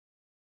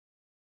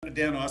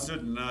Dan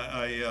Ossett,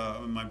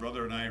 and my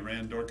brother and I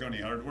ran Door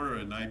County Hardware,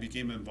 and I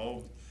became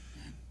involved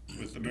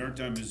with the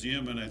Maritime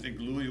Museum, and I think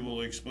Louis will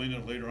explain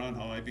it later on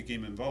how I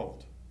became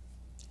involved.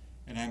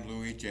 And I'm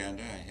Louis Janda.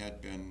 I had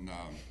been,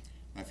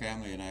 my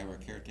family and I were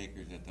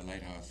caretakers at the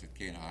lighthouse at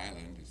Cana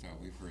Island. Is how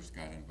we first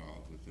got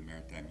involved with the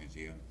Maritime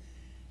Museum.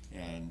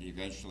 And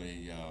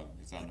eventually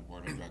was on the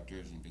board of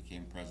directors and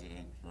became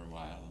president for a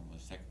while and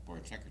was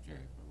board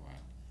secretary for a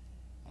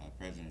while.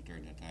 President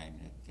during the time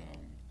that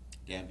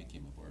Dan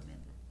became a board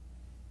member.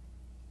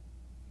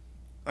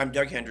 I'm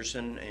Doug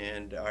Henderson,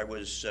 and I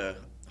was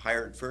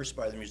hired first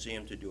by the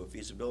museum to do a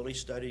feasibility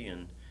study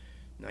in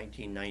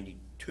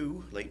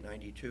 1992, late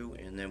 92,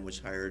 and then was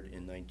hired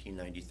in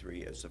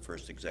 1993 as the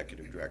first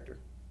executive director.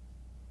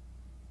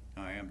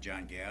 Hi, I'm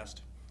John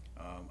Gast.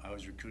 I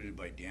was recruited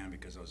by Dan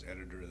because I was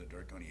editor of the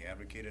Door County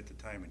Advocate at the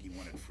time, and he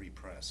wanted free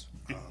press.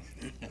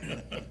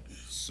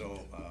 So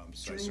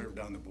I served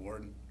on the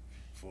board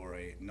for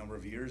a number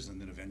of years, and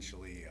then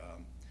eventually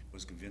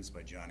was convinced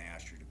by John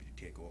Asher to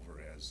take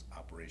over as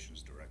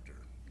operations director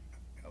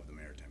of the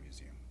Maritime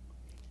Museum.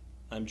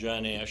 I'm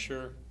John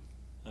Asher.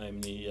 I'm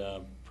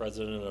the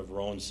president of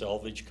Roan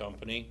Salvage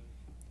Company,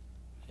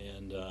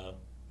 and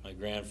my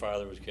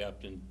grandfather was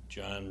Captain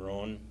John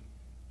Roan.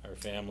 Our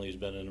family's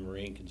been in the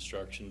marine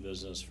construction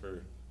business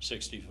for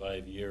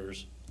 65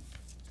 years,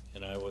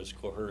 and I was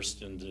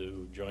coerced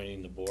into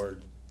joining the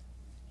board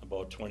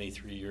about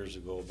 23 years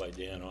ago by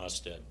Dan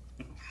Osted.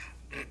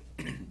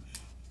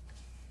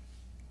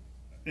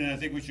 And I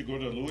think we should go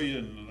to Louis,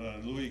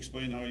 and Louis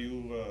explain how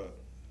you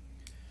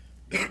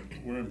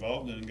were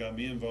involved and got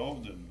me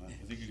involved, and I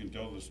think you can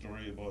tell the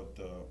story about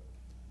the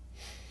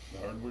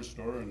hardware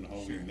store and how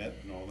we met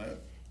and all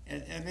that.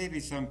 And maybe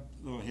some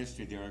little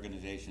history of the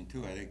organization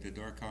too. I think the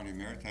Door County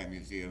Maritime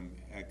Museum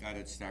got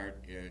its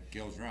start at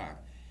Gills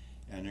Rock,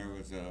 and there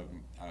was a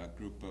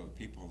group of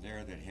people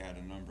there that had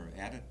a number of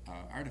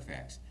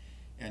artifacts,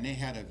 and they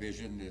had a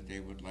vision that they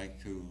would like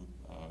to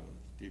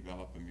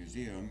develop a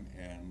museum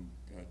and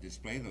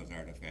display those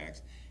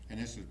artifacts, and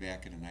this was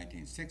back in the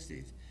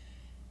 1960s.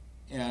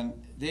 And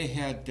they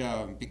had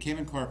became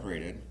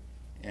incorporated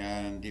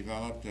and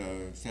developed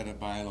a set of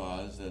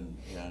bylaws and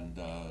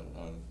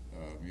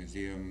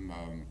museum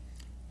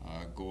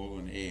goal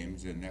and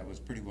aims, and that was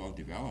pretty well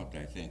developed,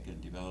 I think,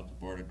 and developed a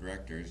board of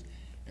directors.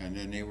 And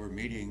then they were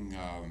meeting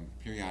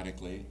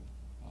periodically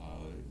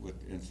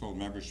in full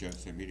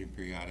memberships. They're meeting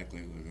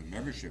periodically with a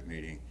membership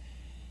meeting.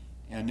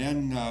 And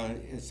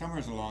then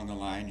somewhere along the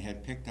line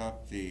had picked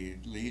up the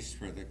lease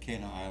for the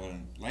Cana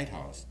Island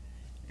Lighthouse,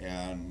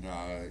 and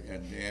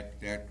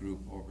that group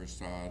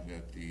oversaw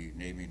the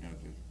naming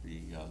of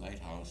the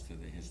lighthouse to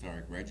the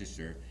historic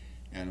register,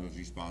 and was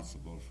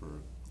responsible for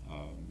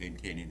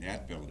maintaining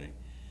that building.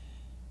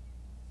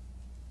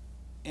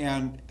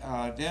 And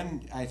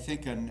then I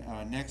think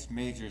a next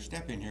major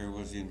step in here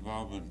was the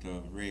involvement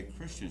of Ray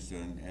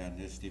Christensen and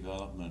this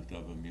development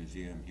of a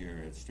museum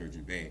here at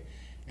Sturgeon Bay.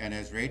 And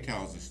as Ray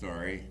tells the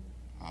story,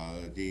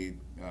 the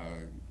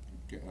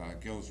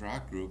Gills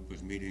Rock group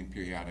was meeting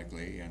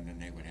periodically, and then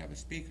they would have a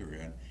speaker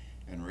in,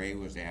 and Ray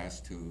was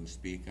asked to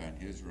speak on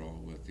his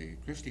role with the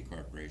Christie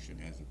Corporation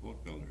as a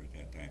boat builder at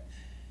that time.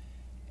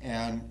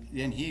 And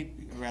then he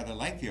rather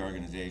liked the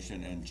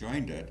organization and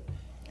joined it,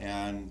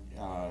 and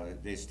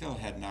they still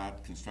had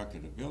not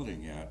constructed a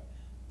building yet,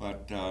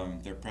 but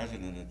their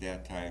president at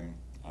that time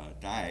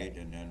died,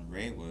 and then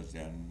Ray was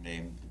then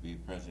named to be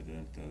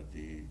president of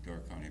the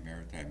Door County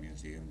Maritime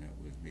Museum that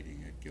was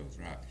meeting at Gills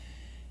Rock.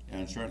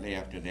 And shortly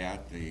after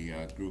that, the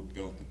group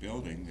built the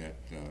building that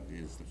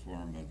is the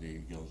form of the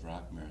Gills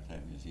Rock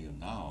Maritime Museum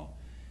now.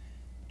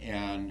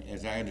 And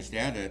as I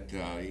understand it,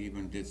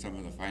 even did some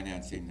of the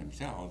financing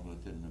themselves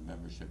within the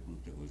membership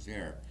group that was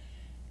there.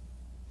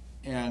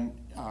 And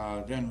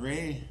then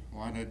Ray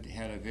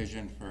had a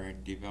vision for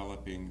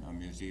developing a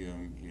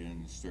museum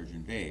in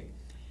Sturgeon Bay.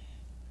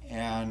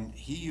 And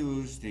he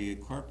used the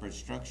corporate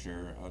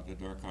structure of the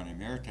Door County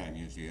Maritime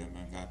Museum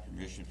and got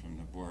permission from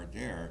the board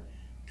there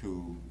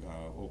to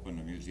open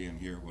a museum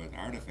here with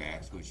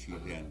artifacts, which he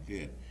then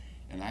did.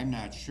 And I'm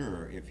not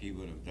sure if he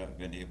would have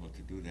been able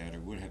to do that or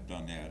would have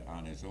done that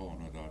on his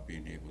own without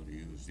being able to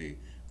use the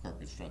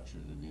corporate structure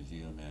of the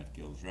museum at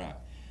Gills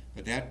Rock.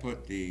 But that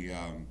put the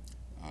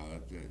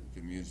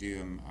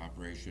museum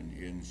operation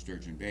in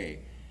Sturgeon Bay.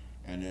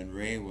 And then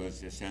Ray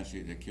was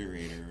essentially the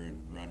curator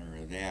and runner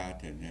of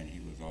that, and then he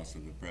was also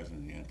the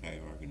president of the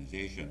entire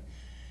organization.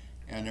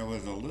 And there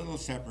was a little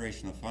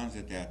separation of funds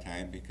at that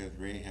time because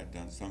Ray had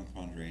done some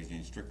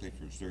fundraising strictly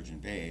for Sturgeon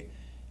Bay,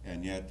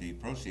 and yet the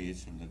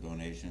proceeds from the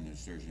donation in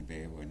Sturgeon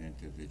Bay went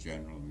into the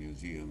general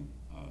museum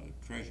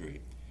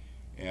treasury.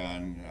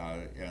 And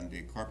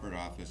the corporate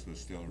office was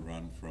still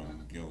run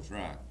from Gills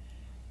Rock.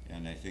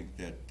 And I think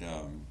that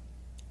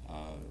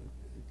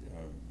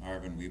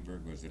Marvin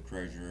Weberg was the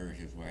treasurer.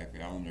 His wife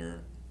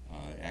Eleanor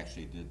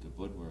actually did the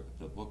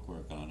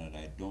bookwork on it.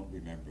 I don't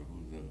remember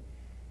who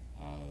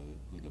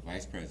the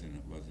vice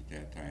president was at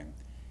that time.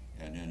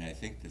 And then I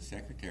think the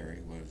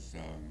secretary was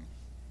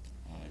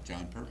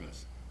John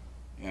Purvis.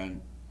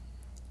 And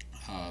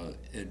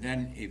And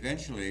then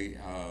eventually,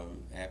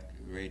 after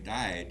Ray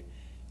died,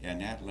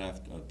 and that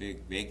left a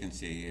big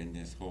vacancy in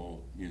this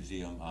whole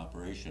museum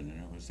operation, and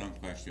there was some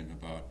question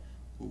about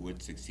who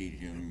would succeed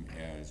him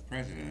as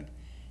president.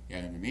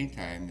 And in the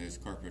meantime, this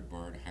corporate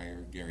board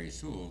hired Gary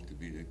Sewell to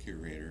be the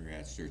curator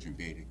at Sturgeon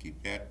Bay to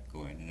keep that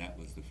going, and that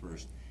was the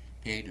first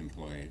paid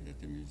employee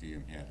that the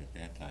museum had at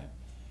that time.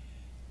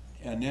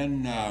 And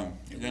then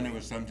there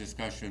was some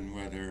discussion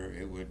whether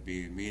it would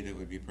be me that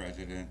would be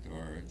president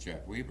or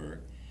Jeff Weberg.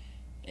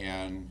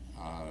 And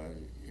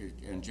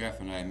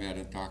Jeff and I met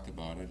and talked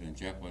about it, and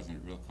Jeff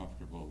wasn't real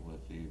comfortable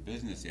with the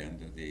business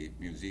end of the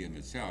museum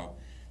itself.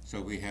 So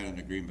we had an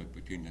agreement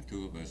between the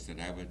two of us that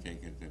I would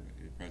take it the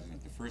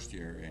president the first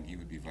year, and he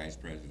would be vice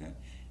president,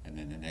 and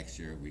then the next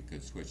year we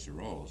could switch the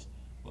roles.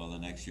 Well, the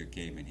next year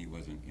came and he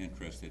wasn't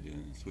interested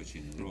in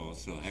switching the roles,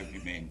 so I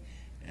remained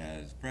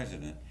as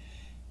president.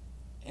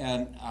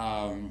 And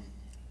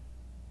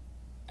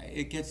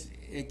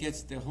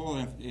the whole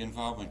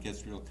involvement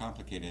gets real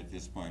complicated at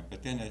this point.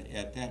 But then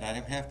at that, I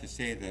have to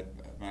say that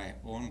my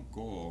own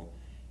goal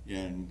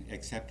in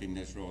accepting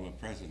this role of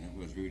president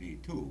was really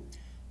two.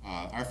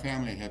 Our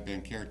family had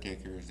been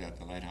caretakers at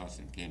the lighthouse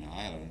in Cane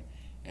Island,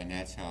 and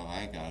that's how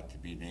I got to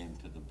be named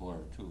to the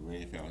board too.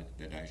 Ray felt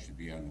that I should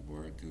be on the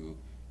board to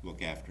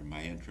look after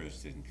my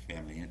interests and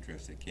family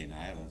interests at Cane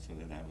Island, so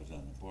that I was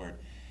on the board.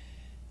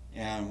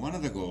 And one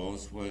of the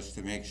goals was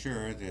to make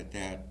sure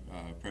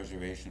that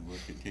preservation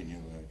would continue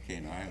at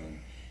Cane Island.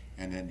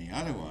 And then the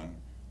other one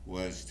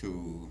was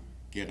to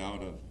get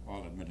out of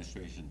all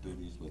administration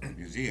duties with the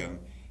museum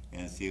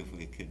and see if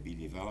we could be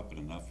developed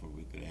enough where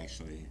we could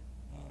actually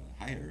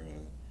hire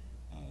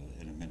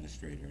an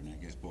administrator. And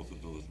I guess both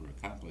of those were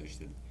accomplished.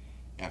 And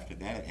after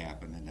that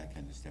happened, then I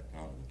kind of stepped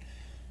out of it.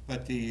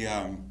 But the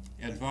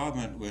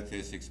involvement with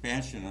this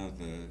expansion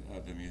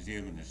of the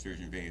museum in the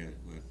Sturgeon Bay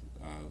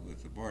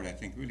with the board, I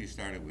think, really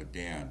started with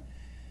Dan.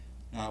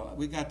 Now,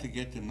 we got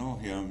to know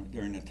him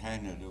during the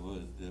time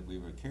that we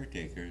were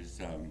caretakers.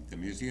 The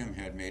museum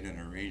had made an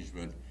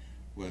arrangement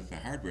with the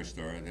hardware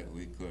store that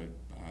we could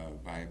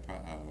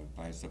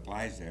buy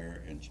supplies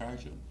there and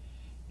charge them.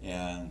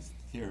 And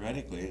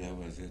theoretically, there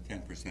was a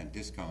 10%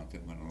 discount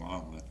that went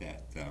along with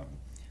that,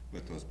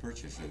 with those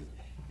purchases.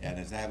 And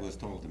as that was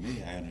told to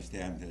me, I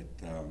understand that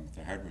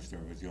the hardware store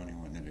was the only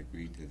one that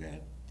agreed to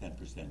that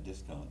 10%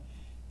 discount.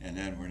 And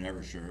then we're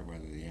never sure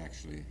whether they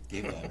actually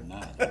gave that or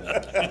not.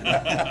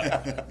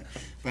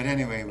 But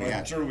anyway,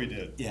 I'm sure we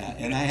did. Yeah,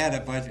 and I had a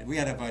budget. We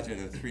had a budget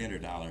of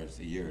 $300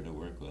 a year to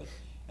work with,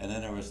 and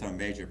then there were some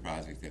major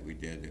projects that we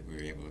did that we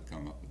were able to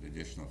come up with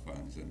additional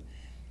funds. And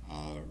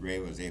Ray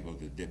was able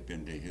to dip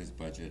into his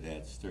budget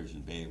at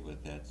Sturgeon Bay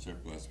with that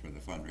surplus for the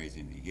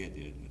fundraising that he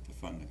did to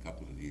fund a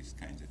couple of these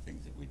kinds of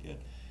things that we did.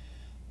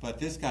 But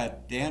this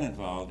got Dan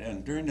involved,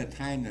 and during the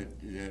time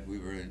that we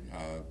were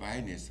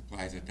buying these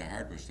supplies at the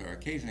hardware store,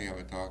 occasionally I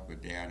would talk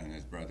with Dan and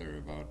his brother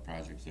about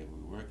projects that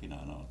we were working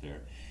on out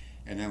there.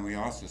 And then we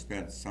also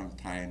spent some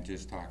time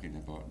just talking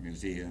about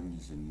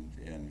museums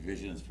and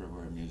visions for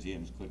where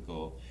museums could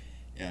go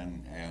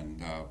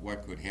and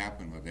what could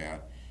happen with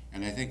that.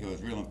 And I think it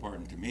was real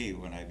important to me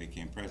when I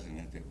became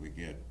president that we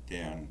get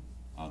Dan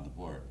on the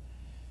board.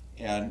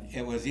 And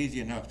it was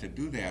easy enough to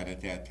do that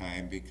at that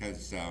time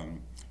because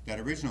that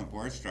original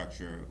board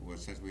structure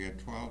was that we had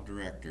 12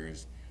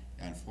 directors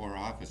and 4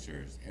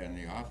 officers, and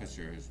the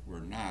officers were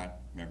not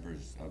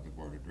members of the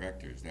board of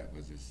directors. That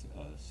was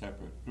a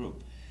separate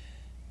group.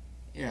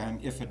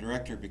 And if a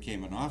director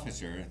became an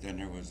officer, then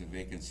there was a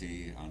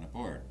vacancy on the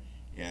board.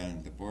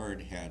 And the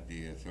board had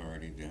the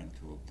authority then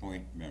to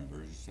appoint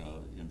members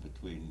in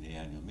between the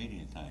annual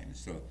meeting times.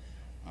 So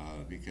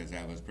because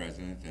I was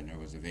president and there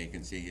was a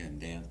vacancy, and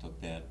Dan took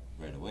that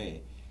right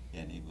away,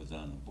 and he was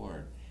on the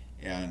board.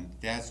 And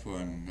that's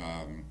when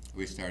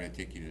we started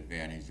taking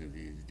advantage of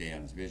these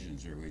Dan's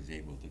visions, or was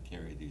able to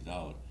carry these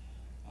out.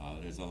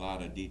 There's a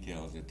lot of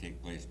details that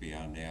take place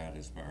beyond that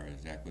as far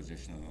as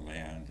acquisition of the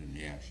land and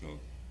the actual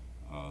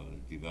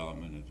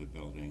development of the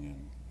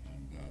building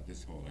and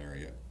this whole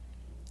area.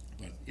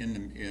 But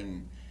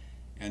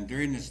and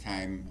during this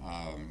time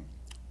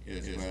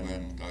is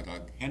when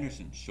Doug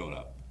Henderson showed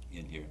up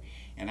in here.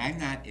 And I'm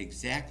not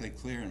exactly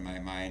clear in my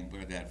mind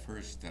where that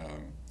first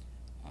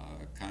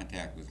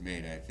contact was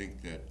made. I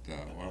think that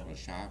Orville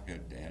Shop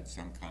had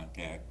some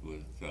contact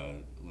with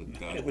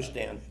Doug. It was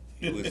Dan.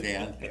 It was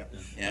Dan. Yeah.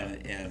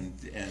 And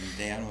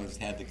Dan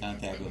had the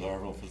contact with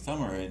Orville for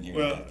somewhere in here.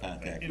 Well,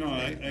 Contact. you know,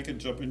 I can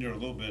jump in there a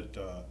little bit.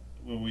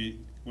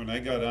 When I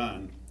got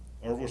on,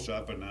 Orville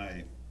Shop and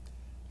I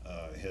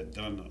had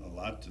done a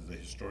lot to the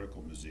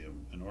historical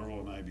museum, and Orville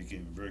and I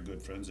became very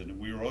good friends, and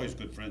we were always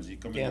good friends. He'd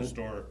come in the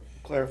store.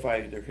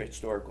 Clarify the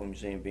historical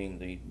museum being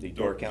the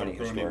Door County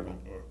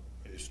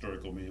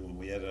Historical Museum, when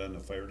we had it on the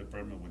fire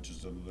department, which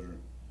is another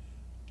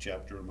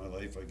chapter in my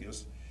life, I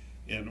guess.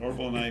 And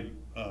Orville and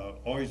I,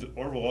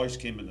 Orville always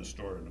came in the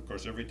store, and of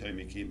course every time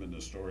he came in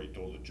the store he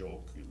told a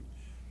joke, and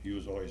he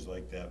was always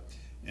like that.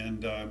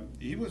 And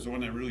he was the one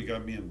that really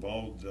got me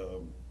involved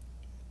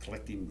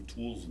collecting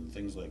tools and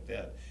things like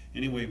that.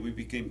 Anyway, we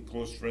became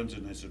close friends,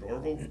 and I said,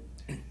 Orville,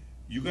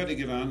 you gotta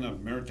get on the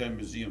Maritime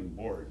Museum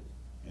board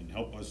and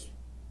help us,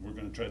 we're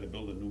gonna try to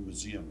build a new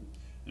museum.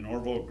 And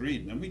Orville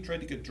agreed, and then we tried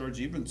to get George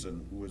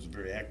Evenson, who was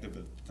very active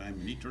at the time,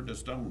 and he turned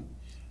us down.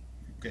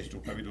 You guys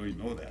probably don't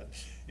even know that.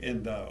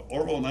 And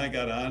Orville and I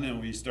got on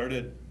and we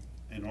started,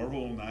 and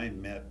Orville and I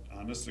met,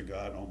 honest to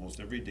God,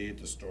 almost every day at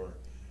the store,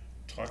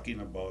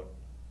 talking about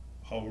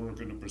how we're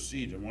gonna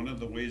proceed. And one of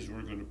the ways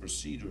we're gonna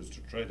proceed was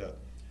to try to,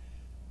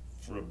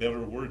 for a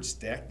better word,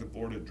 stack the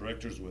board of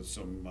directors with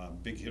some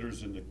big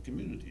hitters in the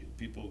community,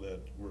 people that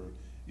were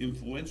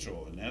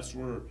influential. And that's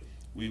where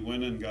we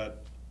went and got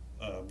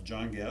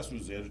John Gass, who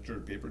was the editor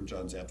of the paper, and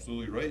John's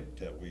absolutely right,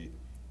 that we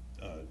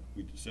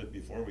said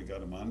before, we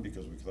got him on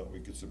because we thought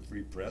we'd get some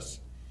free press.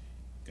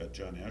 Got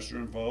John Asher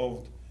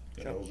involved.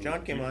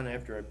 John came on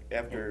after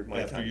my time.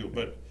 After you,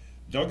 but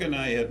Doug and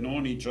I had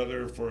known each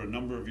other for a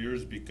number of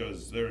years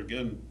because there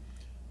again,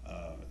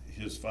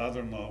 his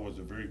father-in-law was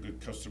a very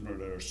good customer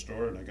at our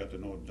store, and I got to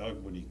know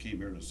Doug when he came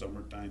here in the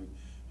summertime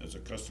as a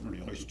customer, and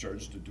he always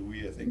charged to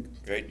Dewey, I think.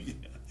 Right. Yeah.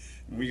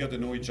 And we got to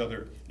know each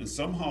other, and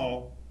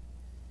somehow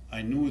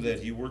I knew that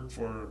he worked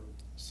for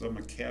some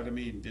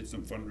academy and did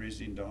some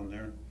fundraising down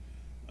there.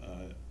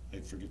 I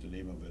forget the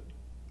name of it,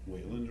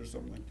 Wayland or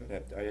something like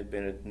that. I had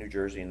been at New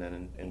Jersey and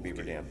then in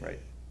Beaver Okay. Dam, right.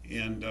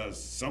 And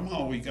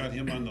somehow we got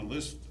him on the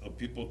list of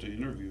people to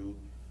interview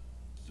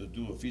to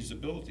do a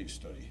feasibility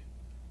study.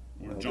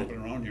 We're Well, jumping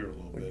around here a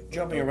little We're bit. but,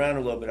 jumping around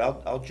a little bit.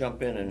 I'll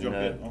jump in and Jump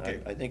in,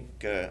 okay. I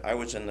think I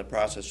was in the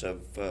process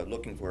of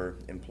looking for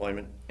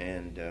employment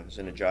and was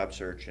in a job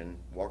search and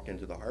walked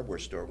into the hardware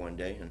store one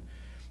day and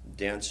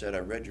Dan said, "I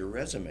read your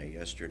resume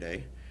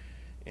yesterday,"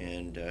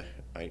 and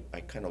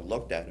I kind of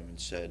looked at him and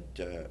said,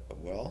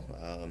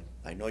 "Well,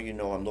 I know you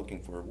know I'm looking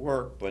for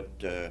work, but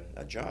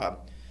a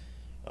job,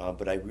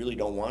 but I really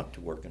don't want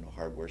to work in a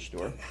hardware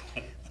store."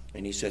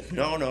 And he said,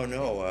 "No, no,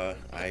 no."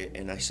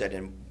 I said,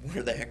 "And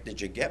where the heck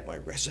did you get my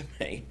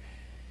resume?"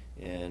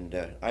 And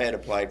I had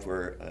applied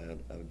for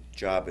a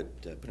job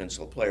at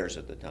Peninsula Players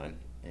at the time,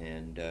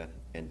 and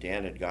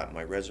Dan had gotten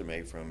my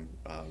resume from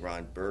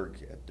Ron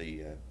Berg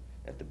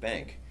at the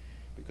bank,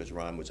 because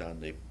Ron was on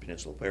the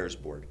Peninsula Players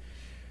board.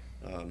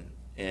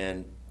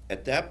 And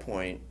at that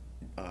point,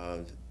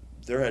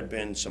 there had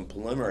been some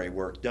preliminary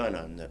work done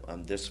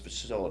on this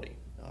facility.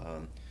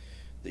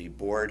 The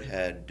board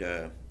had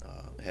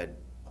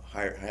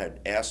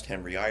asked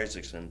Henry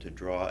Isaacson to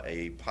draw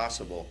a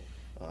possible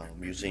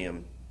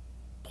museum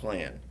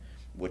plan,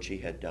 which he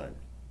had done.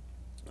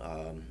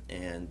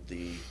 And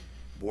the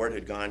board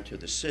had gone to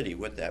the city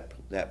with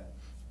that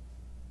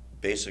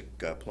basic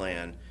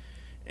plan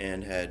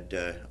and had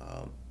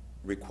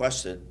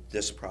requested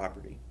this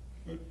property.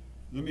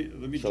 Let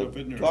me So jump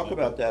in there. talk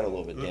about that a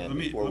little bit, Let- Dan, let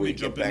me- before let we me get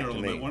jump in back there a to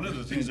little me. bit. One of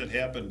the things that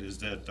happened is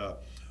that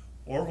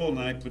Orville and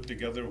I put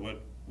together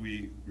what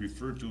we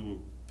refer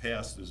to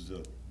past as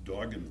the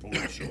dog and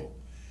pony show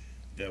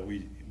that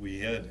we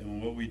had,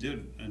 and what we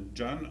did, and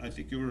John, I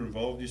think you were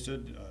involved, you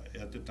said,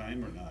 at the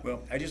time or not?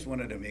 Well, I just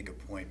wanted to make a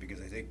point, because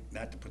I think,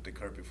 not to put the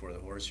cart before the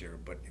horse here,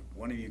 but if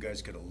one of you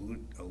guys could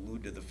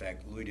allude to the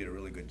fact, Louis did a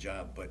really good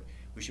job, but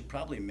we should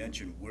probably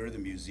mention where the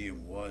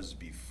museum was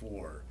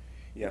before.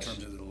 Yes. In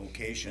terms of the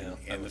location, Yeah,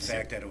 I and the would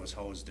fact that it was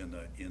housed in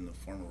the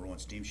former Rowan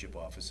Steamship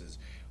offices.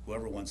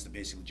 Whoever wants to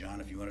basically,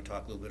 John, if you want to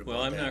talk a little bit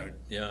Well, about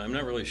that. I'm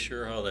not really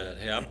sure how that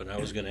happened. I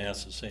was gonna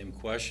ask the same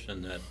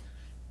question, that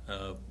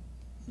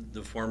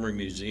the former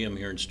museum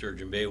here in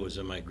Sturgeon Bay was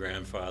in my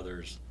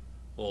grandfather's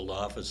old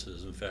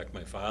offices. In fact,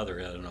 my father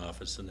had an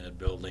office in that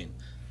building.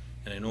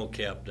 And I know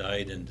Cap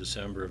died in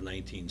December of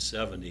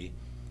 1970,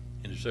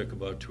 and it took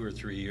about 2 or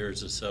 3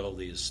 years to settle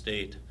the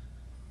estate.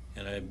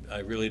 And I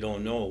really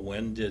don't know,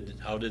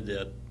 how did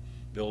that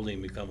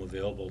building become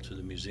available to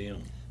the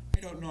museum? I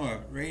don't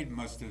know, Ray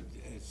must have,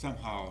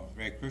 somehow,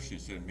 Ray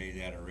Christensen made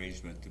that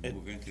arrangement to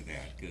move into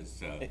that,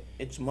 because,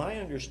 It's my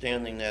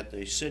understanding that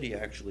the city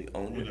actually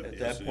owned it. At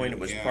Yes, that point, it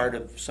was yeah. part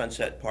of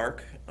Sunset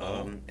Park.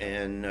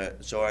 And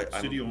so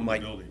City owned the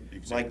building, my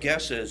exactly.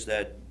 guess is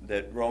that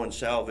Rowan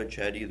Salvage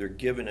had either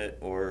given it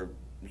or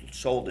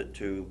sold it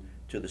to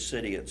the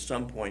city at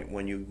some point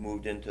when you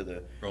moved into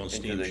the Rowan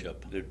into the-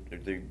 Steamship.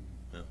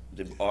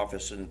 the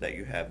office that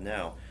you have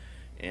now.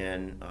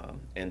 And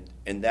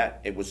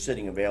that, it was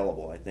sitting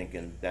available, I think,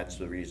 and that's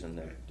the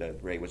reason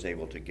that Ray was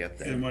able to get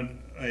that. And when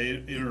I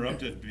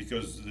interrupted,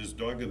 because this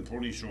dog and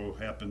pony show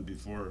happened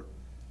before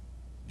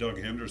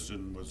Doug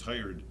Henderson was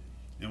hired.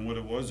 And what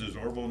it was is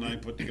Orville and I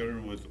put together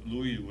with,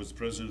 Louis was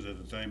president at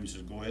the time, he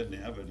said, go ahead and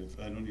have it.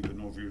 I don't even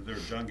know if you were there.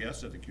 John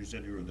Gass, I think you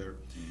said you were there.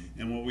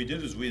 And what we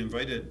did is we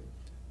invited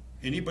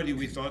anybody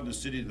we thought in the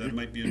city that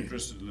might be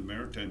interested in the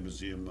Maritime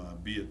Museum,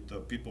 be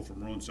it people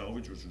from Rowan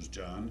Salvage, which was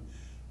John.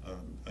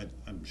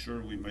 I'm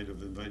sure we might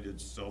have invited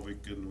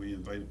Selvig, and we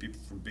invited people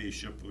from Bay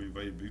Ship, we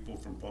invited people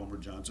from Palmer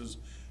Johnson's,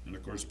 and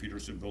of course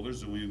Peterson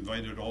Builders, and we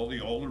invited all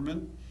the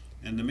aldermen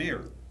and the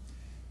mayor.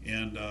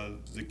 And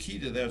the key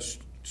to that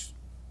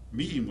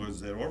meeting was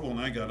that Orville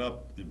and I got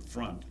up in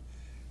front,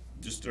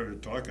 just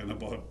started talking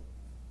about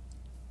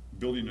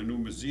building a new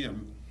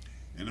museum,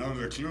 and out of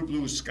the clear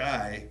blue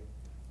sky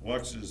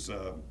walks this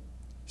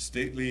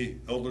stately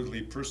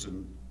elderly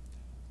person,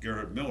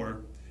 Gerhard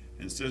Miller,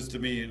 and says to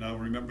me, and I'll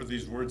remember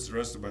these words the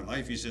rest of my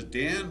life, he says,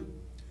 Dan,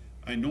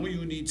 I know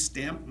you need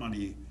stamp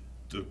money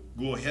to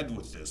go ahead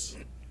with this.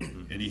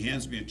 And he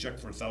hands me a check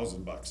for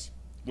 $1,000,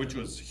 which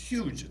was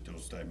huge at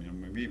those times. You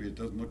know, maybe it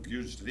doesn't look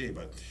huge today,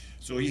 but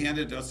so he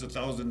handed us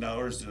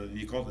 $1,000, and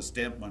he called it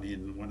stamp money,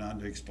 and went on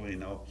to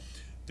explain how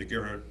the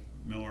Gerhard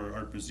Miller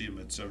Art Museum,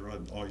 et cetera,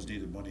 always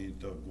needed money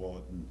to go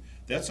out, and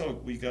that's how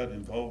we got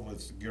involved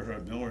with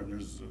Gerhard Miller. And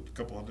there's a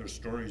couple other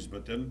stories,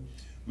 but then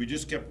we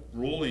just kept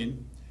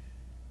rolling.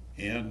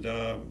 And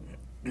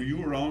were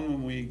you around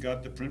when we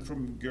got the print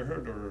from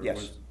Gerhard, or Yes.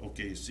 was,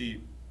 okay?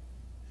 See,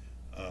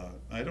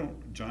 I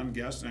don't. John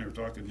Gass and I were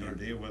talking the other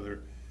day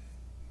whether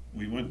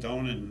we went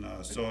down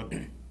and saw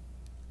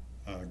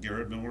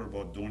Gerhard Miller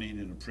about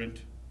donating a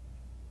print,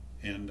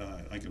 and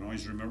I can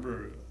always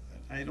remember.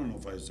 I don't know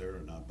if I was there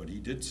or not, but he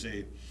did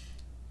say,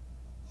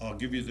 "I'll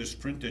give you this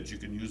print that you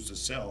can use to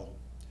sell."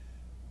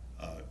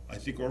 I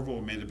think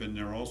Orville may have been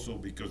there also,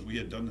 because we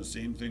had done the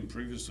same thing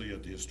previously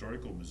at the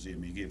Historical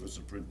Museum. He gave us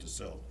a print to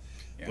sell.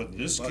 Yeah. But in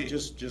this Well,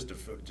 case, just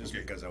Okay.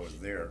 because I was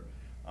there,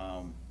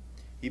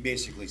 he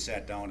basically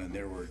sat down, and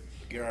there were,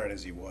 Gerhard,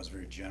 as he was,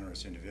 very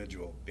generous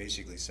individual,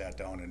 basically sat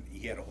down and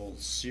he had a whole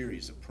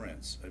series of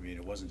prints. I mean,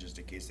 it wasn't just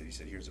a case that he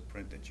said, here's a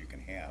print that you can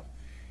have.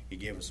 He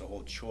gave us a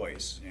whole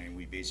choice, and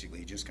we basically,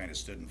 he just kind of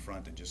stood in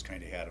front and just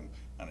kind of had him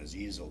on his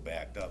easel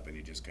backed up, and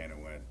he just kind of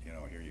went, you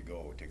know, here you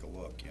go, take a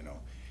look, you know.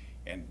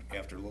 And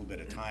after a little bit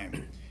of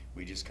time,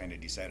 we just kind of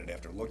decided,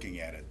 after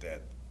looking at it,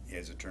 that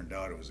as it turned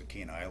out, it was a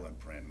Cane Island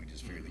print. We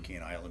just figured the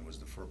Cane Island was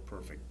the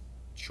perfect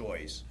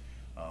choice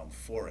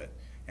for it,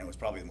 and it was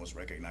probably the most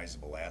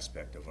recognizable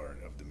aspect of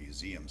the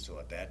museum still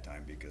at that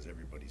time, because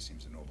everybody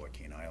seems to know about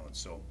Cane Island.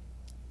 So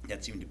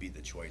that seemed to be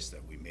the choice that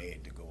we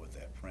made to go with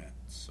that print.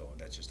 So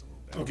that's just a little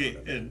bit.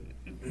 okay, and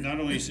not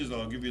only he says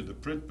I'll give you the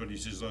print, but he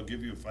says I'll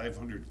give you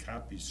 500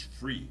 copies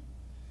free,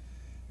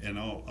 and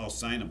I'll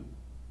sign them.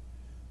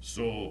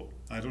 So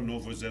I don't know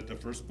if it was at the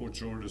first boat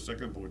show or the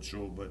second boat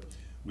show, but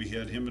we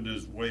had him and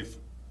his wife,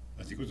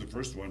 I think it was the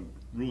first one,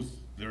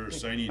 Ruth, they're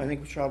signing. I think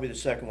it was probably the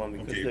second one,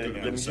 because Okay, the, could have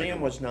the been the second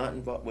museum one. was not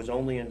involved, was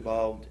only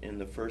involved in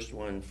the first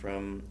one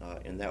from,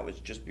 and that was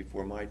just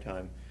before my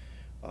time,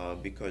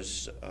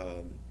 because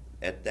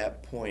at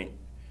that point,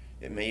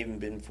 it may even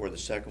been for the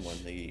second one,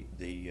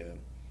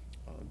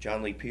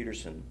 John Lee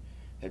Peterson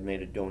had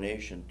made a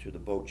donation to the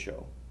boat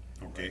show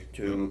Okay.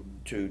 to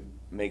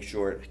make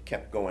sure it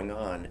kept going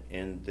on,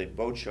 and the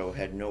boat show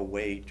had no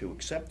way to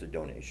accept the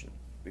donation,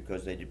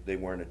 because they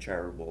weren't a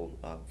charitable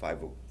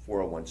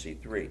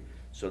 401c3.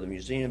 So the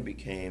museum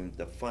became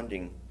the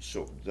funding,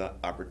 the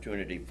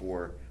opportunity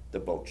for the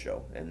boat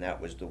show, and that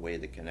was the way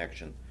the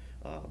connection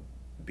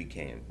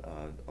became,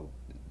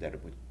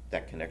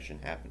 that connection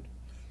happened.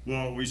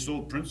 Well, we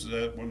sold prints of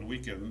that one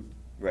weekend,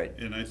 Right.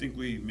 and I think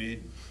we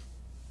made,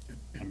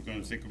 I'm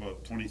gonna think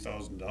about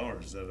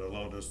 $20,000 that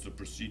allowed us to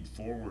proceed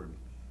forward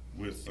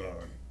with,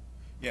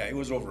 Yeah, it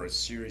was over a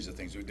series of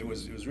things. It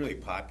was really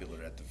popular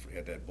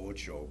at that boat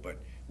show, but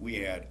we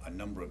had a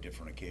number of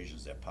different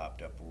occasions that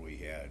popped up where we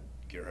had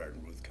Gerhard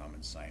and Ruth come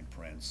and sign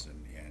prints,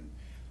 and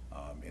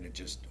it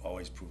just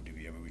always proved to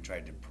be, I mean, we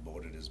tried to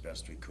promote it as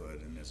best we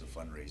could and as a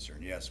fundraiser,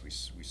 and yes, we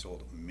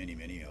sold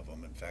many of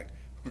them. In fact,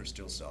 we're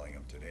still selling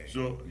them today.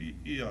 so,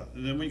 yeah,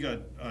 and then we got,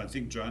 I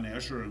think, John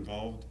Asher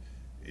involved,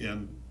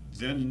 and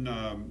then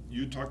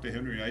you talked to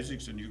Henry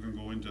Isaacs, and you can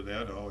go into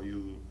that, how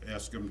you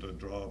asked him to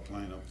draw a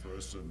plan up for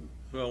us, and,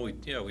 Well,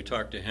 we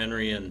talked to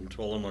Henry and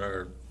told him what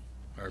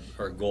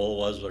our goal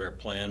was, what our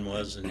plan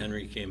was, and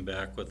Henry came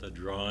back with a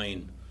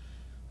drawing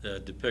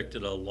that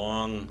depicted a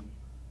long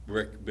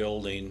brick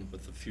building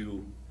with a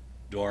few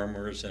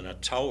dormers and a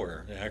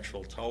tower, an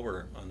actual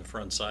tower on the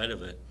front side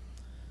of it.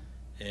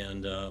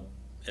 And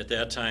at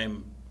that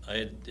time,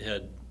 I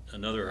had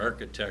another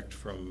architect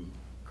from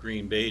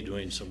Green Bay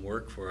doing some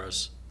work for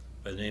us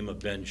by the name of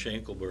Ben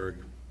Schenkelberg.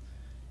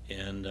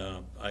 And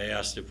I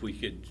asked if we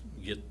could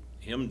get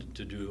him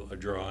to do a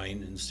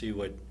drawing and see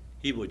what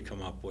he would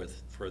come up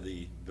with for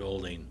the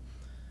building.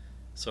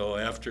 So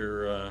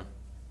after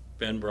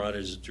Ben brought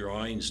his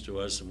drawings to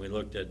us and we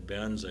looked at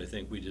Ben's, I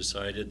think we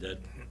decided that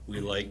we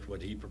liked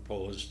what he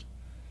proposed.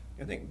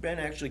 I think Ben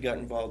actually got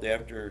involved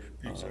after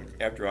Exactly.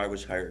 after I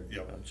was hired.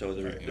 Yep. So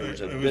there was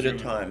a I was bit of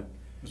gonna- time.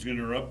 I was gonna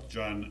interrupt,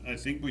 John. I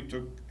think we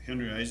took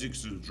Henry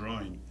Isaacs'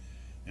 drawing,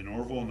 and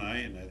Orville and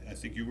I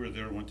think you were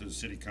there, went to the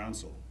city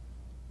council.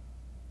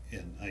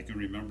 And I can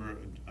remember,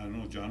 I don't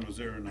know if John was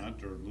there or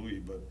not, or Louis,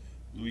 but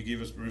Louis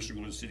gave us permission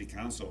to go to the city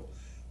council.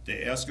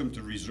 They asked him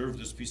to reserve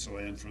this piece of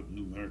land for the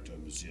new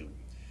Maritime Museum.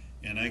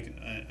 And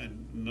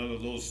another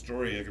little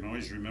story, I can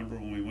always remember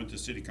when we went to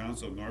city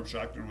council, Norm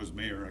Schockner was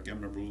mayor, I can't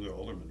remember who the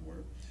aldermen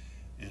were.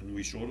 And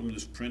we showed him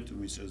this print, and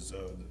we says,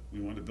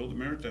 we want to build a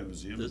Maritime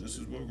Museum, and this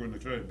is what we're going to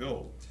try to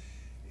build.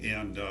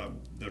 And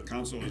the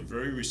council was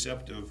very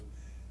receptive,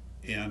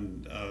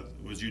 and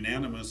was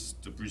unanimous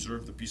to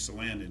preserve the piece of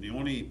land. And it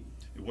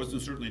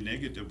wasn't certainly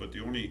negative, but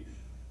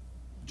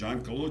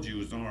John Kologi,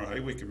 who's now our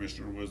highway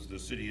commissioner, was the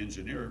city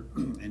engineer,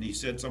 and he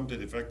said something to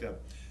the effect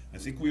that I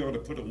think we ought to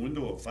put a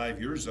window of 5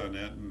 years on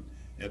that, and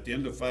at the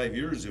end of 5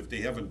 years, if they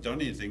haven't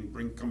done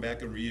anything, come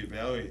back and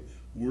reevaluate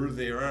where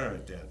they are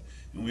at that.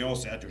 And we all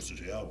sat there and said,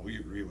 yeah, we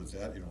agree with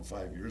that,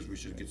 5 years, we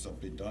should get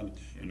something done.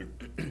 And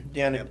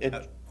Dan,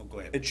 Go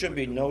ahead. it should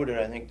be noted,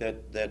 I think,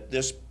 that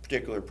this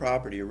particular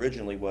property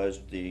originally was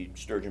the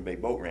Sturgeon Bay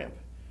boat ramp.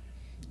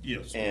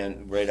 yes,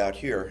 And right out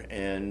here,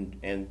 and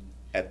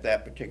at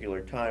that particular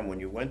time, when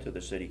you went to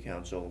the city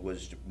council,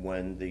 was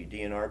when the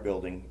DNR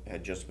building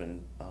had just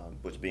been,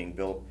 was being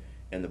built,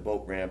 and the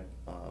boat ramp,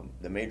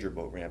 the major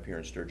boat ramp here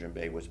in Sturgeon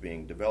Bay was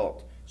being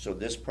developed. So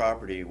this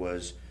property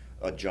was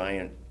a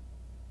giant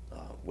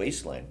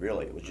wasteland,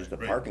 really. It was just a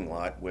Right. parking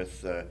lot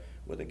with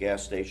a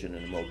gas station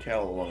and a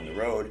motel along the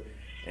road,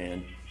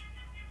 and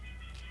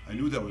I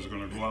knew that was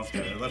gonna go off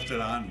there, I left it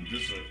on,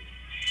 just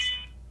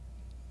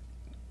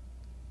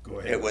go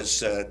ahead. it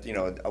was,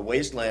 a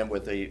wasteland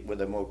with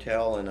a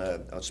motel and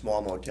a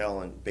small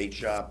motel and bait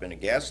shop and a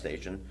gas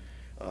station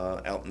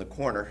out in the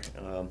corner.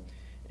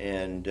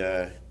 And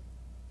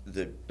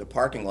the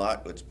parking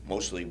lot was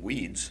mostly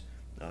weeds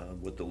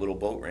with the little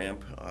boat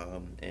ramp.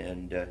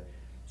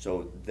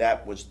 So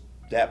that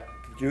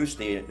produced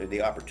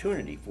the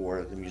opportunity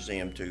for the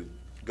museum to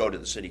go to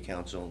the city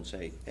council and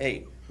say,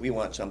 hey, we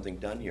want something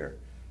done here.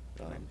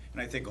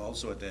 And I think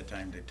also at that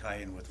time, to tie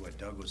in with what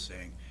Doug was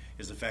saying,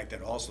 is the fact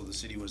that also the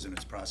city was in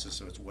its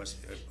process of its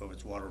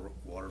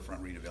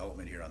waterfront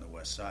redevelopment here on the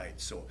west side.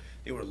 So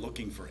they were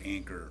looking for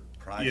anchor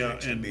projects Yeah,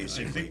 to and I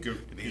think,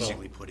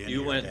 basically put in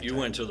You here at that you time.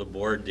 went to the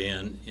board,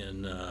 Dan,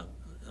 in, it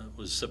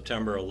was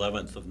September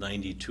 11th of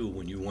 '92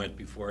 when you went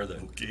before the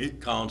Okay.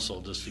 council,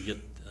 just to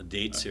get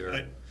dates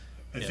here.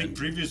 I think And-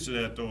 previous to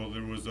that, though,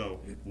 there was a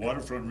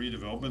waterfront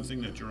redevelopment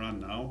thing that you're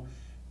on now,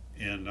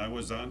 and I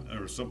was on,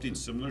 or something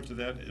similar to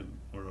that,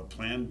 or a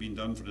plan being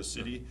done for the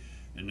city,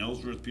 and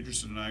Ellsworth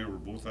Peterson and I were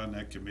both on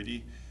that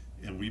committee,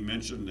 and we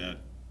mentioned that,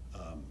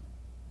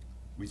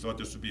 we thought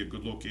this would be a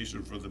good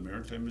location for the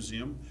Maritime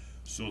Museum,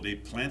 so they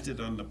planted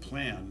on the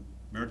plan,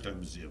 Maritime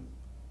Museum.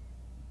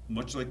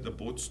 Much like the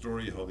boat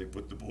story, how they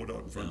put the boat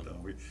out in front of,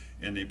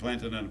 and they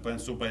planted on the plan,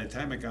 so by the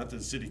time I got to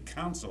the city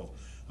council,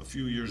 a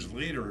few years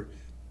later,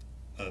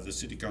 the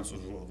city council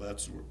said, well,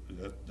 that's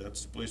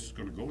the place it's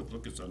gonna go with,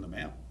 look, it's on the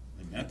map.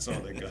 And that's how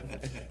they got,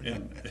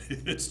 and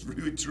it's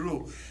really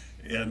true.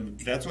 And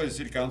that's why the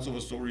city council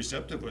was so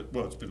receptive,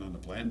 well, it's been on the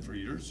plan for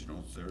years,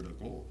 it's there to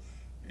go.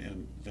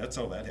 And that's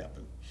how that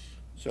happened.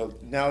 So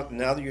now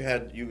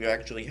that you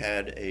actually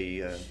had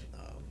a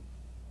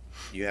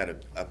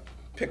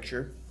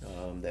picture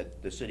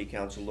that the city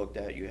council looked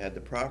at, you had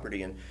the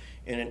property,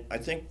 and I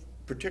think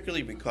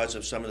particularly because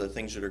of some of the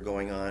things that are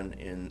going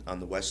on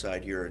the west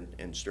side here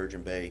in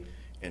Sturgeon Bay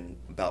and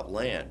about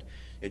land,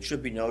 it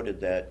should be noted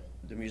that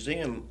the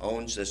museum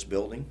owns this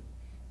building,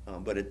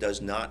 but it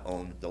does not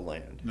own the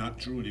land. Not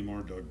true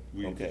anymore, Doug.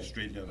 We Okay.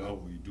 straightened that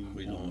out, we do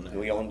We own don't. that.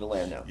 We own the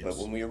land now, but Yes.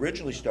 when we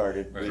originally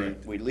started,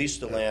 Right. we leased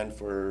the land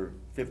for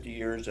 50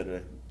 years at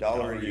 $1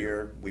 Dollar a a year.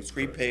 year. We That's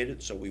correct. prepaid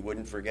it so we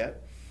wouldn't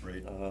forget.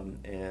 Right.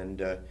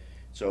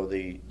 So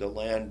the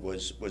land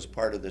was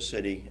part of the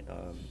city,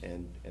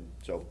 and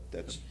so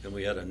that's, And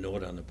we had a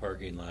note on the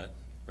parking lot,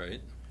 right?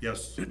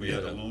 Yes, we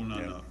had a Yeah. loan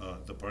on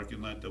the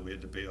parking lot that we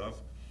had to pay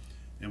off.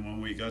 And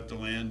when we got the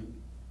land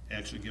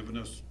actually given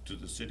us to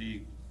the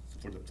city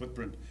for the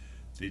footprint,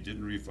 they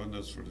didn't refund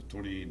us for the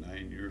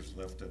 29 years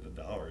left at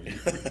 $1.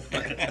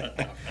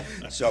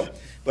 so,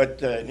 but,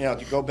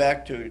 to go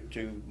back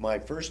to my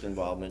first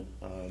involvement,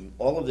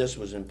 all of this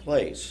was in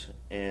place,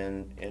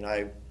 and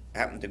I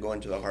happened to go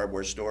into the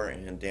hardware store,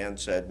 and Dan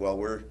said, well,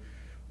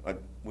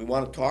 we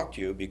want to talk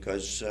to you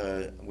because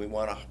we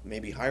want to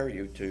maybe hire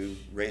you to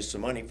raise some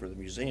money for the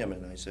museum.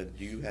 And I said,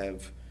 do you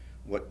have,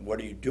 what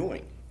are you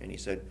doing? And he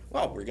said,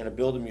 well, we're going to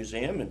build a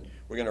museum, and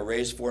we're going to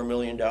raise $4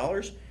 million,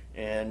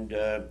 and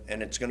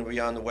it's going to be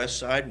on the west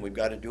side, and we've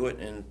got to do it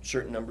in a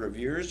certain number of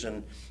years,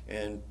 and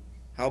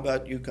how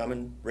about you come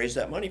and raise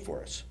that money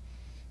for us?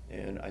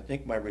 And I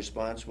think my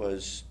response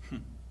was,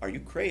 are you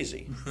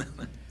crazy?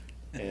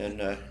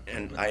 And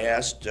I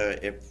asked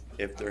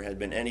if there had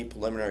been any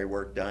preliminary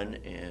work done,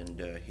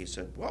 and he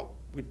said, well,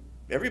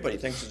 everybody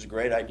thinks it's a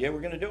great idea,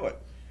 we're going to do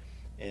it.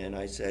 And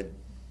I said,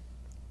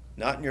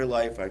 not in your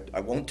life, I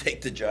won't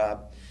take the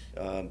job,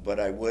 but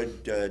I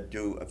would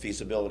do a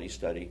feasibility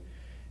study.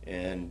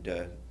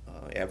 And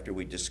after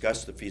we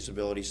discussed the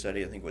feasibility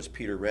study, I think it was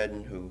Peter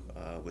Redden who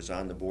was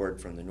on the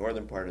board from the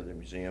northern part of the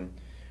museum.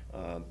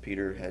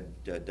 Peter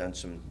had done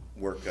some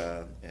work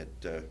at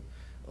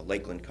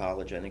Lakeland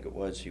College, I think it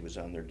was. He was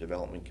on their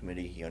development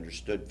committee. He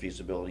understood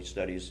feasibility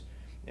studies.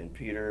 And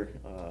Peter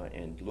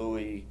and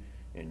Louis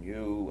and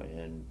you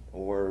and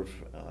Orv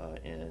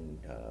and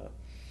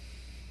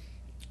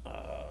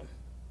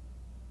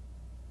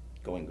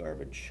going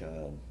garbage.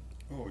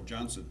 Oh,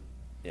 Johnson.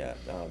 Yeah,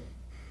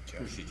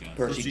 Percy Johnson.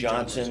 Percy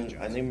Johnson.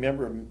 Johnson. I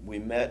remember we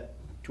met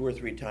 2 or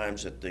 3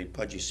 times at the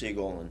Pudgy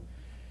Seagull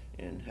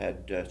and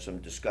had some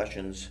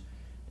discussions.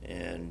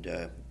 And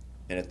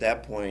at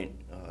that point,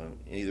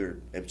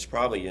 it's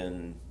probably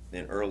in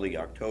early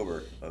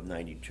October of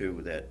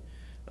 '92 that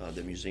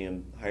the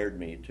museum hired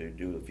me to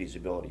do a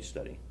feasibility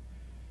study.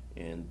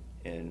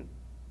 And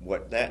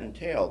what that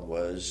entailed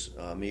was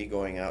me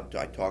going out,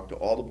 I talked to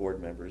all the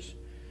board members.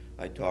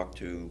 I talked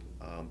to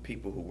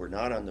people who were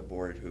not on the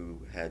board who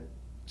had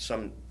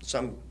some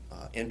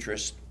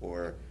interest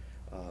or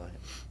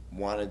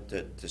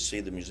wanted to see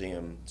the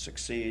museum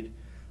succeed.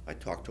 I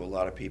talked to a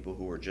lot of people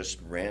who were just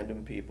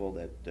random people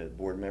that the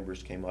board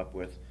members came up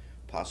with,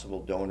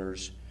 possible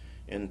donors,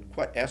 and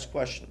asked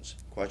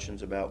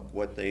questions about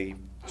what they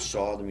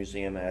saw the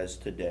museum as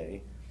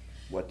today,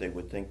 what they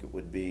would think it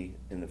would be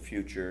in the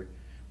future,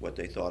 what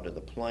they thought of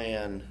the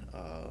plan,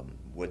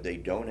 would they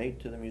donate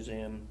to the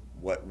museum,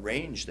 what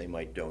range they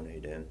might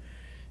donate in.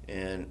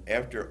 And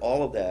after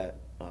all of that,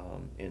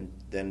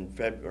 in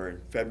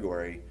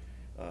February,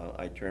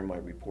 I turned my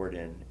report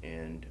in,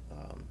 and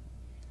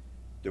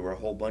there were a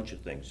whole bunch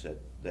of things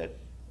that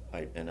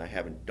I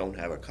don't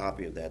have a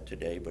copy of that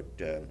today, but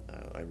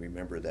I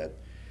remember that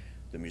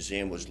the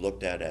museum was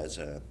looked at as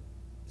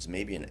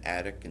maybe an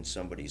attic in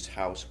somebody's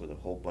house with a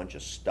whole bunch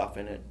of stuff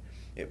in it.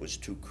 It was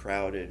too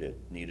crowded. It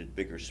needed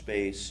bigger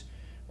space.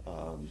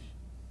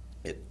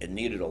 It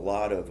needed a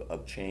lot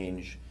of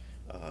change.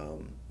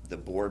 The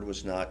board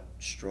was not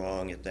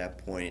strong at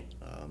that point.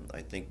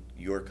 I think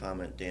your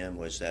comment, Dan,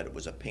 was that it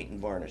was a paint and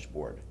varnish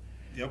board.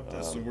 Yep,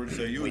 that's the words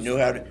they use. We knew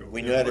how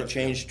to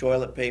change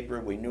toilet paper.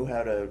 We knew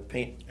how to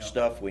paint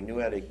stuff. We knew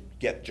how to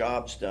get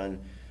jobs done,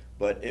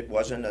 but it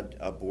wasn't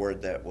a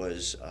board that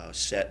was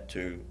set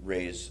to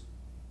raise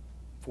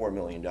 $4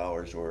 million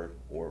or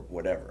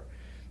whatever.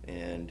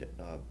 And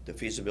the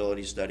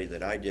feasibility study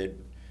that I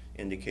did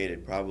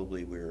indicated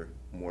probably we were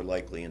more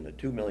likely in the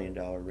 $2 million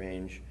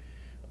range.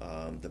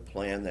 The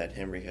plan that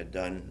Henry had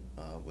done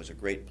was a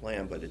great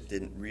plan, but it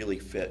didn't really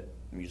fit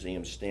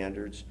museum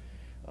standards.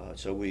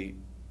 So we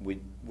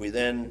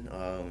then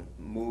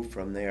moved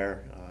from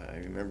there. I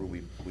remember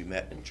we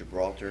met in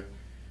Gibraltar.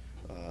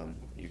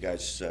 You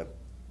guys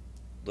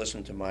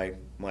listened to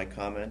my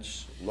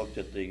comments, looked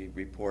at the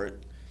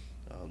report.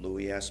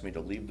 Louis asked me to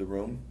leave the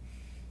room,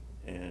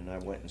 and I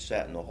went and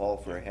sat in the hall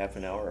for a half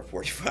an hour or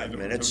 45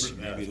 minutes.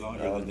 Maybe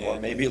longer than that. Or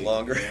maybe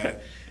longer. Yeah.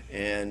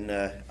 And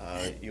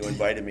you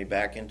invited me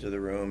back into the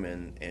room,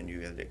 and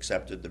you had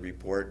accepted the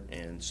report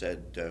and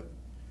said,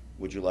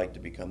 would you like to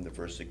become the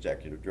first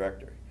executive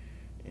director?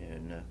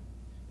 And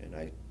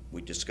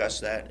we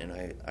discussed that, and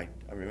I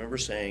remember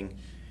saying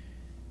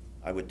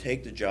I would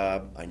take the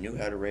job. I knew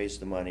how to raise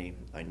the money.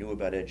 I knew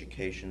about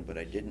education, but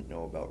I didn't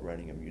know about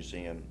running a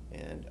museum,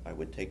 and I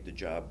would take the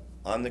job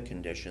on the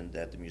condition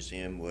that the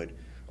museum would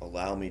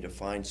allow me to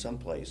find some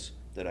place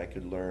that I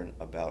could learn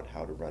about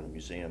how to run a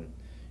museum.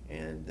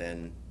 And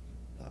then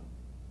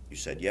you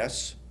said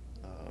yes,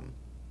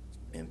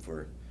 and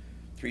for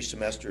 3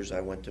 semesters I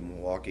went to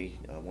Milwaukee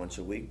once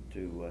a week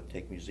to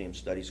take museum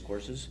studies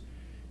courses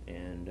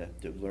and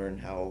to learn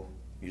how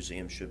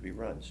museums should be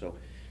run. So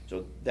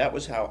that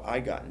was how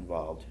I got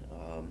involved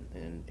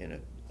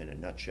in a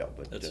nutshell.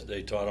 But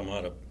They taught them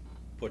how to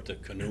put the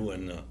canoe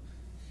in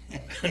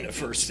the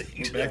first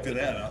thing. We're back to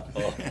that, huh?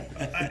 Oh.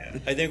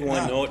 I think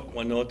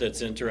one note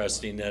that's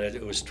interesting, that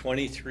it was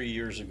 23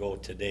 years ago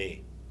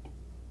today,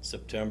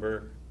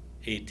 September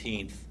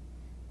 18th,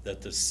 that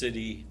the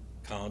city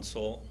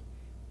council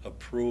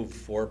approved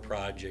 4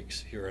 projects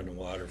here on the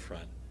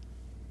waterfront.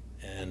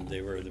 And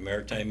they were the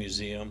Maritime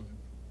Museum,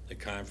 the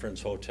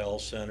Conference Hotel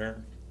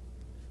Center,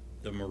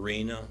 the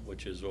Marina,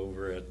 which is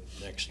over at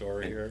next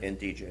door here. and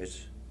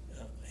DJ's.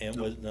 And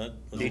was not?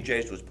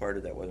 DJ's was part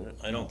of that, wasn't it?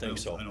 I don't think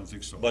so. I don't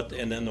think so. But,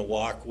 and then the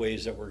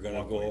walkways that were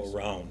gonna go Walkways.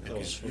 around.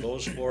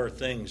 Those 4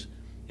 things,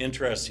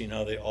 interesting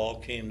how they all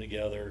came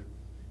together.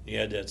 You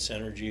had that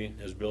synergy,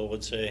 as Bill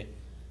would say,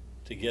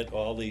 to get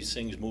all these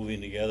things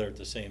moving together at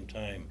the same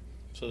time.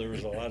 So there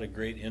was a lot of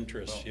great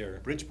interest Well,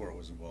 here. Bridgeport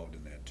was involved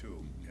in that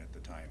too at the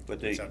time.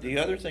 But Except the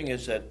that- other thing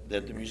is that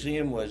the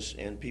museum was,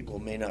 and people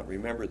may not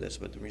remember this,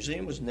 but the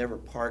museum was never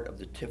part of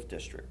the TIF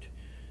district.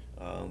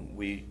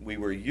 We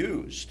were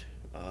used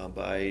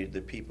by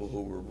the people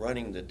who were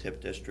running the TIF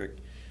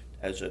district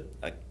as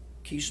a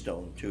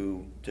keystone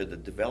to the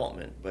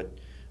development, but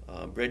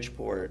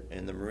Bridgeport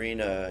and the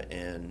Marina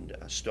and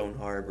Stone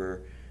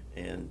Harbor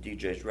and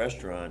DJ's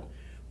Restaurant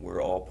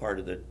were all part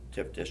of the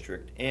TIF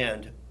district,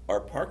 and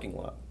our parking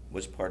lot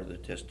was part of the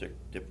district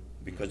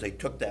because they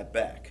took that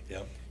back.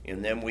 Yep.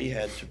 And then we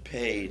had to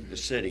pay the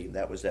city,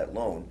 that was that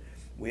loan,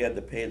 we had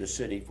to pay the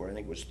city for, I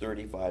think it was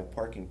 35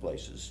 parking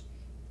places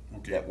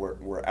Okay. that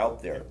were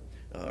out there.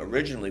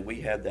 Originally,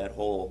 we had that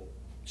whole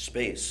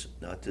space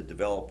to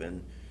develop,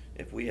 and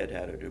if we had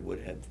it, it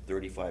would have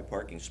 35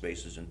 parking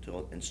spaces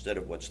instead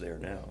of what's there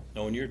now.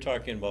 Now, when you're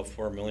talking about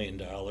 $4 million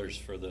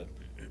for the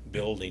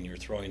building, you're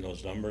throwing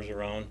those numbers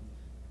around,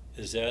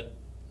 is that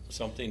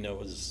something that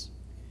was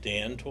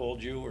Dan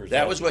told you, or is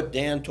That was what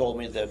Dan told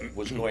me that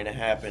was going to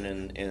happen,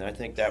 and I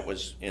think that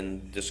was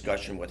in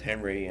discussion with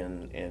Henry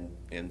and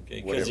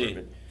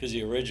whatever. Because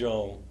the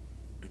original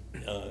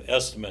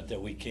estimate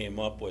that we came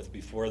up with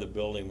before the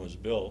building was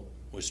built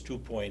was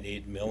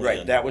 2.8 million.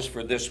 Right, that was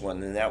for this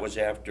one, and that was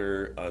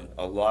after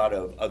a lot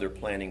of other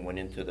planning went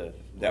into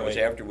that was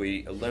Right. after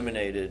we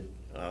eliminated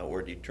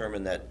or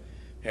determined that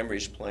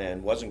Henry's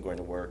plan wasn't going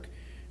to work,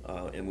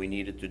 and we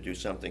needed to do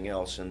something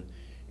else,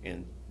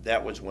 and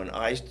that was when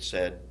I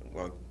said,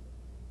 well,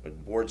 the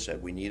board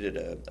said we needed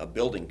a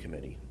building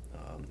committee,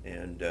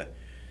 and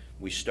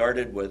we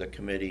started with a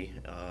committee,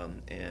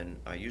 and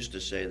I used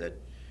to say that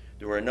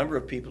there were a number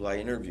of people I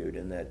interviewed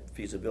in that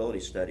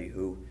feasibility study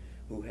who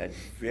had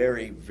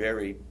very,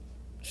 very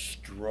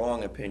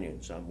strong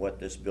opinions on what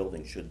this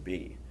building should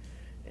be.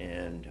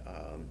 And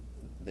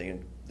they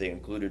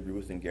included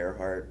Ruth and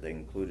Gerhardt, they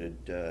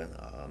included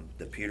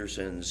the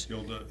Petersons,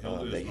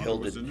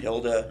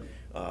 Hilda,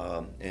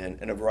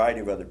 and a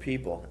variety of other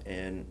people.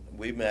 And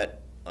we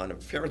met on a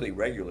fairly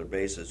regular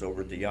basis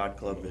over at the Yacht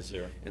Club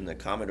in the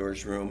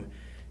Commodore's room.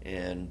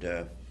 And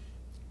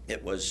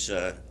it was,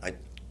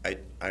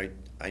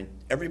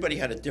 everybody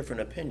had a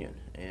different opinion,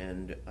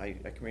 and I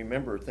can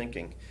remember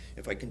thinking,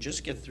 if I can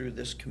just get through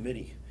this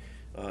committee,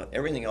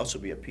 everything else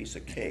will be a piece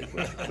of cake,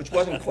 which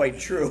wasn't quite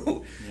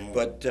true. Yeah.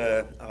 But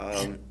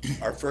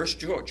our first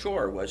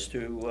chore was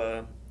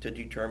to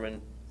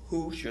determine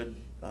who should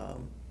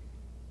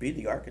be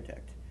the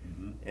architect.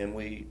 And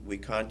we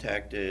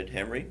contacted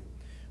Henry,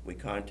 we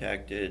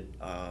contacted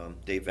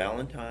Dave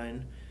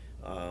Valentine,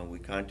 we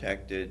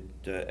contacted,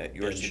 at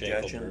your Ben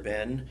suggestion, Schenkelberg.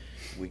 Ben.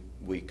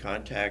 We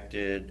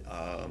contacted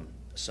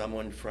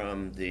someone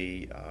from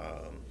the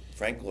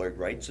Frank Lloyd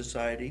Wright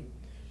Society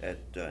at,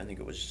 I think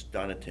it was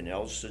Donna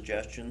Tinnell's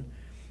suggestion,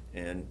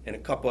 and there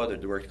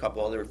were a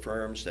couple other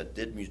firms that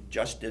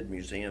just did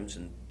museums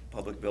and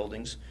public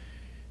buildings.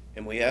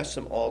 And we asked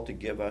them all to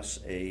give us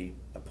a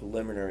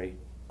preliminary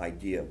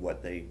idea of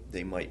what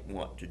they might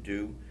want to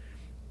do.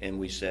 And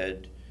we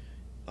said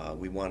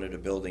we wanted a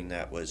building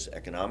that was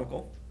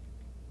economical,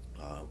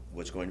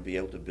 was going to be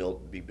able to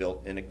be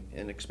built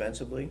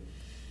inexpensively,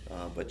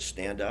 but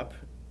stand up.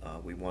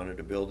 We wanted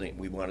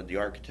the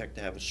architect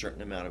to have a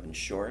certain amount of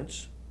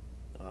insurance,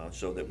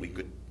 so that we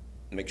could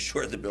make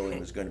sure the building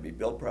was going to be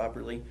built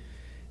properly.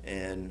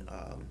 And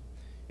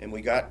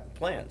we got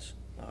plans,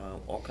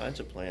 all kinds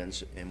of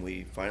plans, and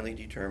we finally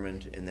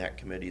determined in that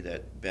committee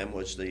that Ben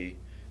was the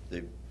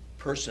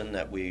person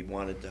that we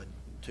wanted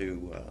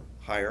to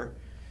hire,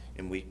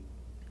 and we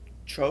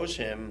chose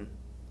him,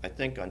 I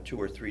think, on two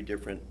or three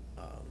different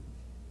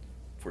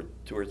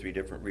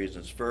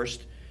reasons.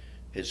 First,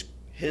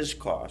 his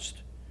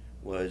cost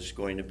was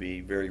going to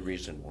be very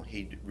reasonable.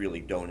 He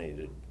really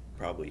donated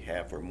probably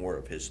half or more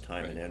of his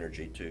time and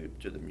energy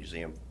to the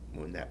museum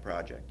in that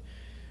project.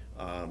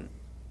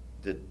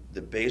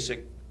 The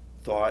basic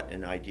thought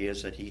and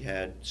ideas that he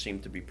had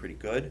seemed to be pretty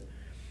good,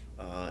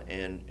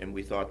 and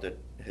we thought that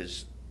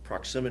his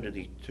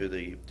proximity to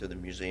the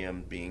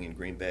museum, being in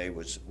Green Bay,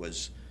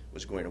 was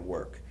going to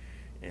work.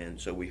 And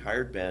so we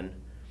hired Ben,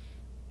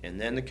 and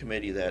then the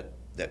committee that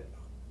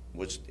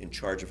was in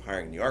charge of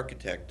hiring the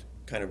architect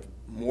kind of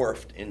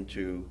morphed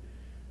into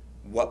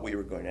what we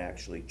were going to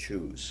actually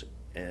choose,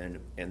 and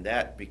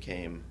that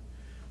became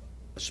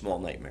a small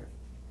nightmare.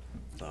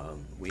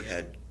 We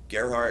had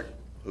Gerhardt,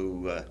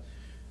 who,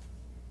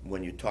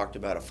 when you talked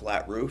about a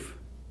flat roof,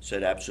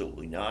 said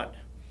absolutely not.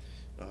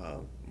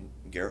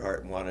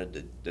 Gerhardt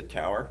wanted the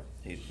tower.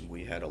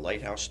 We had a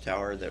lighthouse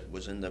tower that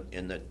was in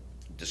the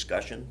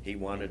discussion. He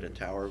wanted a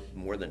tower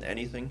more than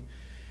anything.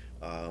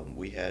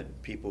 We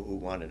had people who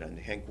wanted, and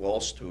Hank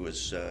Walst, who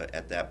was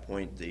at that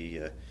point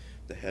the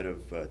head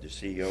of the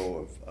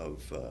CEO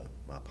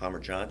of Palmer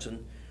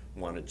Johnson,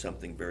 wanted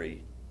something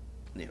very,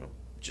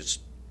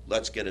 just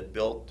let's get it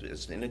built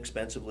as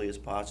inexpensively as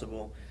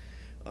possible.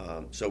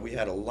 So we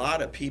had a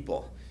lot of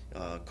people.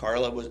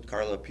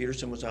 Carla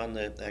Peterson was on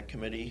that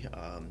committee.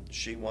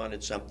 She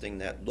wanted something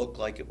that looked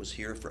like it was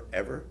here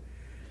forever,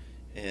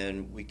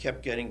 and we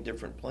kept getting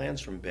different plans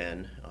from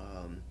Ben.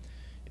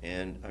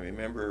 And I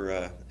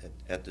remember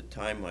at the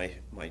time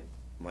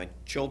my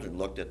children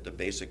looked at the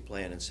basic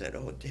plan and said,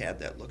 "Oh, Dad,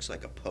 that looks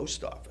like a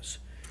post office."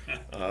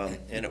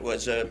 And it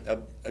was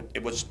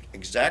it was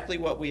exactly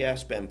what we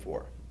asked Ben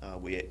for.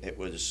 It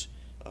was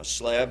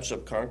slabs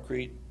of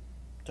concrete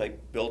type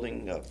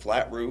building, a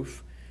flat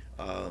roof,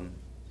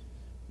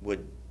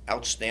 would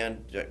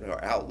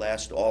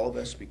outlast all of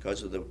us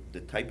because of the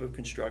type of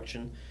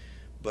construction,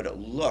 but it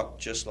looked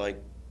just like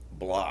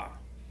blah.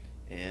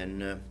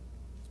 And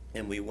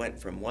we went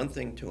from one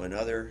thing to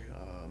another,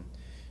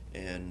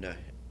 and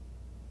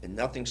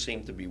nothing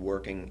seemed to be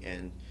working.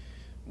 And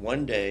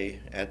one day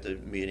at the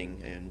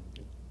meeting, and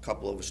a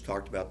couple of us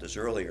talked about this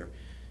earlier,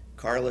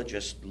 Carla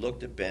just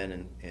looked at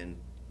Ben, and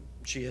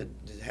she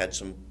had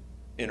some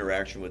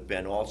interaction with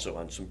Ben also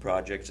on some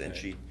projects, and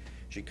she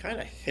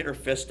kind of hit her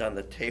fist on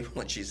the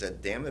table and she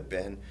said, "Damn it,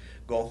 Ben,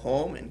 go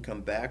home and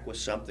come back with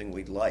something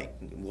we'd like.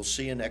 We'll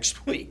see you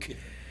next week."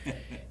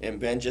 And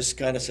Ben just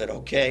kind of said,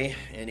 "Okay,"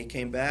 and he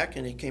came back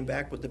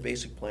with the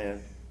basic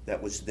plan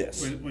that was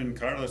this. When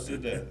Carla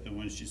said that, and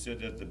when she said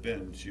that to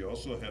Ben, she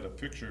also had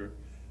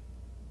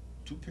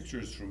two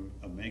pictures from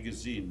a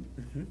magazine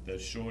that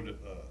showed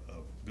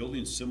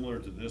building similar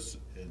to this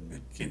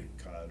in Cape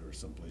Cod or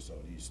someplace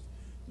out east.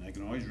 And I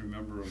can always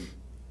remember him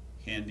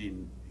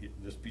handing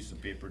this piece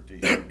of paper to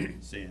him,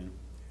 saying,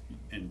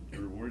 and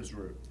her words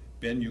were,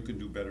 "Ben, you can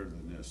do better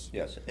than this."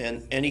 Yes,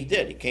 and he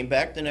did. He came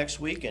back the next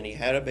week and he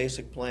had a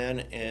basic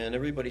plan and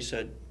everybody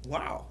said,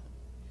 wow.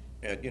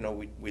 You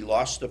know, we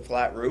lost the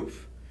flat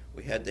roof,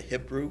 we had the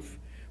hip roof,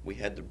 we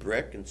had the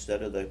brick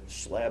instead of the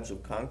slabs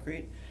of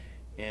concrete.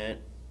 And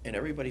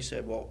everybody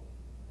said, well,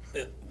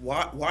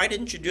 why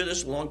didn't you do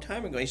this a long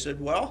time ago? He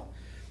said, well,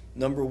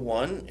 number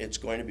one, it's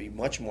going to be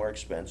much more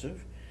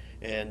expensive.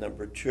 And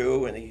number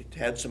two, and he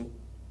had some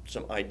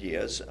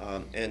ideas.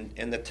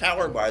 And the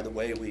tower, by the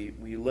way,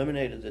 we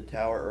eliminated the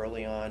tower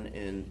early on,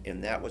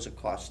 and that was a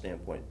cost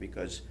standpoint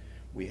because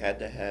we had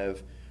to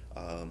have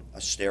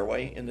a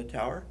stairway in the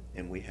tower,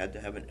 and we had to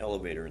have an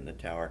elevator in the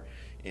tower,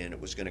 and it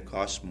was going to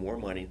cost more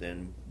money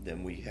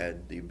than we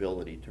had the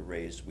ability to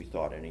raise, we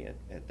thought, any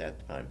at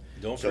that time.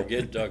 Don't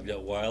forget, Doug,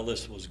 that while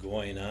this was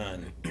going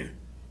on,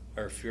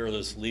 our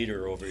fearless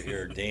leader over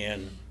here,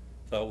 Dan,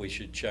 thought we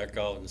should check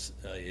out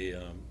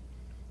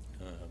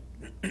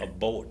a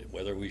boat,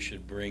 whether we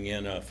should bring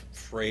in a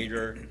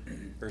freighter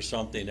or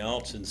something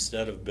else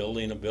instead of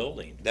building a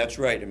building. That's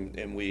right,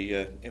 and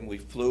we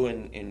flew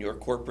in your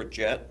corporate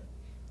jet.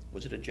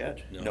 Was it a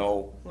jet?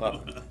 No.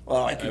 Well,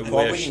 we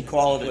wish. can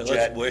call it a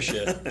jet. Let's wish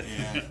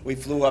it. We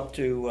flew up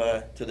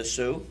to the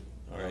Sioux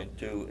Right.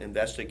 to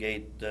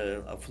investigate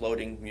a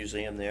floating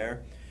museum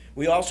there.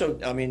 We also,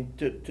 I mean,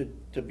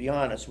 to be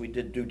honest, we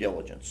did due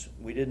diligence.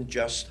 We didn't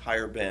just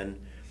hire Ben.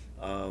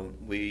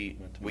 We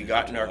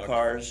got in our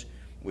cars.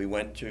 We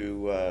went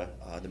to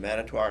the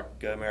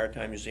Manitowoc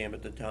Maritime Museum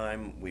at the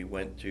time. We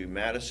went to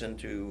Madison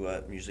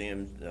to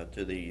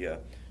the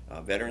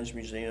Veterans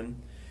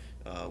Museum.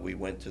 We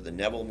went to the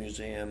Neville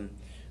Museum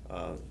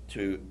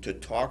to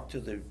talk to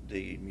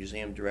the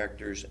museum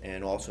directors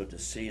and also to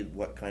see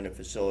what kind of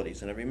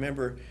facilities. And I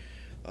remember,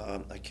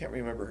 I can't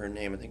remember her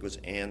name, I think it was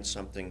Ann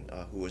something,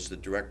 who was the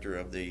director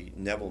of the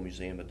Neville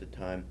Museum at the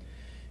time.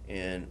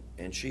 And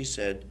she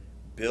said,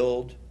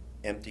 build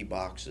empty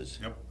boxes.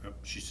 Yep,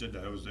 she said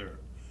that, I was there.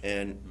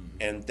 And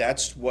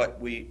that's what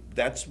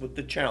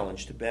the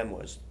challenge to Ben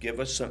was. Give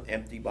us some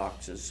empty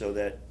boxes so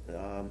that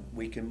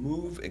we can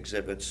move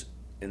exhibits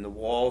and the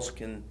walls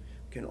can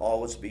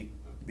always be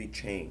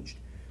changed.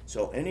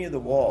 So any of the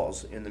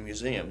walls in the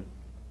museum,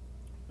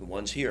 the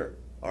ones here,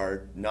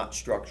 are not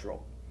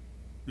structural.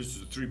 This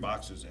is 3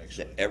 boxes,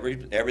 actually.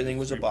 Everything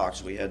was a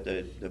box. We had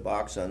the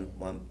box on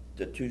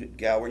the 2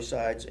 gallery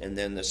sides and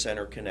then the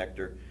center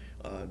connector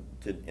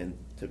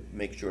to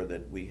make sure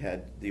that we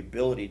had the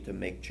ability to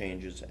make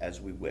changes as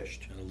we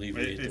wished. And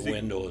alleviate I the think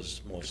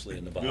windows mostly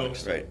in the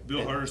box. Right.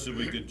 Bill Harder said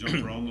we could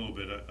jump around a little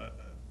bit.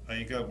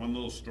 I got one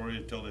little story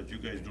to tell that you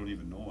guys don't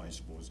even know, I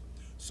suppose.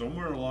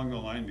 Somewhere along the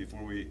line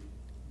before we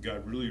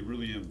got really,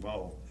 really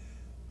involved,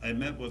 I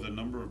met with a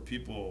number of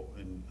people,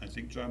 and I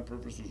think John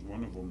Purpose was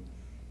one of them,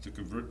 to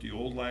convert the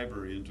old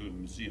library into a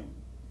museum.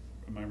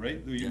 Am I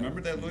right? Do you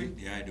remember that, Louis?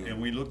 Yeah, I do.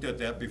 And we looked at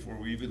that before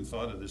we even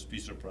thought of this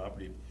piece of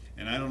property.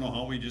 And I don't know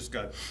how we just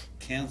got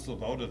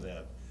canceled out of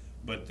that.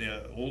 But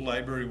the old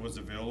library was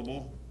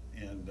available,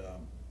 and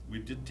we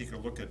did take a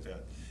look at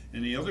that.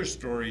 And the other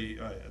story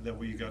that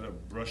we got to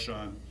brush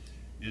on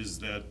is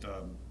that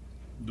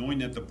knowing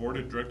that the board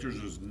of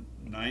directors was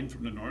 9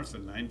 from the north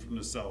and 9 from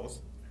the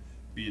south,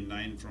 being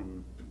 9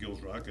 from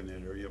Gills Rock in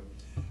that area,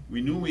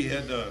 we knew we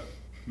had to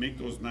make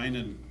those 9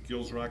 in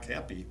Gills Rock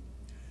happy.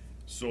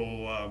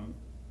 So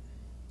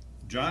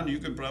John, you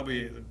can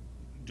probably,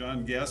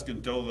 John Gass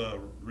can tell the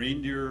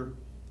Reindeer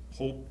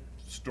Hope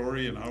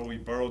story and how we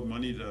borrowed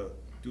money to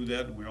do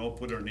that, and we all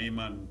put our name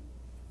on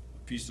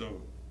a piece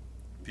of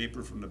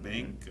paper from the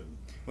bank. And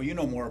Well, you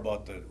know more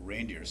about the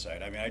reindeer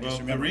side. I mean, I just well,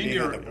 the remember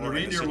being on the board.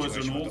 reindeer was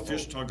an situation with old the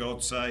fish Hope. tug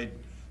outside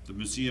the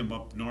museum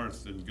up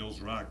north in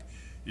Gills Rock,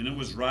 and it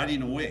was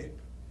rotting away.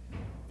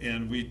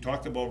 And we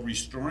talked about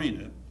restoring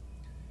it,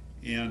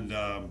 and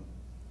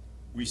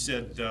we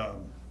said,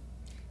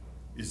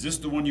 is this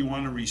the one you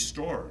want to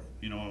restore?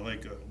 You know,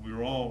 like we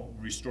were all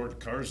restored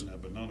cars and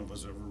that, but none of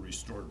us ever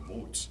restored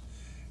boats.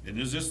 And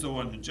is this the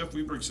one? And Jeff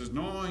Weberg says,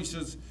 no, he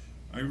says,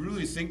 I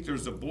really think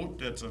there's a boat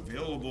that's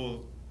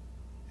available.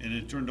 And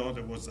it turned out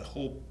it was the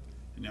Hope.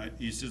 And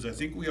he says, I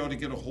think we ought to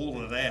get a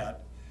hold of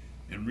that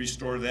and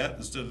restore that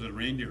instead of the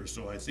reindeer.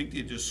 So I think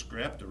they just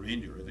scrapped the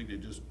reindeer. I think they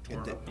just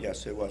tore it up.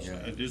 Yes, it was.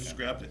 I just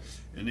scrapped it.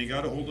 And they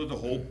got a hold of the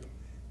Hope.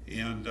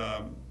 And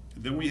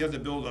then we had to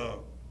build a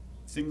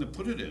thing to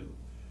put it in.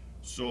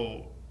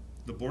 So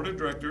the board of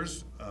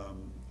directors,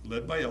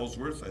 led by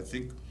Ellsworth, I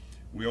think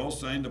we all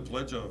signed a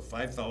pledge of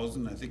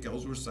 $5,000. I think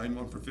Ellsworth signed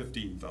one for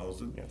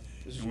 $15,000. Yeah.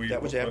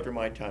 That was after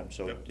my time,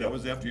 so. That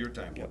was after your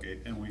time, Yep. okay.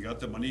 And we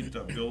got the money to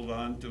build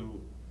on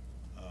to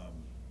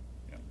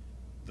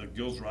the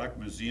Gills Rock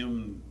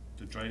Museum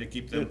to try to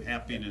keep them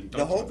happy and in touch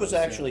The Hope with was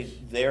us. actually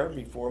there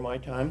before my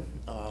time,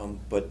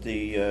 but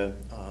it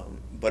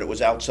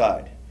was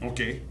outside.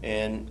 Okay,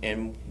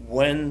 And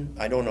when,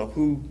 I don't know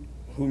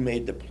who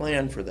made the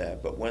plan for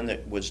that, but when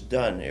it was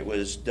done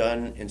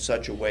in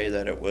such a way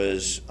that it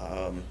was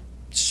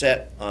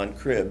set on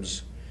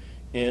cribs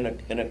in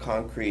a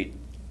concrete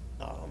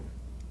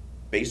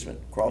basement,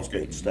 crawl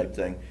space type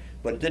thing,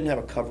 but it didn't have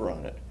a cover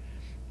on it.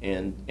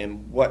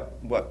 And what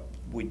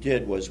we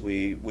did was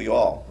we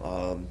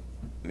all,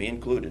 me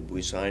included,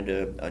 we signed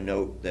a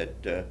note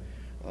that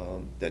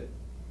that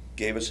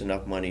gave us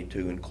enough money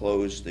to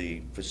enclose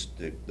the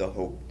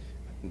hope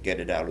and get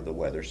it out of the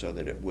weather so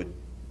that it would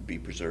be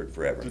preserved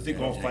forever. I think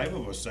all 5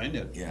 of us signed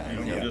it. Yeah. You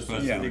know, Yeah. just, I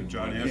Yeah. think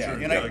John Yeah,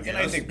 Asher and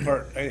I Doug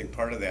think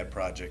part of that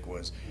project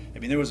was, I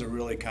mean, there was a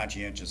really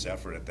conscientious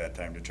effort at that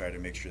time to try to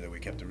make sure that we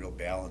kept a real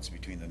balance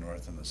between the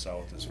north and the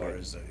south as far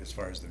as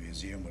the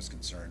museum was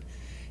concerned.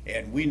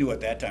 And we knew at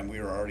that time we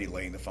were already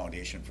laying the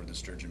foundation for the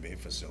Sturgeon Bay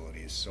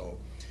facilities. So,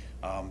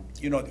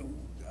 you know,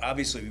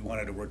 obviously we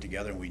wanted to work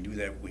together, and we knew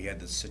that we had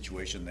this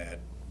situation that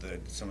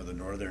some of the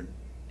northern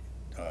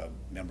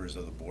members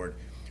of the board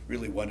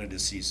really wanted to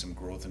see some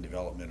growth and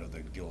development of the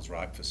Gills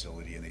Rock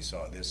facility, and they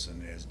saw this,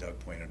 and as Doug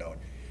pointed out,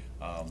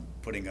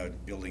 putting a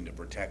building to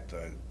protect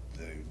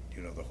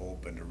the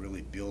hope and to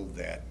really build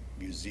that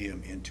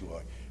museum into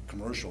a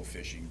commercial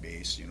fishing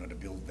base, you know, to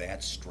build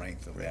that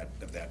strength of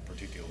that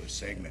particular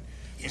segment.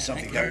 Was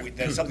something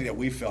that's something that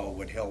we felt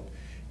would help,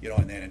 you know,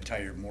 in that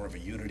entire more of a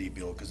unity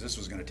build, because this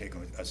was gonna take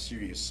a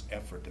serious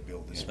effort to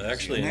build this museum.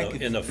 Actually,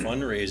 in the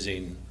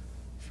fundraising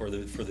for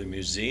the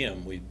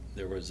museum,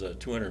 there was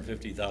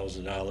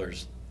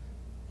 $250,000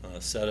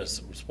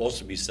 supposed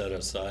to be set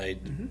aside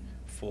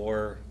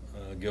for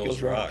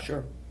Gills Rock.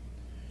 Sure.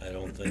 I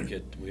don't think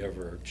we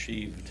ever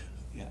achieved.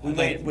 Yeah,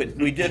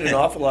 We did an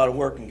awful lot of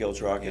work in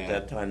Gills Rock Yeah. at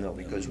that time, though,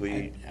 because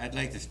I'd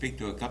like to speak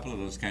to a couple of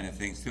those kind of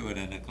things too, and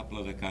then a couple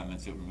of the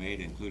comments that were made,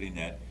 including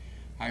that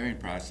hiring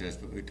process.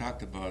 But we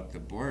talked about the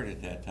board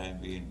at that time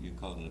being, you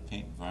called it a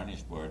paint and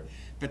varnish board,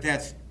 but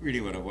that's really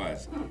what it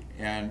was.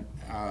 And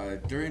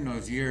during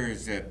those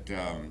years that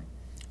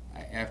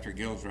after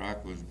Gills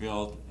Rock was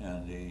built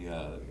and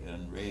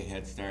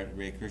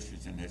Ray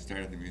Christensen had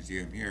started the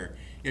museum here,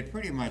 it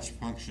pretty much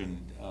functioned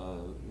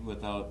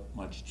without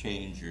much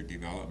change or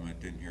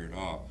development in here at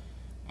all.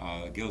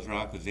 Gills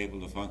Rock was able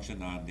to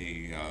function on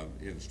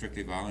it was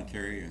strictly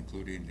voluntary,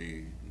 including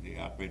the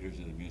operators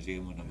of the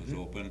museum when it was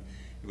open.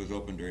 It was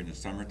open during the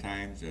summer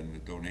times, and the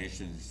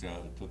donations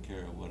took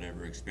care of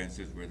whatever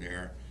expenses were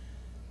there.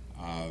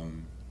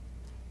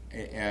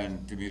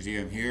 And the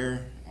museum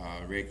here,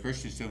 Ray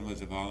Christensen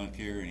was a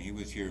volunteer, and he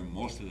was here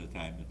most of the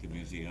time at the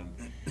museum.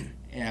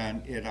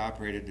 And it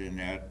operated in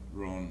that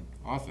Roan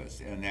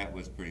office, and that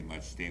was pretty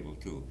much stable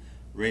too.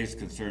 Ray's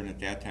concern at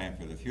that time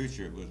for the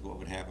future was what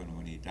would happen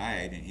when he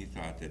died, and he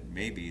thought that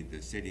maybe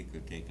the city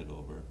could take it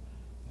over.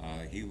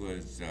 He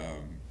was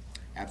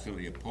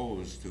absolutely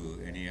opposed to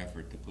any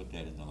effort to put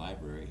that in the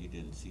library. He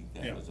didn't see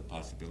that was a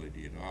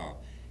possibility at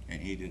all,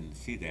 and he didn't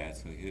see that,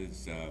 so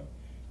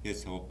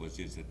his hope was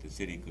just that the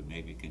city could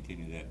maybe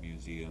continue that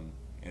museum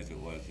as it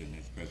was in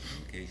its present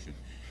location.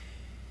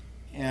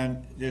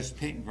 And this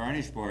paint and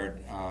varnish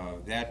board,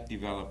 that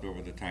developed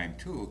over the time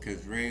too,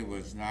 because Ray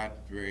was not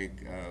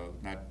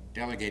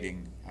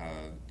delegating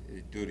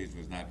duties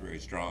was not very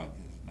strong.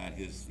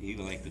 He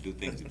liked to do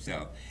things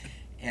himself.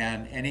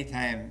 And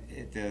anytime,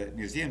 the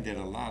museum did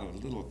a lot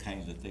of little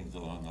kinds of things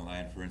along the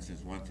line. For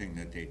instance, one thing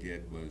that they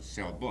did was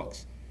sell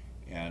books,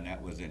 and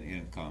that was an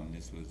income.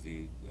 This was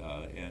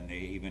and they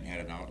even had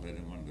an outlet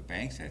in one of the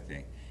banks, I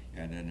think.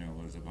 And then there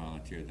was a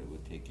volunteer that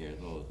would take care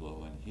of those. Well,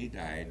 when he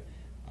died,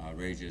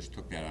 Ray just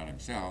took that on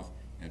himself,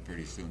 and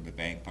pretty soon the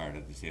bank part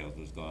of the sales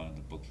was gone, and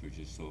the books were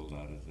just sold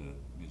out of the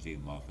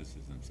museum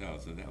offices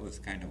themselves. So that was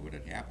kind of what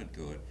had happened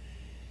to it.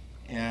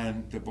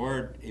 And the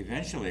board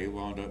eventually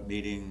wound up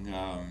meeting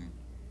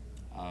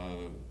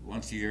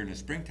once a year in the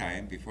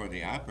springtime before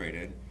they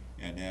operated,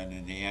 and then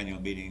in the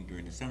annual meeting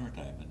during the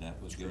summertime, and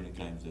that was the only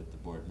times that the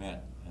board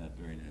met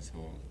during this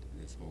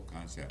whole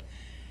concept.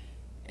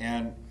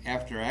 And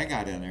after I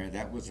got in there,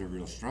 that was a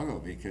real struggle,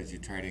 because you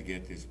try to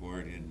get this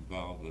board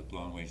involved with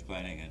long-range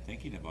planning and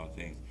thinking about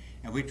things.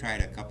 And we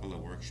tried a couple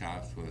of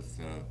workshops with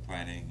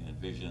planning and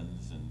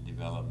visions and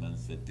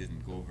developments that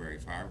didn't go very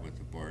far with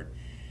the board.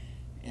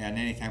 And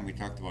anytime we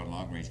talked about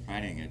long-range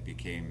planning,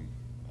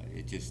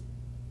 it just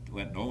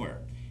went nowhere.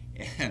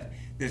 And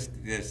this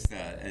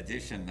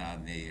addition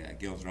on the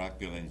Gills Rock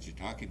building that you're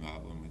talking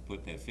about, when we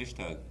put that fish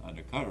tug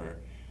undercover,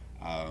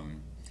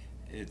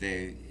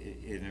 the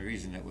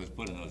reason it was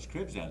put in those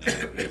cribs on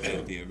there is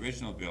that the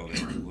original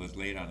building was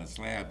laid on a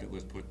slab that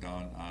was put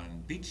down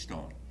on beach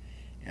stone.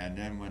 And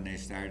then when they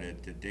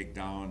started to dig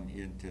down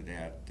into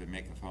that to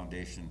make a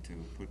foundation to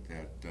put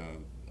that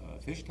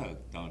fish tug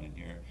down in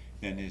here,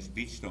 then this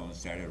beach stone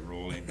started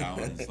rolling down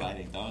and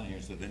sliding down here,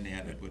 so then they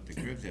had to put the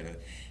cribs in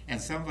it. And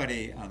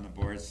somebody on the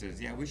board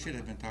says, yeah, we should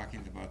have been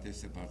talking about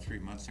this about 3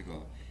 months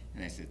ago.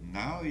 And I said,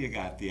 now you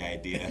got the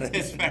idea.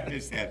 As far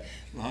as that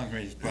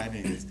long-range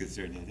planning is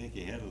concerned, I think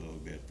you had a little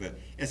bit, but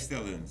it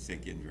still didn't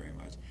sink in very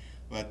much.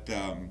 But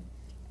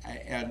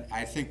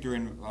I think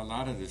during a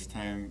lot of this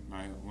time,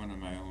 one of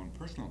my own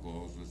personal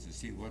goals was to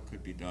see what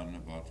could be done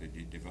about the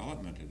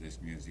development of this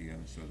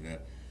museum, so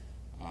that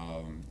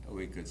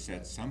we could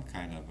set some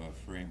kind of a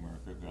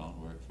framework or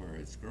groundwork for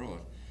its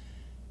growth.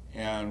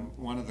 And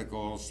one of the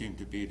goals seemed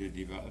to be to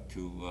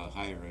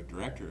hire a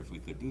director if we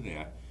could do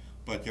that.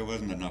 But there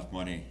wasn't enough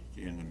money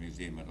in the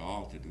museum at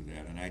all to do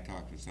that. And I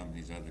talked with some of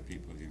these other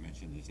people, you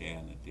mentioned this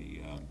Ann at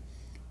the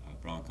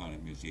Door County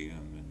Museum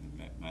and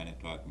the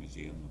Manitowoc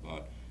Museum,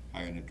 about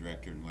hiring a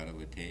director and what it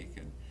would take.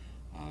 And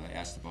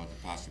asked about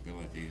the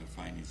possibility of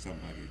finding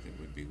somebody that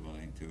would be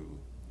willing to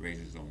raise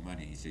his own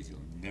money. He says, "You'll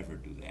never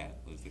do that,"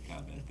 was the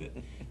comment that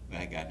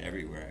I got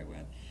everywhere I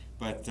went.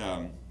 But,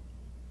 and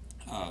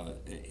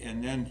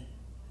then,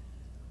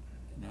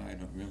 no, I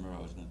don't remember I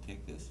was gonna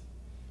take this.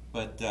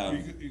 But,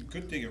 You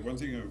could take it, one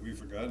thing that we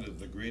forgot is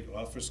the great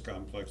office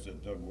complex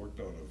that Doug worked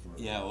out of.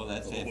 yeah, well,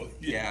 that's it.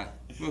 Yeah,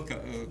 we'll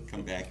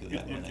come back to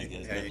that one, I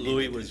guess. Yeah, But-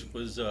 Louis,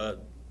 was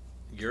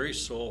Gary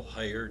Soul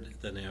hired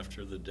then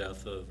after the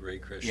death of Ray Yeah,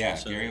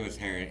 Christensen? Gary was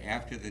hired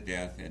after the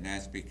death, and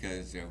that's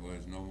because there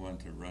was no one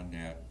to run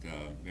that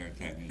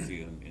Maritime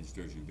Museum in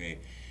Sturgeon Bay.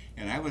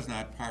 And I was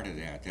not part of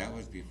that. That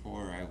was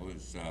before I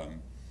was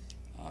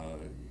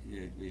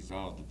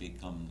resolved to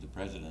become the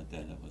president,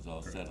 then it was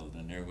all settled.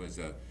 And there was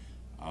a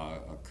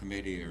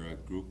committee or a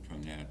group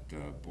from that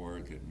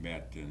board that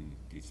met and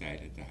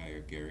decided to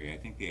hire Gary. I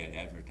think they had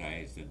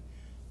advertised, and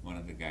one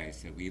of the guys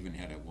said, we even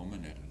had a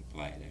woman that had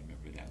applied. I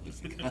remember that was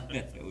the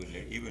comment, that was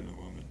there, even a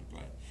woman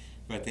applied.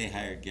 But they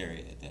hired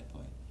Gary at that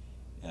point,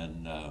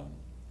 and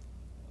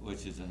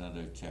which is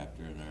another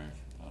chapter in our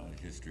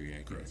history,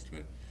 I guess.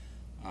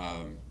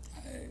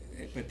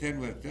 But then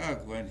with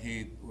Doug, when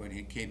he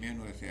came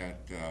in with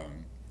that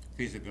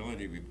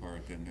feasibility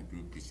report, then the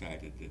group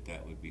decided that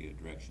that would be a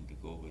direction to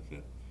go with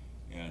it.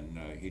 And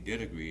he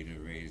did agree to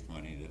raise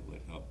money that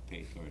would help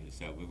pay for his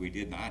salary. But we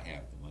did not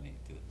have the money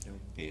to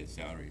pay his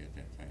salary at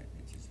that time.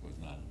 It just was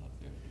not enough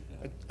there to do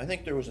that. I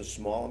think there was a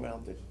small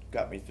amount that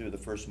got me through the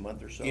first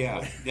month or so.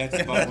 Yeah, that's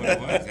about what it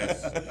was.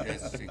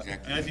 That's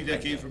exactly. And I think that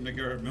came from the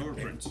Garrett Miller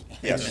prints.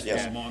 Yes,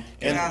 yes. That month.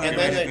 And And that then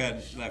might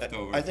have been left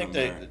over I think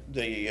from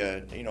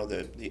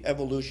the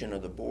evolution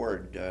of the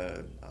board,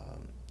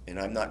 and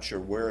I'm not sure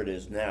where it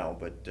is now,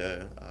 but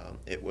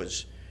it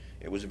was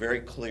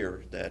very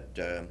clear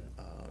that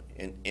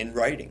in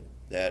writing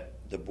that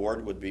the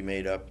board would be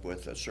made up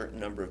with a certain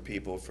number of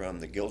people from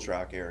the Gills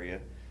Rock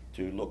area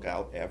to look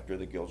out after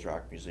the Gills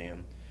Rock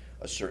Museum,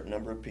 a certain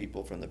number of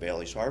people from the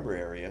Bailey's Harbor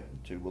area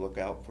to look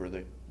out for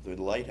the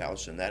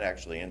lighthouse, and that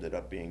actually ended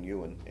up being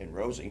you and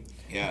Rosie.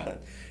 Yeah.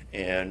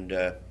 and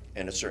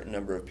a certain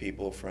number of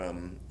people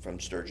from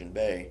Sturgeon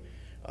Bay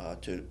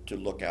to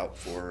look out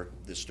for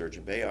the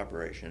Sturgeon Bay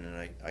operation.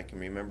 And I can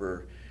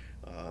remember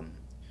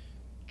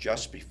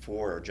just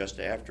before or just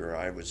after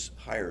I was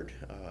hired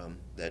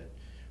that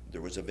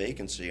there was a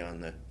vacancy on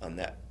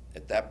that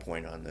at that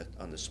point on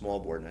the small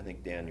board. And I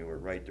think, Dan, you were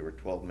right. There were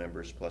 12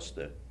 members plus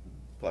the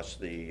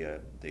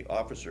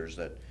officers.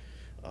 That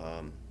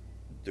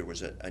there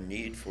was a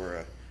need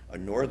for a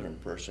northern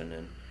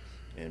person,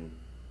 and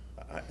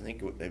I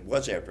think it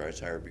was after I was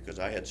hired, because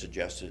I had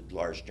suggested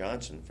Lars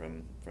Johnson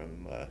from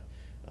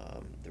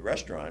the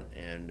restaurant,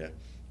 and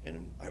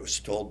I was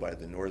told by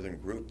the northern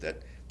group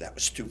that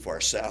was too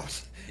far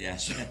south. Yeah.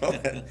 So,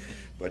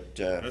 but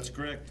That's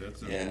correct,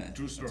 that's Yeah. a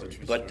true story.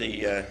 but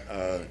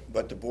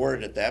the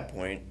board at that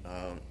point,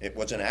 it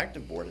was an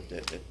active board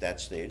at that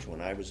stage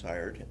when I was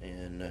hired,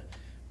 and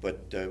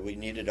but we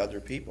needed other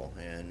people,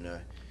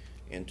 and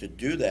to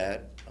do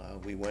that,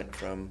 we went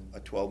from a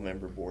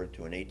 12-member board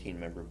to an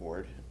 18-member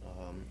board,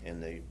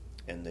 and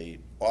the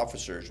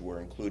officers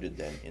were included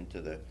then into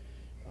the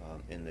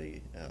in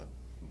the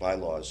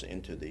bylaws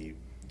into the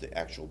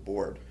actual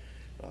board,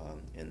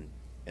 and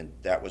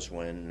that was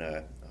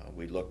when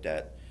we looked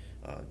at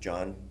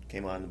John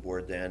came on the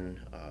board then.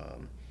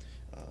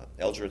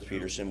 Ellsworth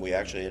Peterson, we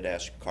actually had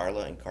asked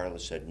Carla, and Carla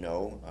said,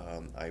 no,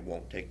 I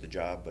won't take the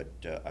job,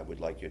 but I would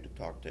like you to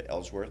talk to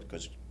Ellsworth,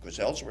 because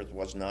Ellsworth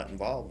was not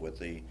involved with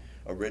the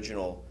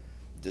original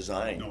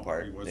design No,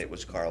 part. he wasn't. It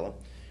was Carla.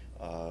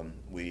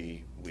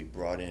 We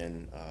brought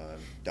in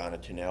Donna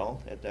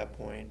Tinnell at that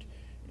point,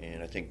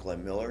 and I think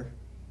Glenn Miller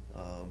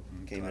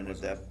came in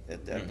at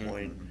that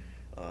point,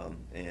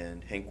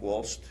 and Hank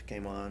Wolst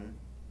came on.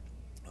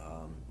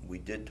 We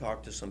did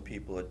talk to some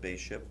people at Bay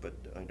Ship, but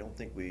I don't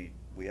think we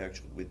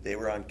actually, they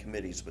were on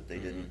committees, but they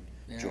didn't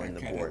join the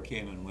I kinda board.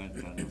 came and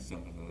went on some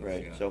of those.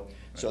 Right, Yeah.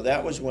 so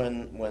that was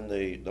when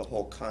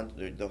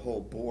the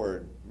whole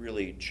board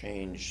really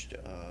changed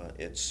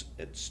its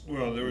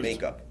Well,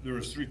 makeup. there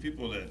was three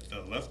people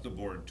that left the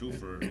board too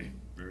for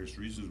various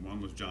reasons.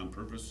 One was John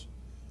Purvis.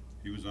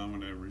 He was on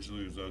when I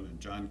originally was on, and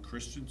John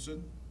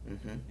Christensen.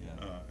 Yeah.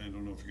 I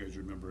don't know if you guys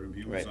remember him.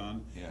 He was Right.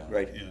 on. Yeah.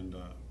 Right. And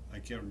I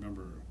can't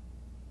remember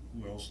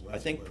who else left. I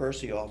think but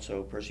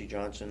Percy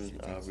Johnson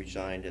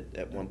resigned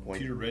at one point.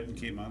 Peter Redden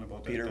came on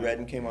about that Peter time.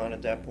 Redden came on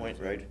at that point,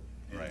 right?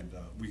 And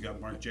we got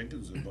Mark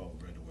Jenkins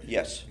involved right away.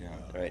 Yes, Yeah.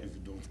 right. If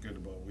you don't forget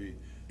about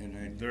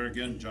And there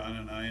again, John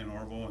and I and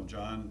Orville and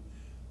John,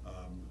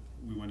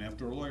 we went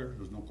after a lawyer,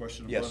 there's no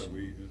question about Yes. it.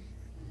 We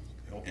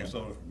help us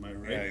out, am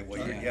I Yeah, right?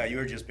 well, yeah, you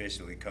were just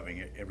basically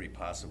covering every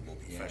possible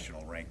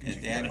professional rank that you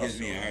And Dan could. gives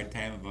me a hard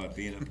time about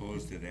being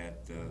opposed to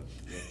that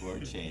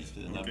board change,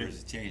 the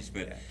numbers changed,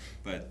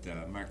 but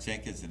Mark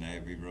Jenkins and I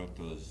rewrote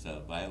those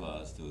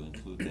bylaws to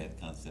include that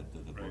concept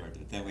of the board. Right.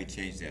 But then we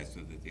changed that so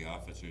that the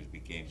officers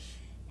became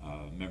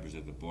members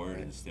of the board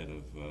instead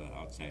of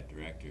outside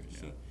directors,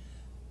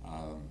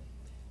 so.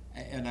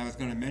 And I was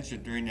gonna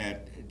mention during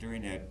that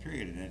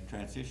period, in that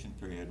transition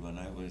period, when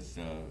I was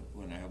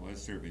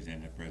serving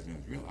as president,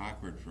 it was real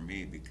awkward for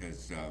me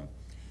because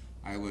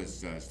I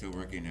was still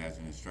working as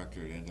an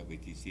instructor at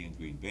NWTC in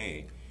Green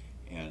Bay,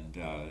 and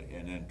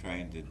then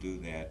trying to do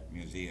that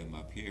museum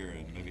up here,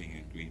 and living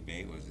in Green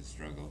Bay was a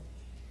struggle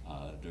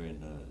during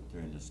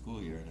the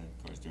school year, and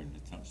of course during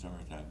the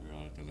summertime we were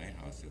out at the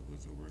lighthouse. It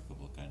was a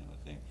workable kind of a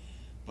thing.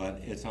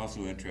 But it's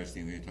also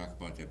interesting when you talk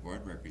about the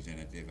board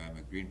representative. I'm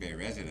a Green Bay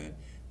resident,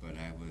 but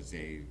I was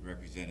a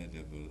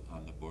representative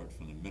on the board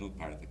from the middle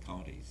part of the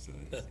county, so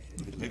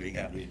living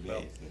in Green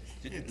Bay.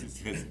 So it's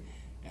just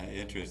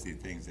interesting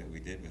things that we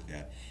did with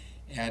that.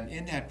 And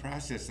in that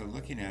process of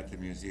looking at the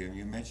museum,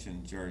 you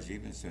mentioned George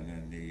Evenson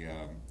and the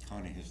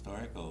County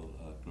Historical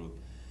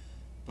Group.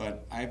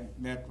 But I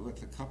met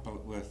with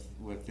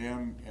with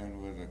them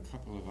and with a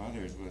couple of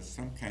others with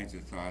some kinds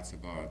of thoughts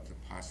about the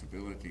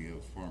possibility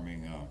of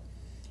forming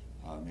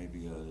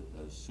maybe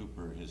a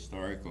super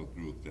historical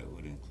group that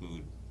would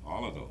include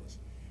all of those.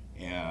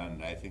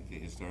 And I think the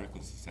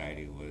Historical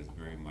Society was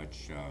very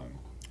much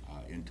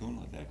in tune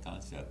with that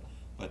concept.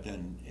 But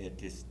then it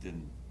just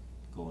didn't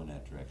go in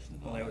that direction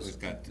at all. Well,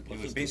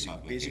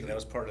 basically that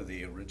was part part of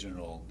the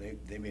original,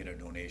 they made a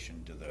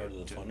donation to the. Part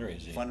of the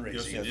fundraising.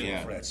 Yes, they Fundraising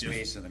did. for that Yes.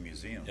 space in the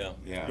museum. Yeah.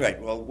 Yeah. Right,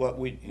 well, what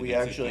we it's just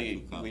actually,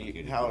 too complicated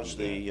we to house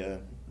do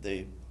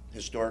the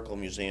Historical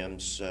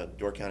Museum's,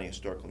 Door County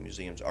Historical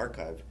Museum's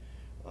archive.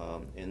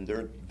 And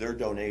their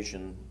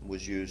donation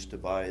was used to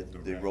buy the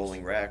racks.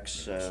 rolling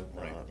racks,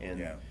 Right, and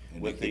yeah.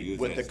 And with they could the, use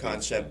with that the space,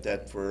 concept yeah.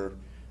 that for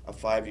a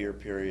 5-year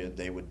period,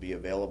 they would be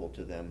available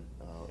to them.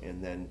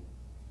 And then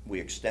we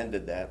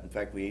extended that. In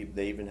fact, they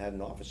even had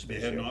an office They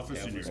space had an here.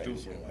 office in here Right, too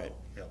for a right. while,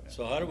 yeah.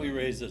 So how do we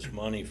raise this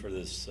money for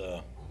this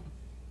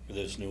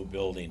new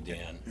building,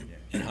 Dan?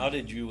 And how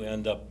did you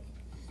end up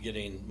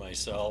getting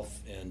myself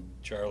and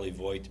Charlie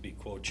Voigt to be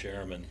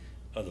co-chairman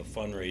of the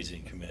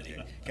fundraising committee?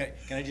 Can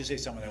I just say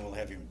something, and we'll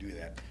have him do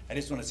that? I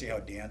just want to see how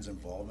Dan's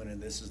involvement in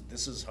this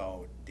is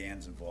how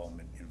Dan's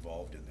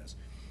involved in this.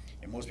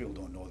 And most people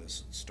don't know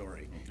this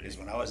story, is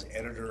when I was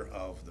editor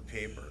of the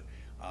paper,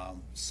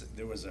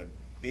 there was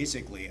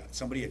basically,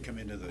 somebody had come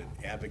into the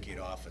Advocate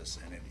office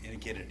and had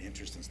indicated an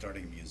interest in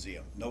starting a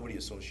museum. Nobody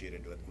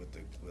associated with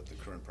the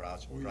current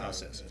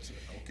process.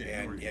 Okay,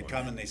 And he had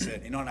come and they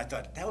said, and I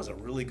thought, that was a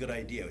really good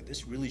idea.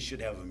 This really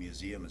should have a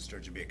museum in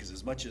Sturgeon Bay, because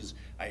as much as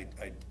I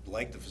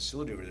liked the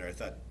facility over there, I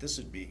thought this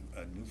would be,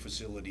 a new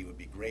facility would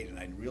be great, and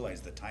I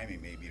realized the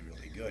timing may be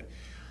really good.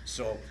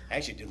 So I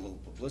actually did a little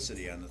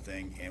publicity on the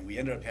thing, and we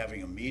ended up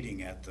having a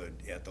meeting at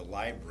the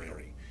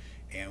library.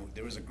 And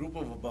there was a group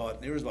of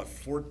about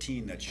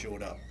 14 that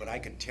showed up, but I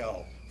could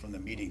tell from the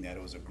meeting that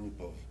it was a group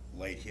of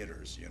light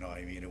hitters,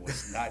 I mean, it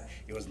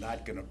was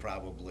not gonna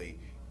probably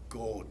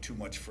go too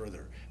much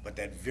further. But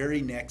that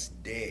very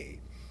next day,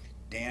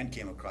 Dan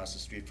came across the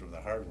street from the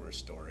hardware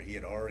store. He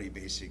had already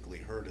basically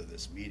heard of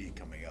this meeting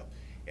coming up,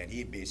 and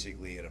he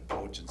basically had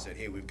approached and said,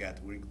 hey,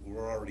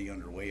 we're already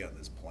underway on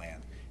this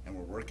plan, and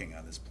we're working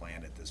on this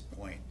plan at this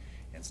point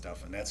and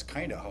stuff. And that's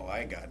kind of how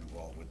I got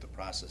involved with the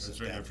process That's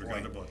at right, I that forgot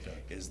point. about that.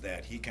 Is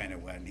that he kind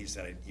of went and he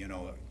said,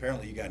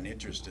 apparently you got an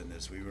interest in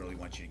this, we really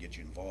want you to get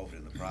you involved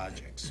in the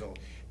project. So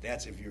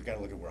that's, if you're gonna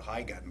look at where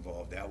I got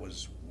involved, that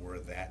was where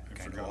that I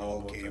kind of forgot all all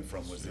about came that.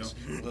 from, was this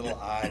Yeah. little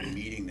odd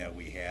meeting that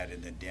we had,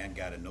 and then Dan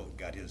got a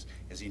note,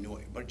 as he knew,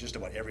 but just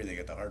about everything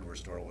at the hardware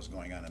store was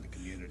going on in the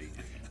community,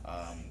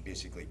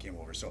 basically came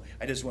over. So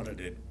I just wanted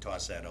to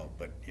toss that out,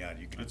 but yeah,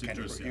 you can That's kind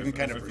of, interesting. you can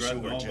kind I of forgot pursue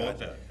where all about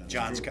that.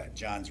 That's true.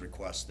 John's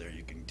request there,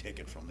 you can take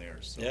it from there,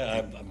 so.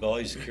 Yeah, I'm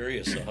always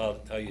curious how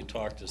you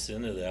talked us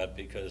into that,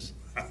 because,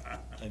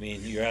 I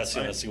mean, you're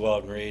asking us to go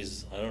out and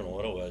raise, I don't know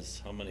what it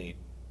was, how many,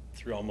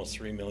 almost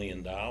 $3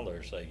 million,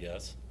 I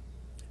guess.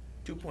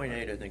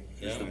 2.8, I think,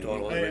 is the Yeah.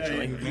 total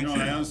originally.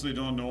 I honestly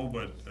don't know,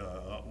 but,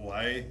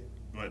 why,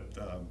 but,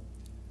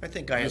 I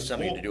think I had this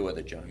something whole- to do with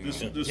it, John.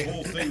 this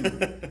whole thing,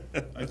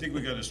 I think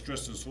we gotta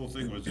stress this whole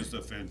thing was just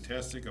a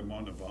fantastic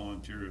amount of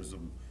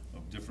volunteerism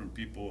of different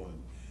people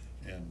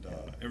and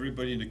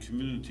everybody in the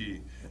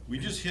community. We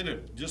just hit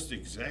it just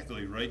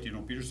exactly right,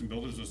 Peterson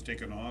Builders was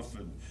taking off,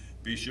 and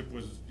Bishop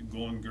was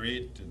going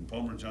great, and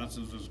Palmer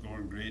Johnson's was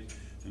going great,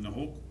 and the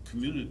whole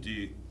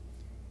community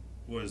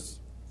was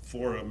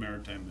for a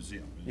maritime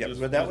museum. Yeah, Just-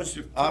 but that just was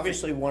perfect.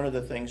 obviously one of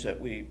the things that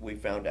we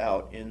found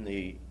out in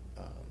the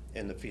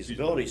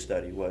feasibility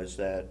study, was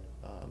that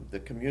the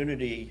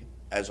community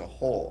as a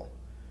whole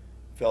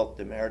felt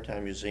the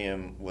Maritime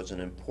Museum was an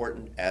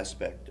important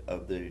aspect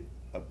of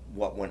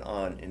what went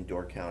on in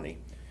Door County,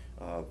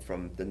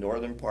 from the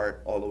northern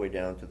part all the way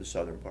down to the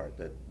southern part.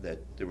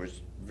 That there were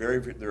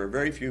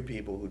very few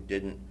people who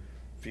didn't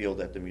feel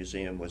that the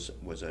museum was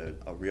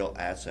a real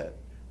asset,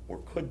 or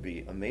could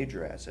be a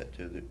major asset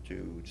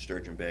to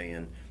Sturgeon Bay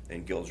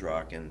and Gills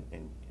Rock and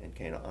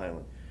Cana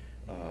Island.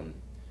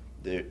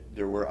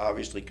 There were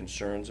obviously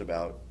concerns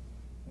about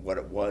what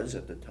it was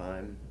at the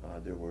time.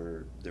 There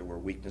were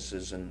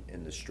weaknesses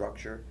in the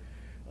structure,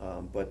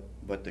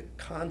 but the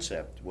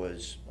concept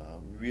was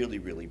really,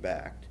 really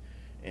backed.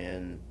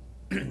 And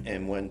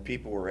when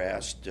people were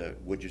asked,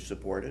 would you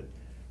support it?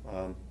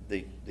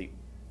 The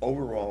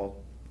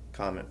overall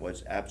comment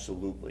was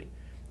absolutely,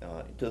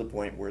 to the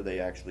point where they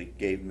actually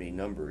gave me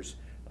numbers.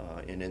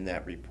 And in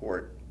that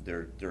report,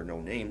 there are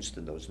no names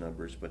to those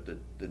numbers, but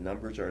the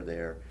numbers are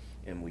there,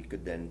 and we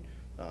could then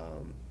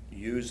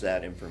use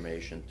that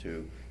information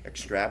to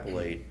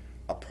extrapolate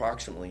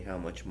approximately how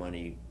much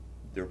money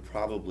there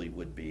probably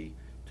would be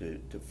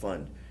to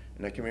fund.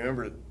 And I can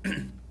remember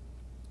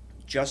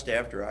just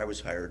after I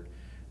was hired,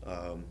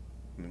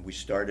 we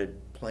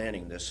started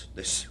planning this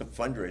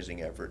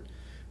fundraising effort.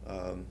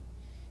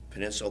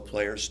 Peninsula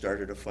Players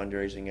started a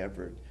fundraising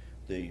effort.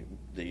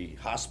 The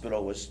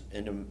hospital was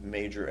in a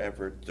major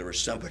effort. There was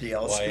somebody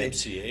else.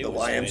 YMCA the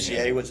was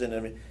YMCA was in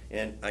it,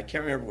 and I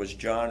can't remember if it was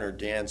John or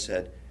Dan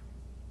said,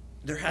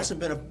 there hasn't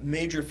been a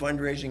major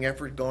fundraising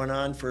effort going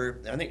on for,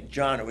 I think,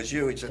 John, it was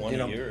you. He said,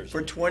 20 years.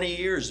 For 20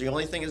 years. The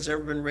only thing that's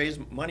ever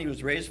been money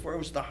was raised for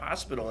was the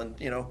hospital,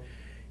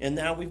 and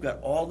now we've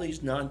got all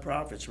these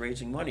nonprofits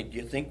raising money. Do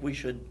you think we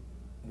should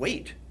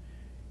wait?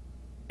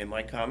 And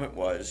my comment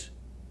was,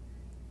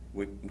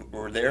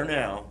 we're there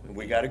now, and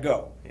we got to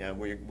go. Yeah,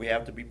 we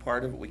have to be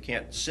part of it. We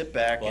can't sit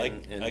back. Well,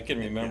 I can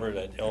remember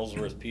that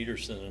Ellsworth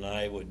Peterson and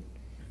I would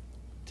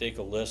take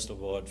a list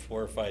of about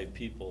 4 or 5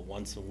 people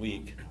once a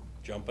week,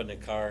 jump in the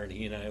car, and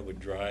he and I would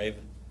drive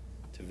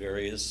to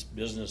various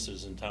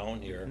businesses in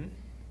town here. Mm-hmm.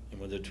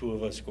 And with the two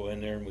of us go in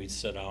there and we'd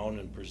sit down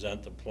and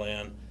present the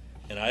plan.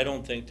 And I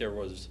don't think there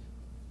was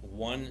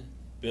one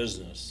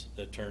business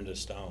that turned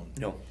us down.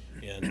 No.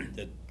 And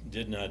that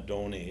did not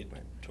donate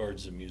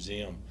towards the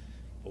museum.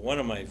 But one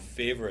of my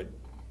favorite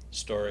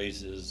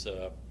stories is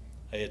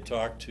I had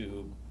talked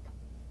to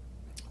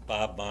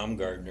Bob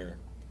Baumgartner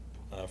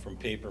from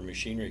Paper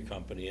Machinery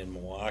Company in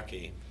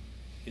Milwaukee.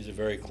 He's a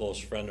very close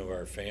friend of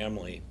our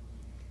family,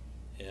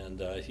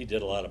 and he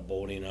did a lot of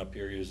boating up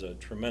here. He was a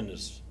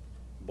tremendous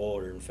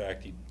boater. In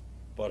fact, he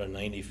bought a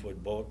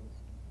 90-foot boat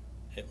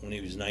when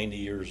he was 90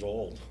 years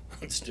old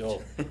and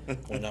still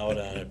went out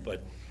on it.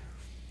 But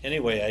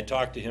anyway, I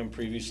talked to him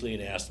previously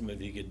and asked him if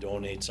he could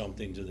donate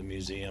something to the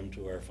museum,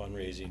 to our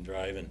fundraising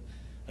drive. And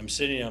I'm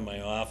sitting in my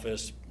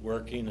office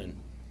working, and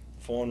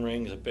phone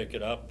rings. I pick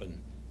it up,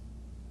 and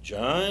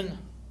John,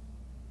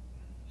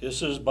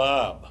 this is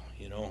Bob.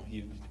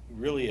 He's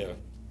really a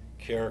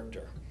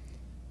character.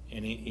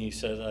 And he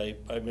says,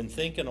 I've been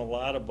thinking a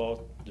lot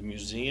about the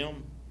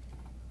museum,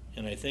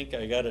 and I think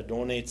I got to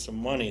donate some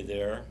money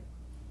there.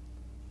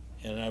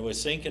 And I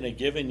was thinking of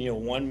giving you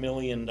 $1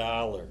 million.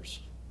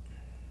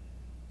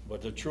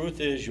 But the truth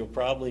is, you'll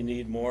probably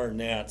need more than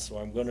that, so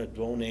I'm going to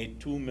donate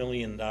 $2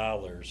 million.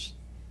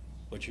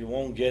 But you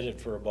won't get it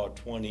for about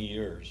 20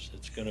 years.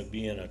 It's going to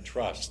be in a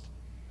trust.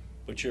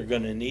 But you're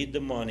going to need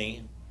the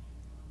money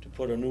to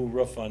put a new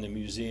roof on the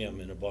museum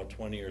in about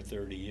 20 or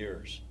 30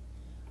 years.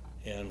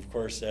 And of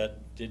course,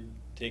 that did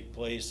take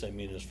place.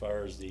 As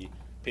far as the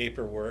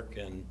paperwork,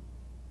 and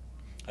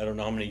I don't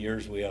know how many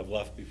years we have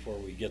left before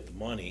we get the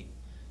money,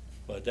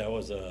 but that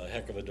was a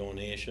heck of a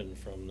donation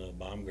from the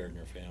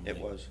Baumgartner family. It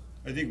was.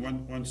 I think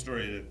one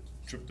story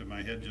that tripped in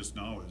my head just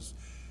now is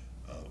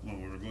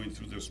when we were going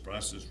through this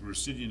process, we were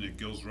sitting at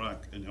Gills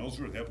Rock, and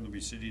Ellsworth happened to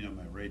be sitting on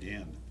my right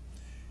hand.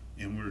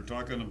 And we were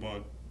talking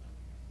about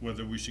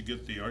whether we should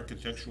get the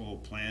architectural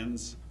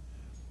plans,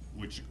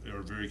 which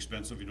are very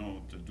expensive,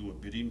 to do a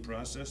bidding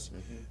process.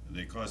 Mm-hmm. And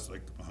they cost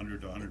like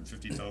 $100,000 to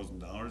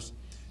 $150,000.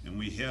 And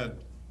we had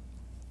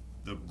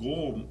the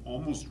goal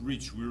almost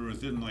reached. We were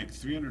within like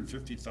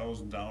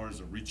 $350,000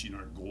 of reaching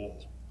our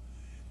goal.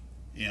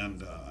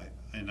 And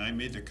I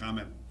made the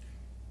comment,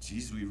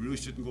 geez, we really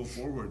shouldn't go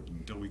forward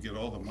until we get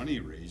all the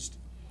money raised.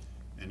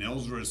 And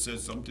Ellsworth said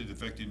something to the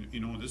effect,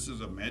 this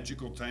is a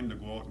magical time to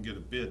go out and get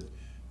a bid.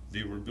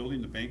 They were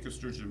building the bank of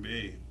Sturgeon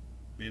Bay,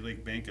 Bay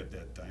Lake Bank at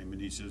that time,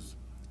 and he says,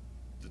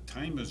 the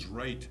time is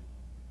right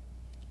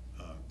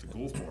to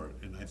go for it.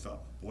 And I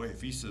thought, boy,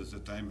 if he says the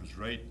time is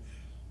right,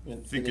 I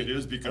think it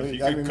is, because he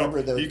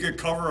could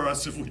cover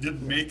us if we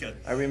didn't make it.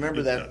 I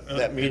remember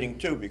that meeting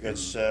too,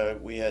 because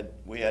we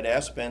had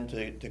asked Ben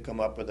to come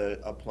up with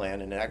a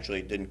plan, and actually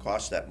it didn't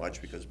cost that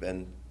much because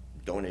Ben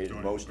donated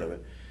most of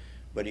it.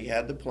 But he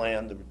had the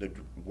plan, the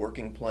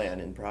working plan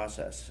in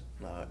process,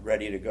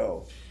 ready to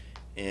go.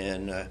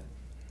 And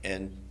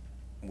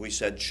we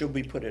said, should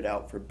we put it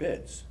out for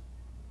bids?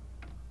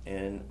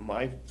 And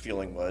my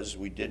feeling was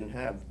we didn't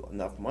have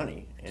enough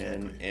money,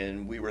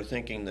 and we were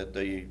thinking that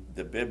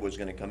the bid was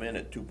going to come in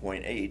at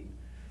 2.8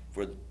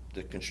 for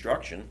the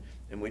construction,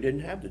 and we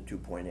didn't have the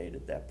 2.8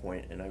 at that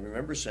point. And I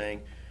remember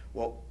saying,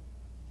 well,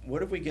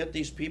 what if we get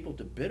these people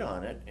to bid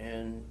on it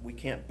and we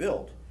can't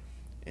build?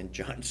 And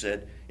John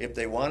said, if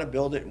they want to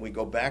build it and we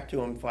go back to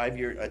them 5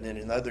 years, and in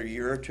another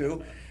year or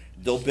two,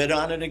 they'll bid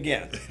on it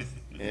again.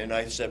 And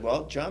I said,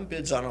 well, John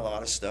bids on a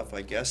lot of stuff,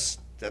 I guess.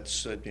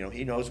 That's,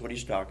 he knows what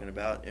he's talking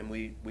about. And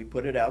we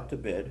put it out to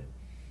bid.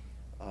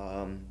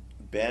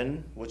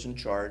 Ben was in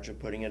charge of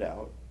putting it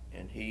out,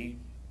 and he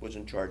was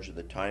in charge of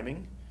the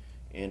timing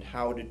and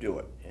how to do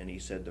it. And he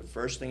said the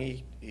first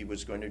thing he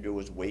was going to do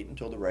was wait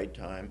until the right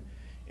time.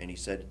 And he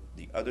said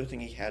the other thing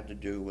he had to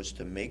do was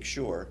to make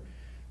sure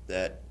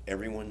that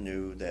everyone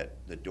knew that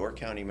the Door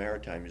County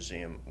Maritime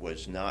Museum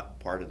was not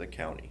part of the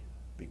county,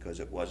 because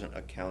it wasn't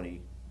a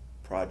county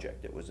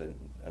project. It was a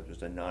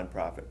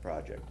nonprofit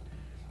project.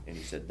 And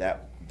he said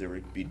that there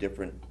would be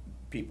different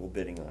people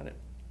bidding on it.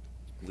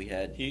 We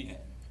had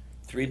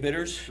three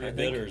bidders, I think.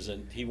 Bidders,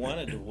 and he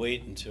wanted to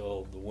wait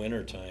until the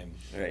winter time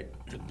Right,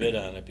 to bid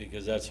on it,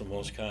 because that's when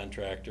most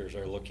contractors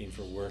are looking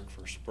for work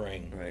for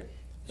spring. right.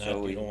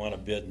 Not, you don't want to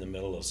bid in the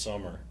middle of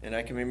summer. And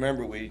I can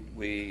remember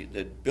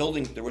the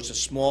building, there was a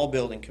small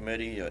building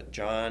committee,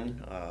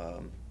 John,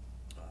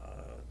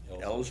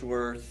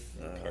 Ellsworth,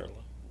 Carla.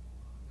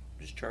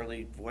 is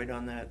Charlie Voigt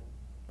on that?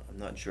 I'm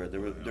not sure. There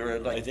were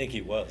like, I think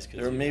he was. 'Cause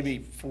there were he maybe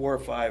 4 or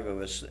 5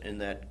 of us in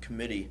that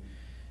committee,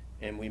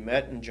 and we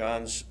met in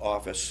John's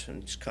office,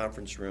 in his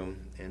conference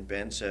room, and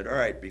Ben said, all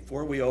right,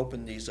 before we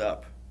open these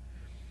up,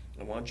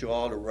 I want you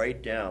all to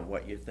write down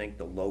what you think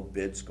the low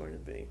bid's going to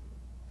be.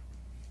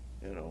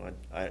 You know,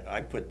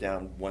 I put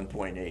down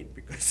 1.8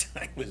 because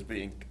I was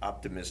being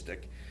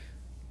optimistic.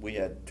 We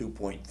had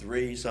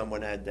 2.3,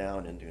 someone had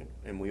down,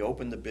 and we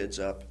opened the bids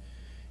up,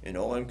 and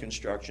OM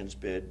Construction's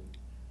bid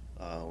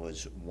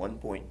was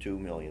 1.2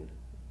 million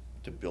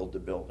to build the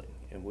building.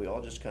 And we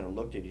all just kind of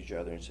looked at each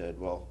other and said,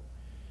 well,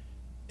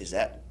 is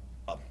that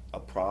a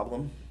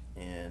problem?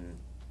 And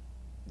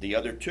the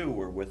other 2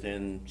 were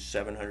within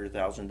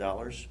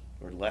 $700,000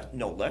 or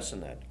less than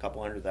that, a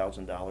couple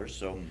 $100,000.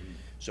 So. Mm-hmm.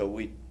 So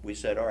we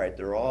said, all right,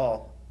 they're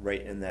all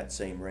right in that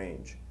same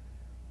range.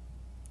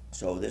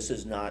 So this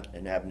is not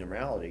an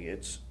abnormality,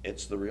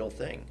 it's the real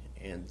thing.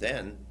 And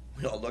then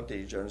we all looked at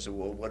each other and said,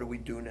 well, what do we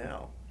do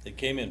now? They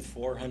came in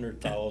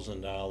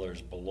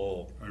 $400,000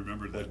 below I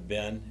remember that. what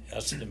Ben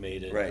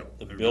estimated Right.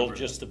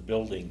 just the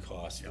building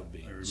cost would be.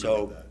 I remember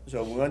So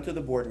that. we went to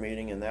the board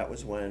meeting, and that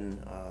was when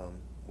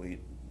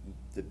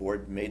the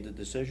board made the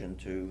decision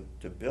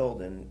to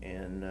build,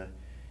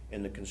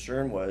 and the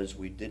concern was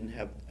we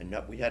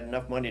had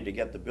enough money to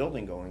get the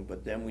building going,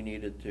 but then we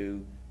needed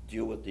to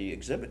deal with the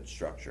exhibit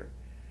structure.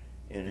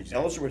 And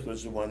Exactly. Ellsworth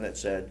was the one that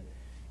said,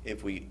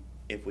 if we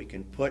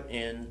can put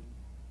in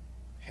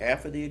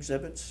half of the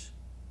exhibits,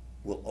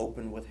 we'll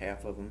open with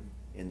half of them,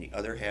 and the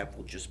other half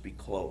will just be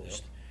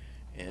closed.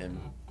 And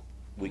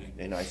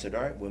I said,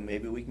 all right, well,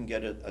 maybe we can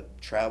get a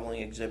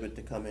traveling exhibit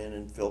to come in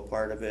and fill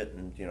part of it,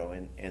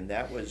 and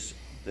that was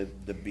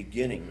the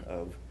beginning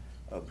of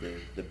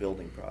the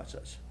building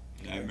process.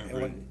 And I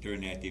remember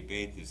during that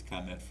debate, this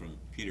comment from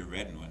Peter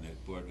Redden when the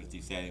board was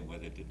deciding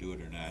whether to do it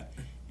or not.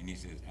 And he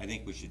says, I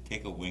think we should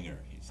take a winger,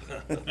 he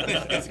said.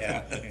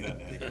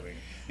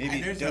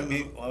 Maybe Doug,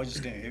 I was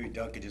just saying, maybe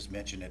Doug could just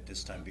mention at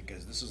this time,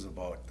 because this is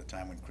about the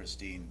time when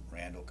Christine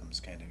Randall comes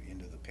kind of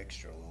into the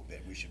picture a little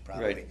bit. We should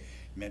probably Right.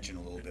 mention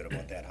a little bit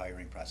about that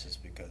hiring process,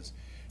 because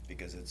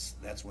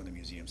that's when the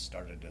museum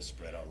started to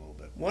spread out a little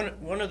bit.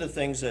 One of the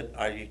things that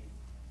I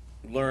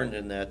learned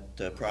in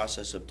that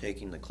process of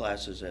taking the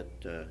classes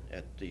at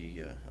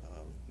the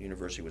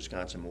University of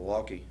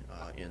Wisconsin-Milwaukee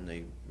in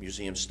the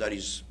Museum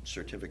Studies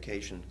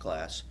certification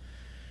class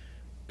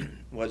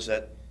was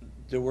that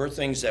there were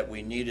things that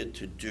we needed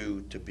to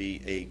do to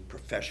be a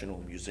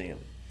professional museum.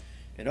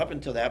 And up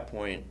until that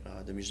point,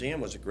 the museum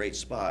was a great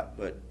spot,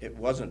 but it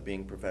wasn't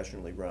being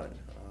professionally run.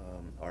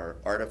 Our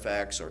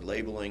artifacts, our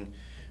labeling,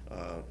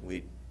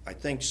 I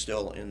think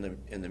still in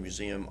the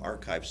museum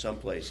archive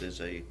someplace is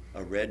a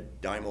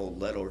red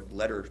Dymo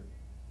letter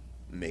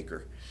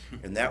maker,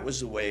 and that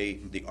was the way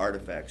the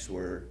artifacts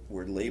were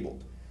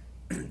labeled.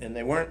 And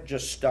they weren't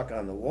just stuck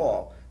on the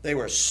wall; they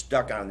were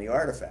stuck on the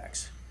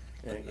artifacts.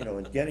 And,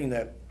 and getting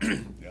that,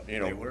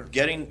 they were.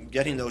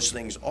 getting those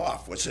things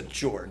off was a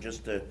chore.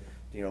 Just to,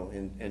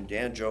 and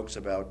Dan jokes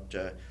about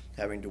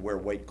having to wear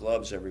white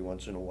gloves every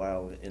once in a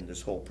while in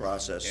this whole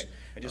process.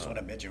 I just want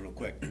to mention real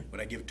quick, when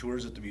I give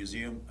tours at the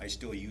museum, I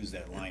still use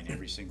that line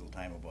every single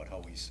time about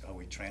how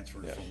we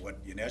transferred from what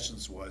in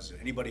essence was,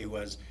 anybody who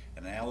has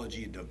an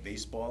analogy to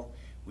baseball,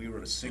 we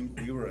were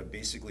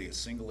basically a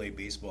single A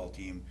baseball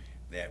team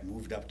that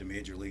moved up to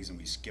major leagues, and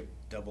we skipped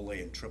Double A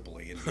and Triple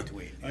A in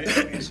between.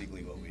 That's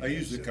basically what we did. I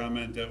used to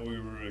comment that we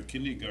were a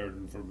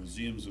kindergarten for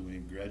museums and we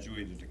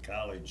graduated to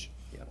college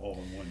all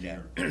in 1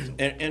 year.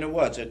 And it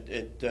was,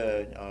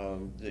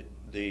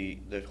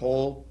 the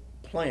whole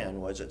plan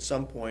was at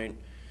some point,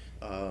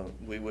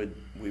 we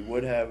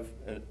would have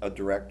a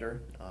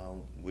director,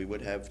 we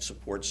would have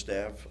support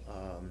staff,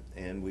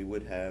 and we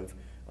would have,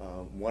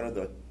 one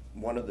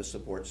of the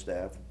support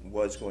staff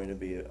was going to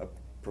be a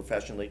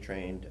professionally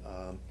trained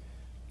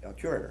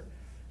curator.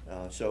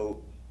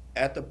 So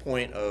at the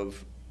point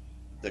of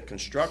the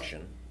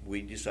construction,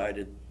 we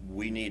decided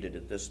we needed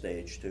at this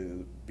stage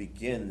to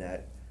begin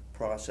that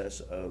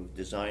process of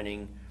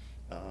designing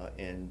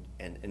and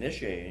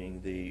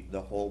initiating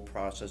the whole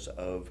process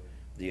of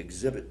the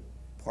exhibit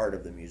part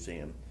of the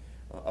museum.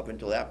 Up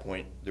until that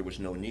point, there was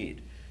no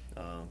need.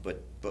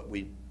 But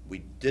we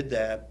did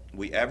that.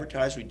 We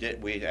advertised.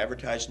 We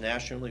advertised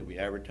nationally. We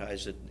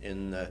advertised it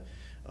in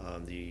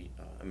the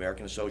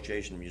American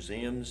Association of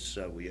Museums.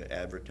 We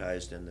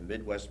advertised in the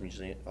Midwest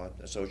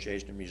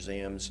Association of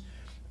Museums.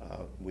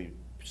 We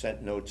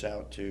sent notes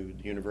out to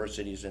the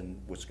universities in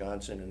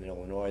Wisconsin and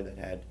Illinois that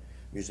had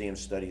museum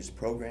studies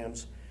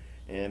programs.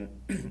 And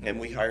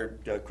we hired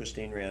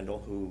Christine Randall,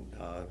 who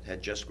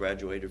had just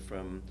graduated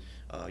from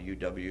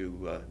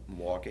UW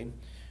Milwaukee.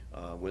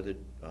 With it,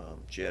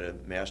 she had a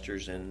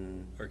master's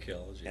in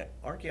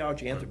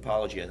archaeology,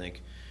 anthropology, I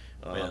think.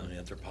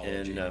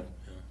 Anthropology.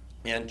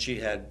 And she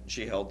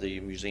held the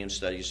museum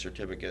studies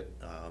certificate,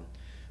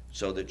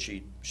 so that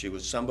she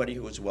was somebody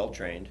who was well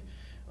trained.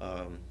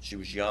 She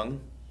was young.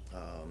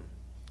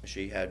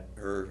 She had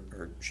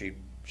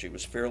she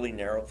was fairly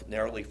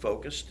narrowly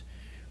focused.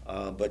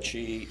 But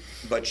she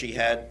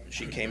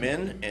came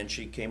in and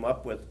she came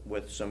up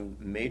with some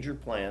major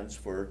plans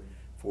for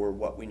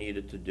what we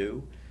needed to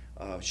do.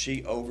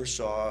 She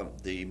oversaw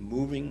the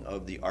moving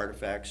of the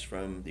artifacts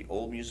from the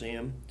old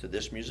museum to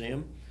this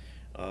museum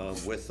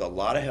with a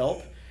lot of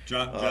help.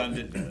 John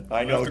did that.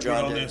 I know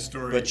John on did, that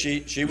story. but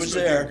she was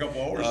gonna there take a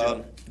couple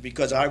hours,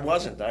 because I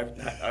wasn't.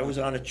 I was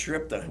on a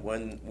trip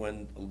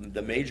when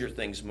the major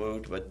things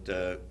moved, but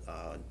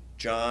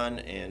John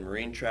and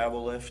Marine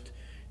Travel Lift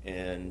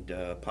and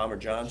Palmer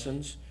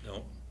Johnson's.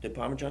 No. Did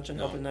Palmer Johnson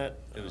help in that?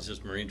 It was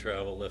just Marine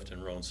Travel Lift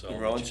and Roan Salvage.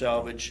 Roan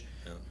Salvage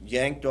Yeah.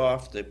 yanked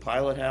off the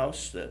pilot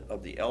house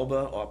of the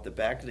Elba off the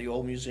back of the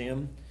old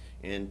museum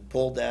and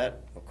pulled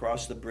that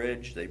across the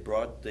bridge. They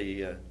brought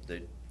the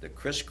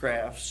Chris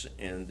Crafts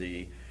and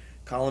the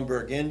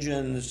Collenberg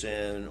engines,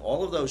 and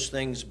all of those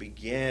things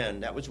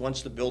began. That was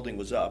once the building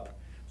was up.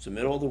 It's the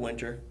middle of the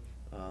winter,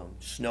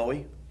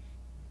 snowy.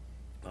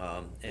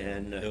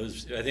 And It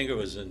was, I think it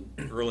was in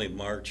early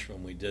March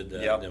when we did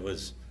that. Yep. And it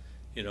was,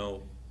 you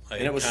know,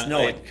 And it was I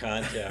snowing. had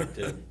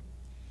contacted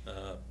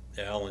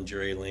Al and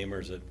Jerry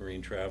Lamers at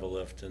Marine Travel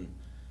Lift, and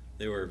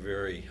they were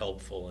very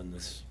helpful in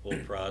this whole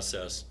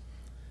process.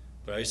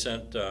 But I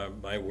sent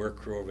my work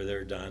crew over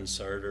there, Don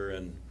Sarter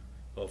and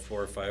about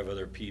 4 or 5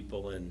 other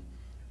people, and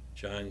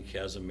John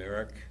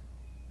Kazimierek,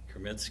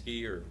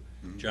 Kermitsky, or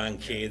John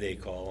K. they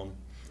call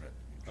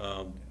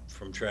him,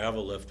 from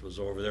Travel Lift was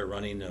over there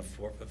running a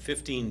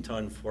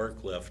 15-ton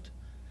forklift.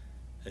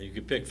 And you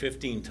could pick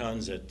 15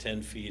 tons at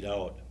 10 feet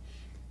out.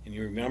 And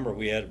you remember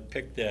we had to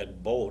pick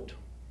that boat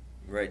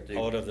right,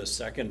 out of the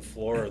second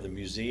floor of the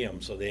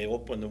museum. So they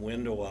opened the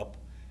window up,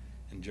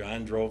 and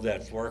John drove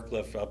that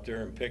forklift up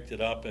there and picked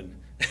it up, and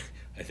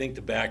I think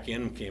the back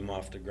end came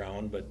off the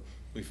ground, but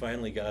we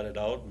finally got it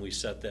out and we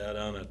set that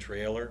on a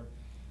trailer.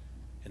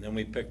 And then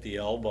we picked the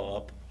Elba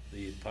up,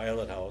 the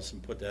pilot house,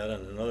 and put that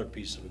on another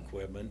piece of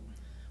equipment.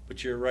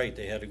 But you're right,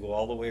 they had to go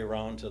all the way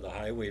around to the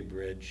highway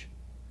bridge.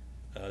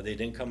 They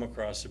didn't come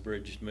across the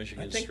bridge,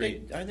 Michigan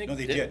Street. I think No,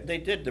 they they did. They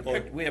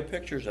did. We have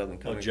pictures of them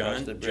Well, coming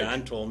across the bridge.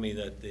 John told me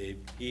that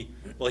he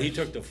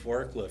took the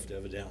forklift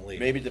evidently.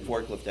 Maybe the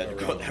forklift had to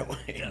go that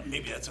way. Yeah,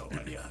 maybe that's all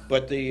right, yeah.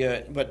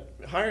 But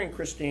hiring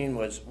Christine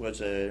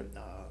was a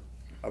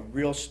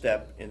real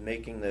step in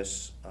making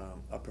this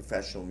a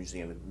professional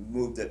museum. It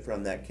moved it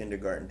from that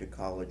kindergarten to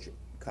college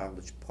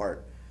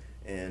part,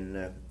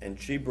 and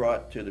she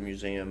brought to the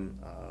museum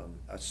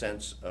a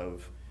sense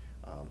of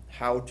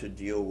how to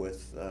deal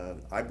with.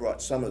 I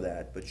brought some of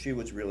that, but she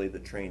was really the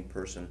trained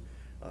person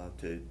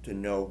to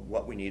know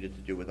what we needed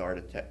to do with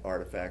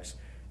artifacts,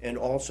 and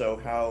also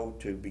how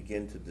to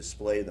begin to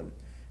display them.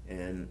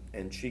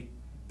 And she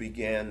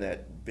began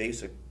that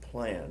basic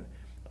plan.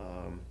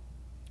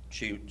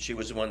 She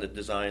was the one that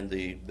designed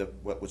the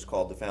what was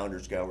called the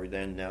Founders Gallery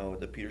then, now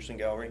the Peterson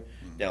Gallery,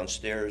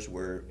 downstairs,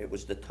 where it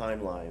was the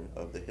timeline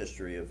of the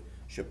history of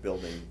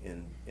shipbuilding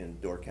in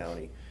Door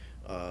County.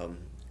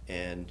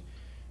 And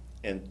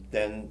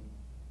then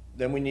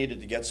we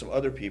needed to get some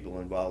other people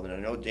involved. And I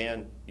know,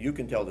 Dan, you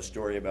can tell the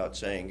story about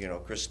saying,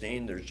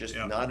 Christine, there's just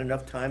not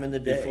enough time in the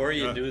day. Before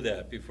you do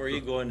that, before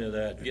you go into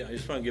that, I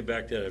just want to get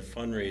back to that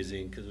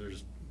fundraising, because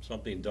there's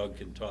something Doug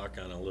can talk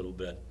on a little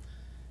bit.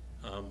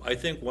 I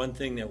think one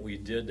thing that we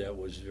did that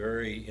was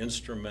very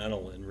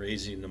instrumental in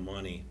raising the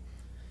money,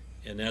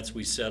 and that's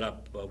we set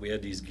up, we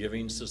had these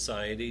giving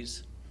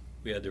societies.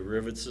 We had the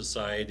Rivet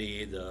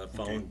Society, the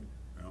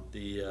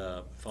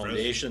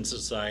Foundation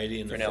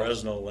Society, and the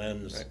Fresno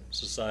Lens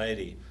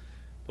Society.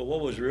 But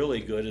what was really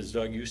good is,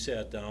 Doug, you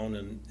sat down,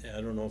 and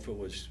I don't know if it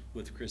was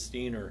with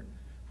Christine or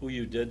who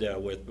you did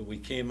that with, but we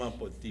came up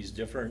with these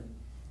different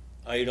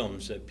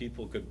items that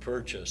people could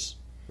purchase.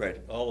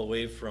 Right. All the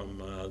way from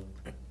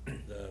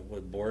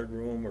the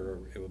boardroom or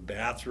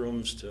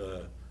bathrooms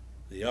to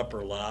the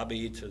upper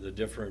lobby to the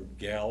different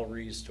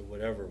galleries to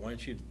whatever. Why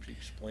don't you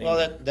explain?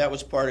 Well, that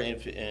was part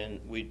of it,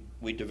 and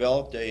we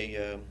developed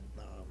a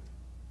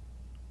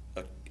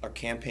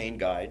campaign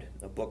guide,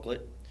 a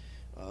booklet,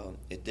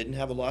 It didn't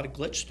have a lot of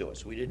glitz to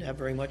us. We didn't have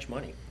very much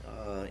money.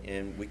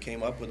 And we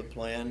came up with a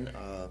plan.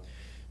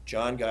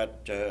 John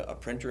got a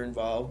printer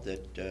involved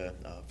that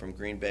from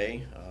Green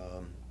Bay,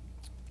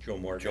 Joe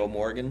Morgan. Joe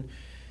Morgan,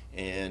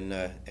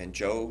 and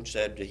Joe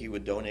said that he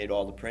would donate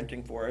all the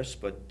printing for us,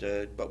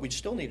 but we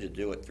still needed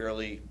to do it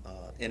fairly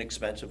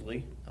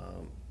inexpensively.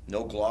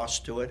 No gloss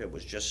to it. It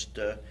was just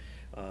a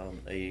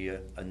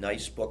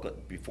nice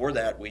booklet. Before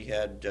that, we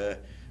had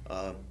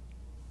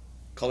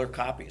color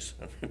copies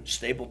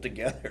stapled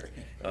together,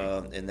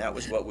 and that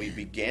was what we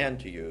began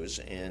to use.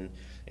 And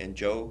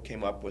Joe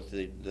came up with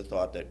the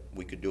thought that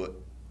we could do it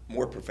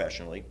more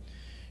professionally,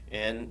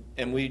 and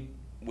we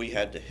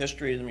had the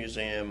history of the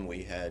museum,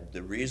 we had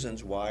the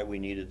reasons why we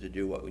needed to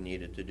do what we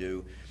needed to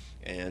do,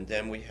 and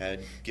then we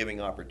had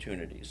giving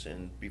opportunities.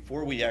 And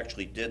before we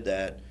actually did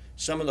that,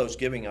 some of those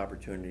giving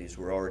opportunities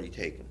were already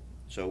taken.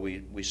 So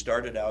we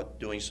started out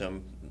doing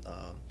some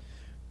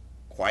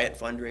quiet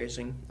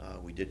fundraising.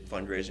 We did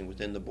fundraising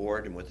within the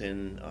board and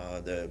within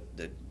the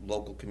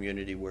local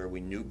community where we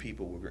knew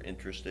people were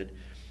interested.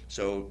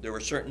 So there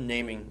were certain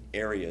naming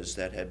areas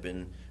that had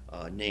been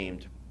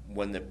named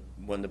when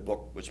the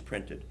book was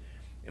printed.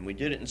 And we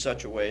did it in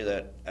such a way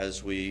that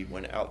as we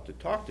went out to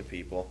talk to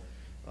people,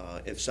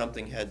 if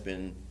something had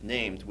been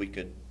named, we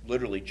could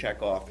literally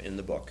check off in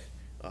the book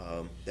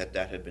that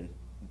had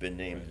been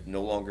named,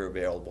 no longer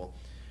available.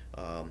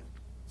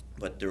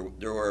 But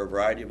there were a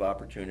variety of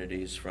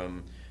opportunities,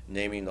 from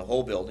naming the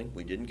whole building.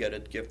 We didn't get a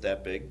gift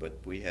that big, but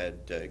we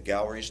had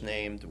galleries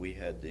named, we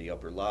had the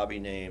upper lobby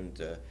named,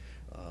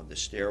 the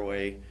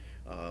stairway,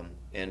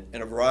 and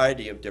a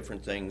variety of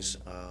different things.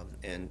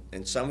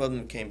 And some of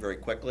them came very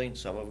quickly, and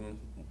some of them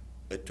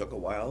it took a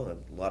while, a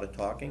lot of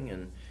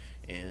talking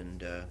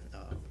and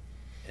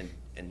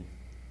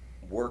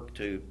work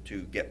to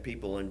get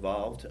people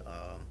involved.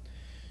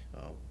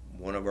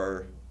 One of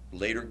our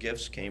later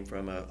gifts came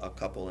from a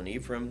couple in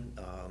Ephraim,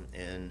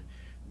 and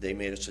they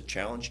made us a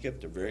challenge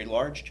gift, a very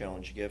large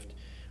challenge gift,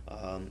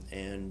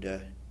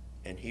 and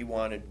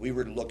we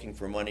were looking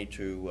for money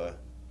to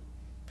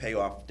pay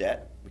off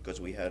debt, because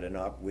we had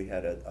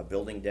a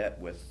building debt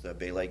with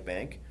Bay Lake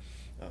Bank,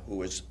 who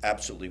was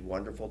absolutely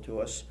wonderful to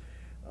us,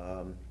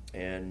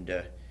 and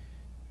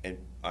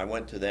I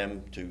went to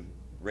them to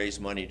raise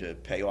money to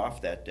pay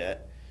off that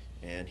debt,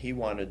 and he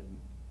wanted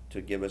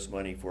to give us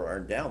money for our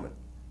endowment.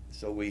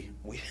 So we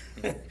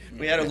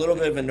had a little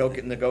bit of a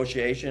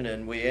negotiation,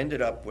 and we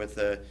ended up with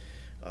a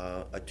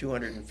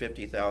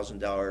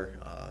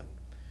 $250,000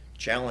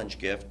 challenge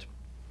gift,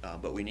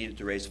 but we needed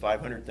to raise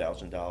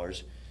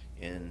 $500,000,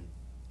 and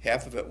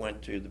half of it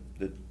went to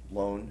the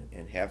loan,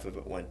 and half of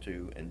it went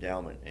to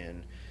endowment.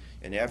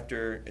 And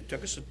after, it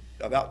took us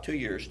about 2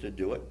 years to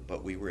do it,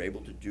 but we were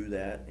able to do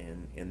that,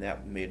 and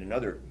that made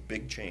another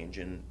big change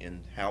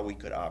in how we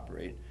could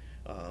operate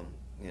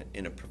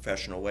in a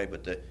professional way.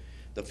 But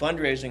the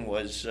fundraising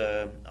was,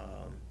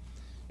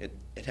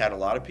 it had a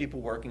lot of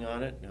people working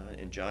on it,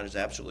 and John is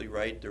absolutely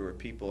right. There were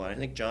people, and I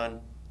think,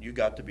 John, you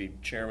got to be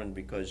chairman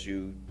because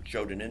you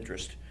showed an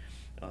interest.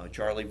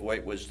 Charlie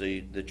Voigt was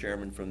the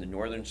chairman from the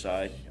northern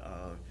side,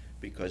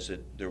 because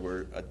there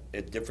were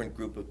a different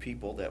group of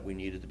people that we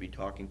needed to be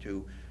talking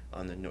to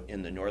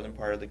in the northern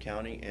part of the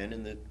county and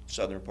in the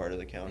southern part of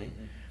the county.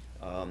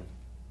 Mm-hmm.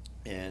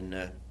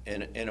 And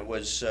it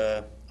was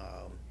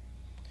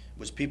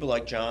people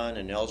like John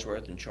and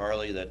Ellsworth and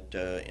Charlie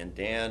and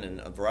Dan and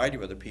a variety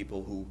of other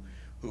people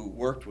who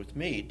worked with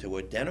me to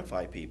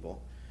identify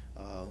people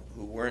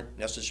who weren't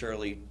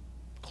necessarily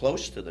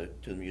close to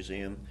the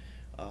museum,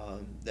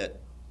 that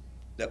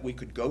we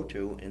could go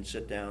to and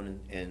sit down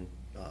and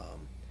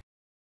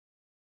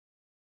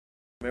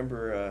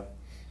remember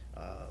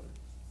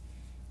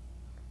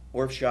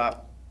Orff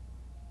Shop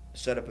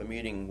set up a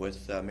meeting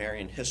with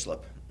Marion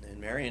Hislop, and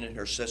Marion and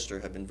her sister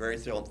have been very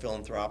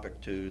philanthropic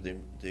to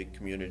the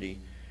community.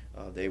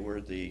 They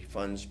were the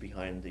funds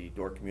behind the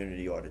Door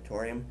Community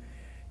Auditorium,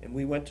 and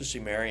we went to see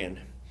Marion,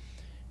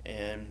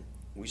 and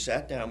we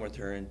sat down with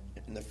her, and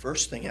the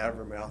first thing out of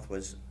her mouth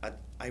was,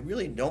 I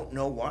really don't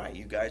know why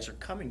you guys are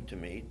coming to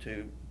me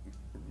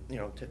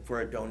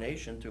for a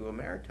donation to a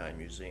maritime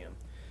museum.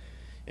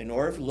 And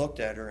Orff looked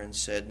at her and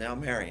said, now,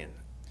 Marion,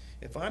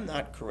 if I'm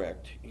not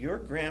correct, your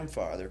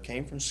grandfather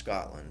came from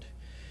Scotland,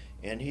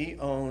 and he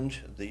owned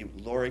the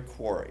Lorry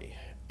Quarry,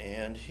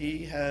 and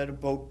he had a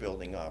boat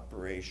building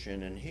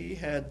operation, and he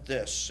had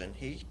this, and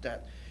he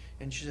that.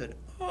 And she said,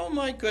 oh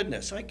my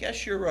goodness, I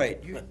guess you're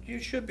right. You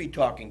should be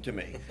talking to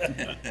me.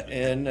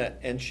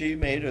 And she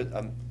made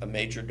a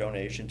major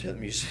donation to the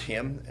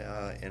museum,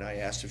 and I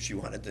asked if she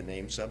wanted to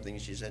name something.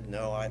 She said,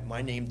 no,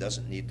 my name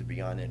doesn't need to be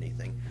on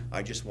anything.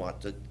 I just want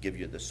to give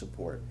you the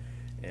support.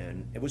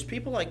 And it was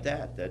people like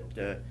that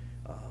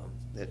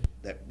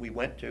we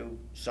went to,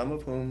 some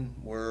of whom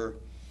were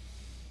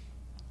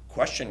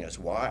questioning us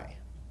why,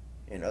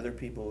 and other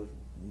people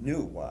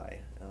knew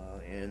why,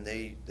 and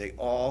they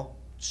all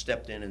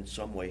stepped in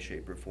some way,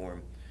 shape, or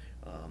form,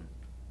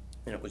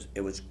 and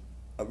it was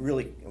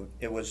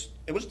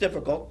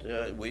difficult.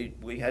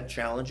 We had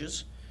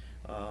challenges.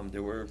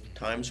 There were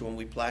times when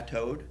we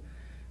plateaued,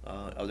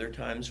 Other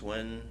times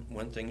when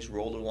things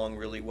rolled along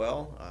really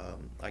well.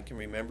 I can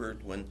remember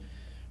when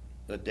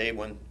the day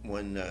when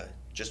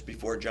just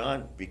before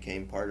John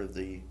became part of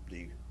the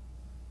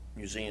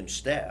museum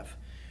staff,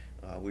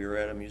 we were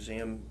at a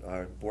museum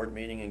board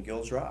meeting in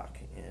Gills Rock,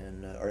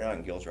 or not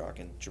in Gills Rock,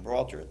 in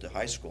Gibraltar at the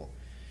high school,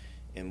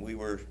 and we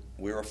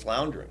were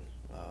floundering.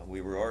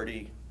 We were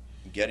already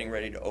getting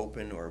ready to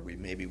open, or we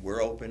maybe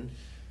were open.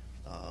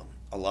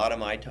 A lot of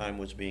my time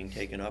was being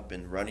taken up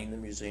in running the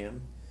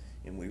museum,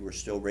 and we were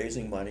still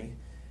raising money,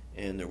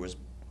 and there was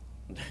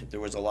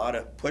a lot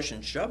of push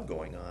and shove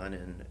going on,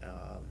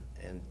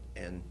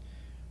 and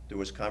there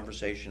was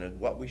conversation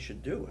of what we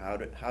should do.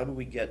 How do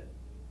we get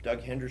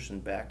Doug Henderson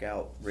back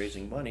out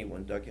raising money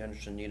when Doug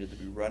Henderson needed to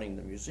be running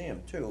the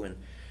museum too?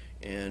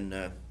 And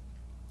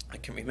I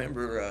can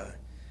remember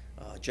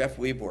Jeff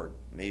Weborg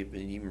may have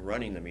been even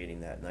running the meeting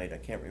that night. I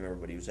can't remember,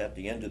 but he was at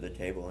the end of the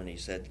table, and he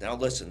said, "Now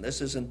listen,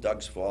 this isn't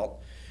Doug's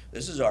fault.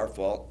 This is our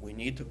fault. We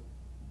need to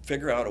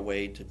figure out a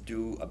way to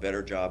do a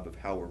better job of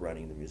how we're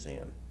running the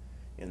museum."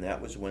 And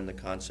that was when the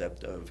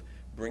concept of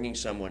bringing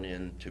someone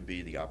in to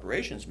be the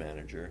operations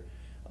manager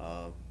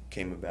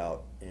came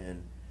about,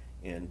 and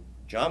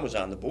John was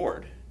on the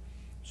board.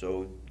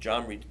 So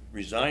John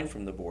resigned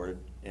from the board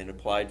and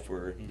applied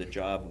for the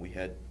job. We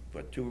had,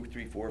 2,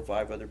 3, 4,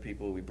 5 other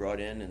people we brought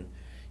in,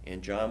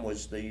 and John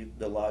was the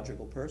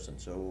logical person.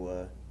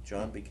 So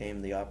John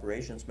became the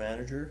operations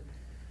manager.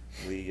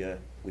 We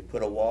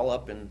put a wall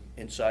up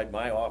inside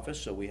my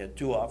office, so we had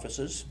 2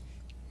 offices.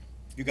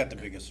 You got the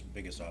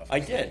biggest office. I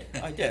did.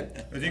 I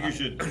think you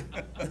should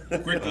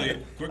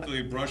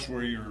quickly brush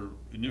where your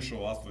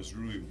initial office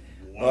really was.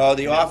 Well,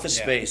 the office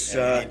space.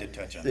 Yeah, we need to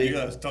touch on that. You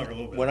gotta talk a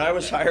little bit. When about I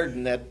was that. hired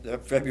in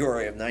that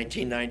February of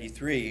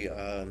 1993,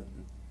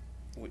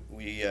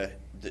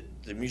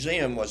 the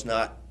museum was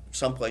not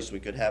someplace we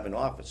could have an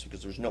office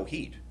because there was no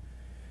heat,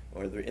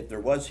 or if there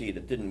was heat,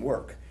 it didn't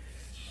work.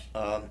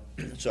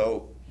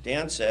 So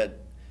Dan said,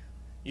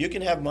 "You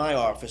can have my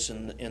office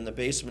in the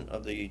basement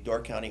of the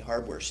Door County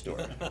hardware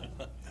store."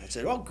 I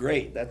said, "Oh,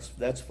 great,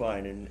 that's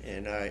fine."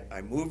 And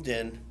I moved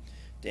in.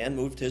 Dan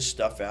moved his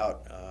stuff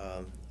out.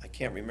 I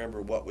can't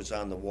remember what was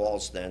on the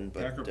walls then,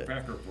 but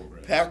Packer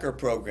programs. Packer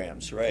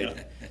programs,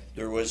 right?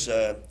 There was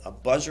a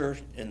buzzer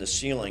in the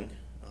ceiling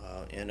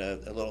and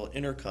a little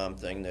intercom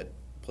thing that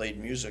played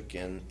music,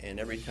 and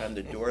every time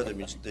the door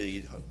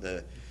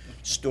the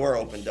store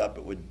opened up,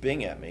 it would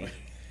bing at me.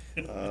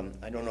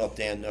 I don't know if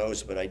Dan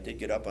knows, but I did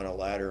get up on a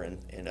ladder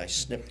and I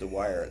snipped the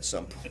wire at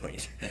some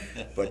point.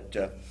 But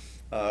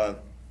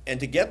and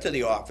to get to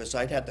the office,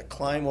 I'd have to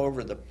climb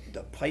over the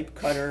pipe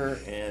cutter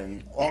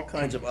and all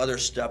kinds of other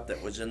stuff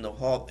that was in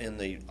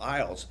the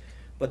aisles.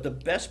 But the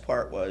best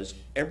part was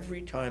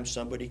every time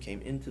somebody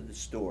came into the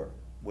store,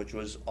 which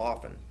was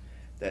often,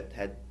 that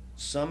had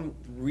some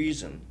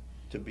reason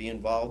to be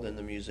involved in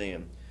the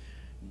museum,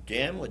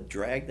 Dan would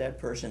drag that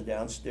person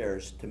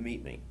downstairs to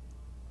meet me.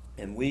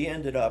 And we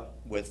ended up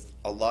with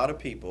a lot of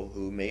people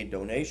who made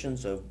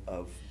donations of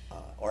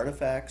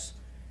artifacts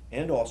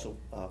and also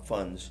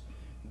funds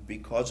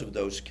because of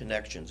those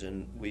connections.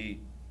 And we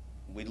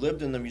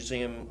lived in the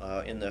museum,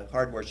 in the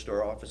hardware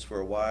store office for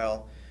a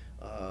while.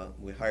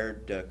 We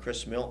hired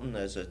Chris Milton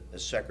as a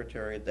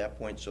secretary at that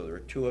point, so there were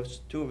two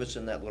of us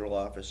in that little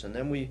office. And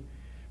then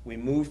we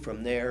moved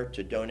from there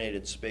to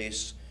donated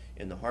space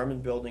in the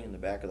Harmon Building, in the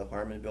back of the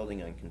Harmon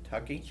Building on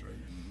Kentucky. That's right.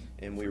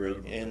 And we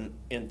were in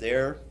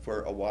there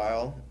for a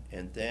while,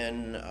 and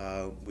then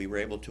we were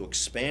able to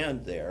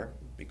expand there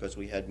because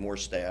we had more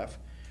staff,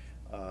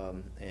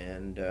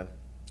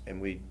 and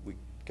we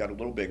got a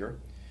little bigger.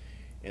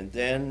 And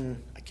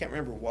then, I can't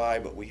remember why,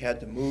 but we had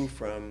to move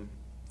from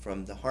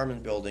the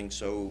Harmon Building,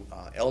 so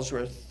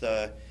Ellsworth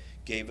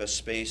gave us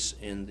space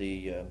in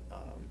the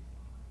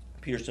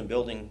Peterson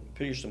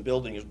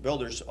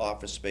Builders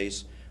office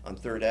space on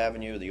 3rd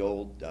Avenue, the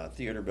old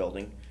theater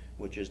building,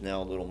 which is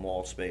now a little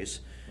mall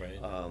space. Right.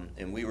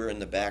 And we were in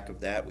the back of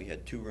that. We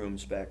had 2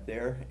 rooms back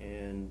there,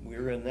 and we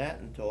were in that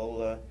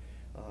until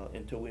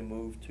we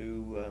moved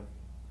to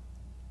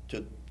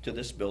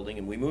this building.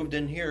 And we moved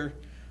in here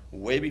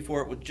way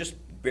before it was just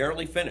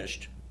barely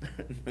finished.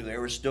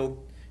 There's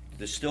still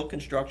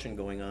construction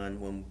going on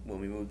when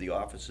we moved the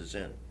offices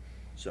in.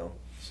 So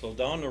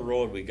down the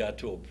road, we got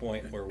to a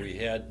point where we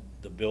had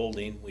the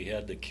building, we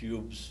had the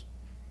cubes,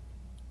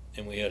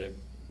 and we had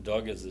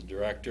Doug as the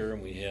director,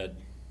 and we had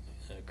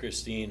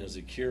Christine as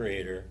a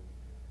curator.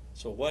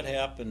 So what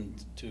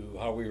happened to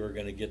how we were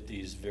going to get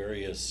these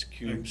various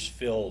cubes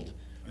filled?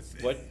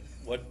 What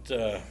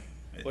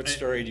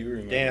story do you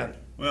remember? Dan.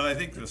 Well, I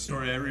think the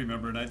story I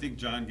remember, and I think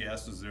John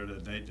Gass was there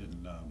that night,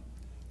 and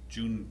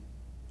June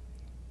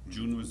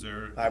was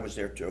there. I was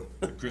there too.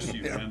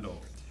 Christy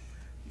Randall.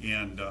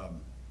 And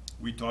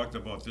we talked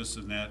about this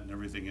and that and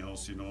everything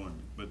else,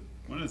 but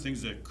one of the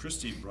things that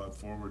Christy brought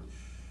forward,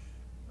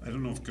 I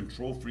don't know if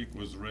control freak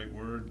was the right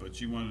word, but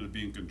she wanted to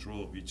be in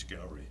control of each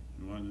gallery.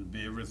 She wanted to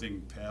be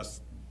everything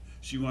past,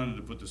 she wanted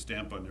to put the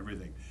stamp on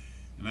everything.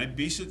 And I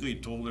basically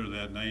told her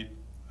that night,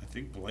 I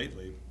think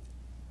politely,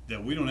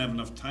 that we don't have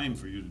enough time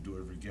for you to do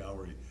every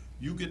gallery.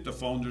 you get the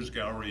Founders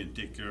Gallery and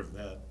take care of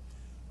that.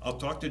 I'll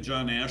talk to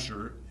John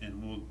Asher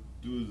and we'll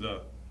do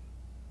the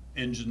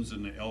engines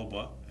and the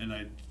Elba, and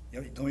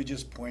Let me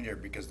just point here,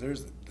 because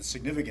there's the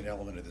significant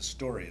element of the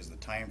story is the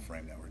time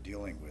frame that we're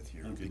dealing with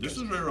here. Okay, Because- this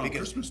is right around because-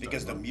 Christmas time,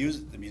 Because huh?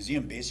 the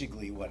museum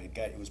basically,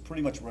 it was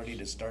pretty much ready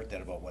to start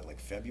that about, what, like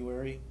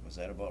February? Was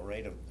that about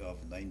right, of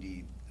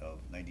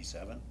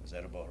 97? Was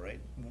that about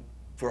right?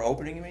 For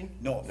opening, you mean?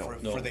 No,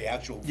 No. for the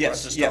actual, for us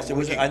Yes, to yes, start it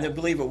was, working. I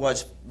believe it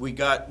was, we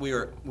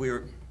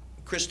were,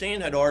 Christine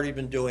had already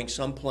been doing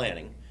some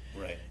planning.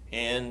 Right.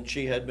 And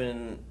she had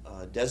been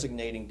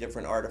designating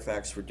different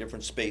artifacts for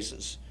different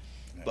spaces.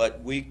 Right.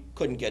 But we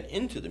couldn't get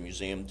into the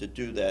museum to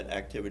do that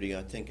activity,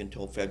 I think,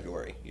 until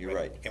February. You're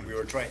right. And we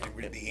were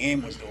the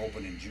aim was to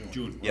open in June.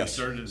 June, we Yes.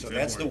 started in So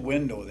February. that's the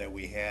window that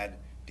we had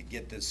to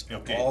get this,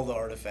 Okay. all the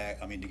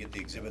to get the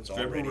exhibits all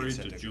ready. February and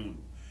sent to June.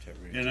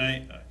 February to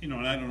And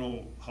and I don't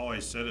know how I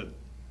said it,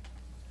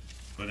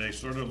 but I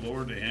sort of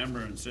lowered the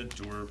hammer and said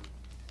to her,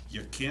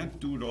 you can't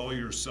do it all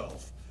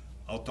yourself.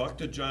 I'll talk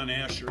to John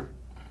Asher,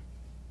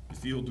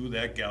 if he'll do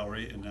that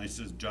gallery, and I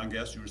said, John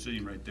Gass, you were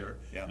sitting right there.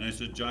 Yeah. And I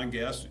said, John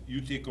Gass, you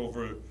take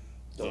over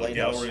The the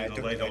lighthouse. gallery, I the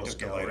took lighthouse the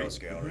gallery. lighthouse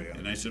gallery, yeah.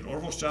 And I said,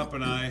 Orville Shop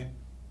and I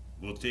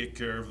will take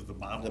care of the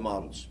model. The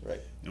models, right.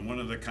 And one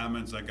of the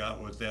comments I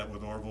got with that,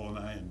 with Orville and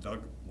I and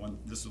Doug,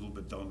 this is a little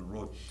bit down the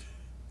road,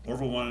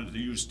 Orville wanted to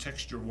use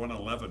texture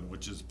 111,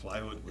 which is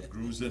plywood with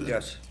grooves in it.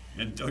 Yes.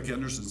 And Doug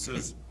Henderson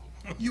says,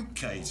 you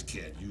guys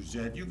can't use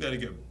that, you gotta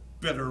get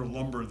better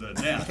lumber than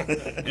that.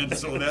 And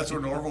so that's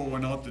when Orville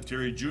went out to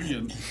Terry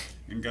Julian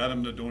and got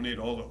him to donate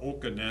all the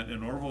oak and that,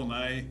 and Orville and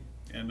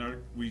I,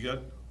 we got,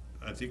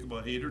 I think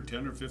about 8 or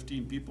 10 or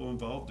 15 people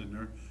involved in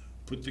there,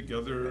 put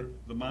together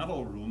the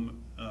model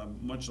room,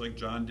 much like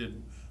John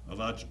did a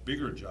lot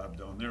bigger job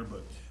down there,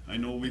 but I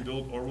know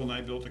Orville and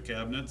I built the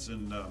cabinets,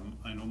 and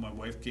I know my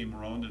wife came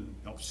around and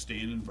helped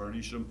stain and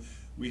varnish them.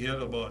 We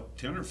had about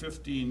 10 or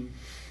 15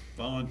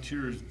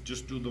 volunteers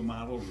just do the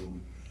model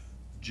room.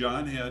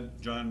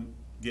 John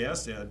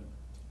Gass had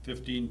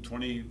 15,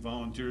 20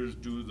 volunteers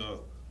do the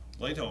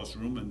lighthouse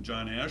room, and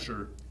John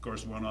Asher, of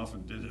course, went off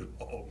and did it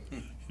all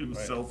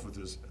himself with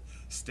his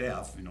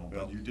staff, but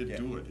Well, you did yeah,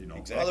 do it,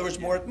 exactly. Well, there was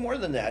more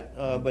than that,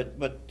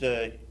 but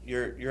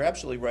you're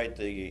absolutely right.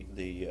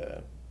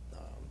 The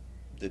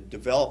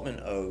development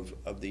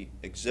of the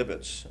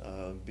exhibits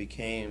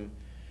became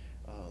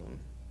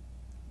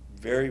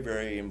very,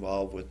 very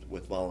involved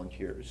with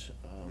volunteers.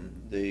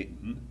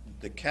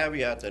 The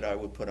caveat that I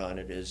would put on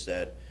it is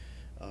that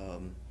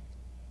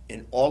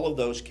in all of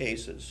those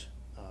cases,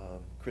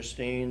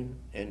 Christine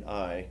and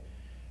I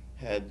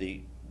had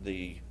the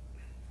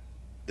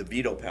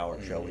veto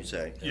power, shall we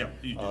say. Yeah,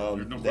 you did.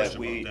 There's no That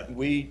question about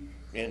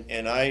that.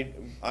 and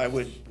I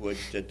would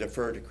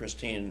defer to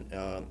Christine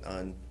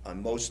on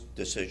most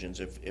decisions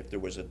if there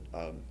was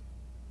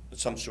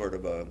some sort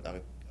of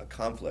a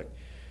conflict,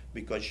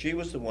 because she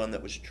was the one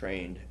that was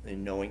trained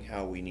in knowing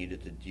how we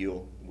needed to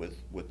deal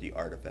with the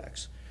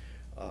artifacts.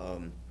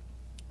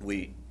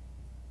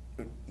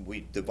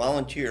 The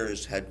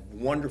volunteers had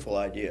wonderful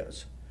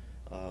ideas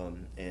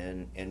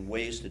and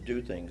ways to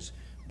do things,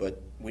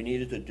 but we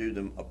needed to do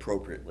them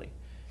appropriately.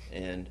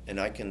 And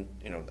I can,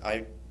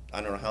 I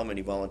don't know how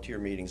many volunteer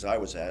meetings I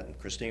was at and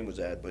Christine was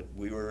at, but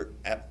we were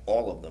at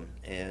all of them.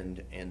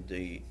 And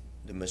the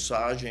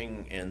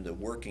massaging and the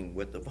working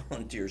with the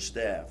volunteer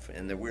staff,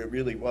 and there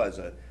really was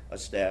a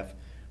staff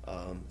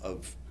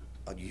of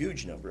a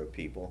huge number of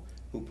people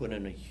who put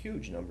in a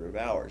huge number of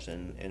hours.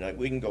 And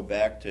we can go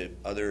back to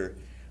other,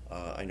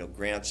 I know,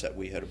 grants that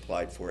we had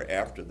applied for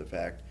after the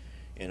fact,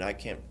 and I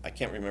can't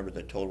remember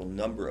the total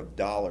number of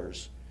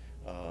dollars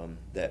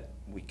that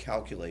we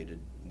calculated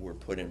were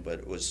put in, but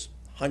it was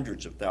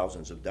hundreds of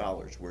thousands of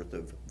dollars worth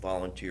of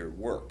volunteer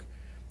work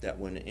that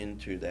went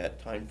into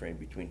that time frame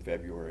between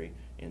February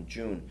and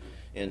June.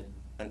 And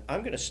I'm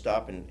going to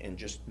stop and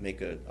just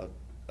make a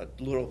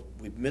little,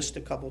 we've missed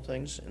a couple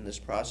things in this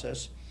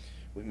process.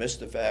 We missed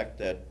the fact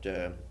that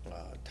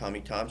Tommy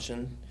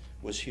Thompson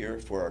was here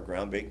for our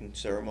groundbreaking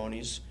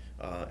ceremonies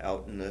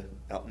out in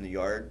the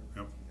yard.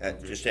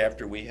 Yep. Just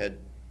after we had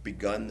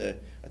begun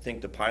I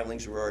think the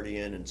pilings were already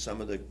in and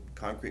some of the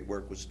concrete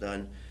work was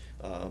done.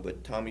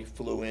 But Tommy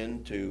flew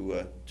in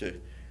to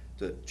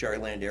the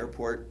Cherryland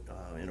Airport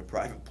in a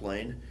private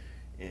plane,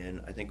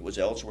 and I think it was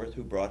Ellsworth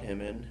who brought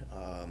him in.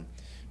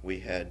 We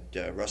had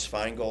Russ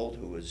Feingold,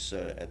 who was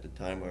at the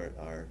time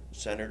our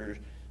senator,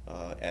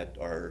 at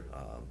our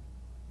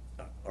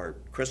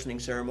christening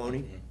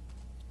ceremony.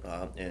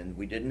 And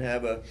we didn't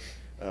have a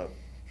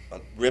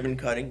ribbon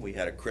cutting. We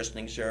had a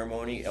christening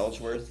ceremony.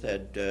 Ellsworth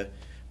had the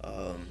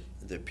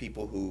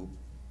people who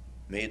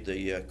made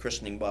the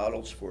christening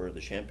bottles for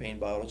the champagne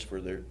bottles for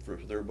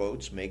their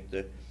boats make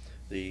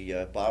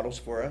the bottles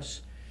for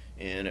us,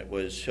 and it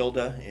was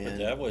Hilda and. But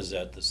that was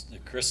at the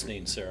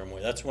christening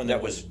ceremony. That's when That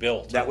it was was-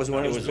 built. that was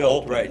when it was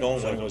built, opened. right. No,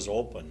 when it was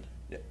opened.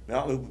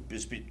 No, it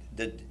was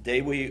the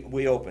day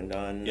we opened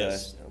on.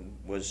 Yes.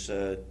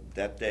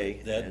 that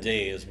day. That and-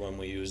 day is when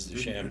we used the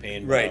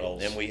champagne Right,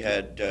 bottles. and we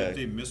had, Did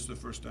they miss the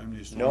first time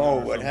they saw no, it or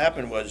what something?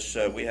 happened was,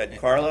 we had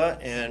Carla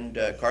and,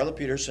 Carla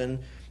Peterson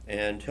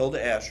and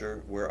Hilda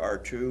Asher were our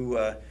two,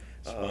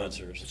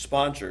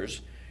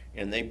 sponsors,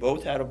 and they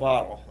both had a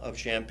bottle of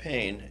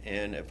champagne,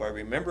 and if I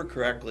remember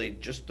correctly,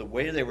 just the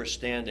way they were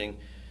standing,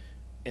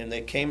 and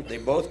they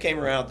both came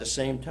around at the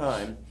same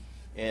time,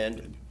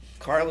 and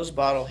Carla's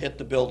bottle hit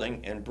the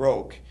building and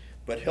broke,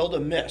 but Hilda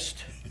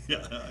missed.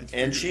 Yeah, I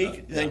And figured she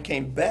that. then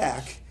came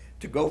back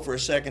to go for a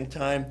second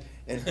time,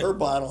 and her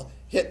bottle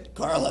hit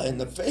Carla in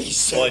the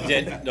face. Well, it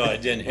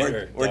didn't hit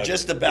her. Or Doug.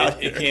 just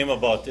about It her. came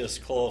about this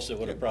close, it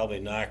would have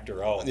probably knocked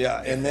her out.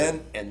 Yeah, and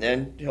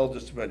then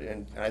Hilda's,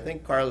 and I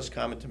think Carla's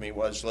comment to me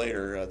was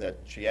later that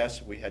she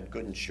asked if we had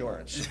good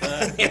insurance.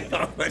 You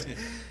know,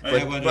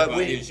 I wonder but about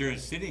we- the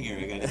insurance sitting here,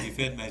 I gotta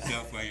defend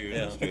myself while you're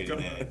Yeah. illustrating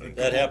that.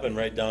 That happened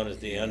right down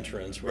at the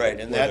entrance Right,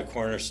 where and where that, the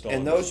cornerstone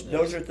and is.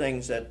 those are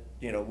things that,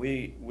 you know,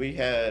 we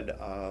had,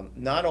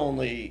 not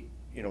only,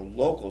 you know,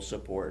 local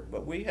support,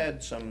 but we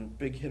had some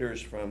big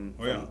hitters from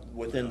Oh, yeah.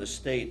 within the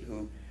state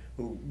who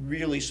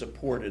really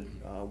supported,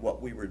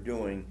 what we were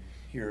doing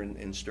here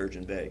in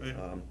Sturgeon Bay.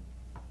 Yeah.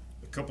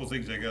 A couple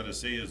things I gotta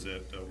say is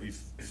that we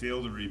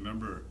fail to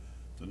remember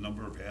the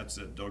number of hats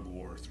that Doug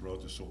wore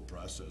throughout this whole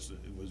process.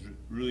 It was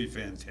really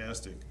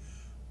fantastic.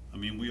 I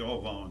mean, we all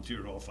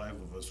volunteered, all five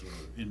of us were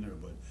in there,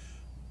 but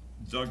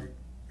Doug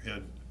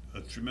had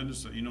a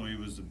tremendous, you know, he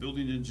was the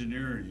building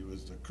engineer, he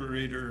was the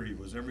curator, he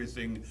was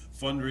everything,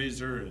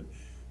 fundraiser,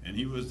 and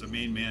he was the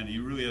main man. He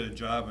really had a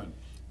job, and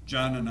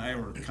John and I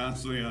were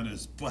constantly on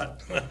his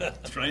butt,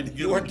 trying to get.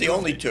 You weren't the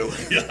only two.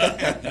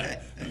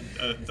 Yeah.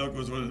 Doug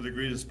was one of the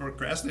greatest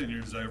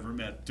procrastinators I ever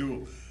met,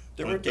 too.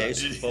 There were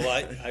days. Well,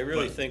 I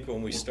really But- think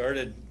when we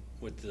started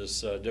with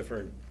this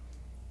different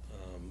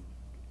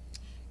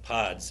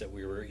pods that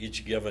we were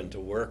each given to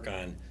work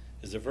on,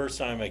 is the first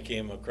time I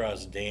came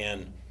across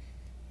Dan.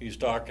 He was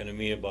talking to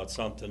me about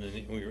something,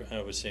 and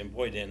I was saying,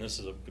 boy, Dan, this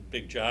is a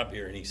big job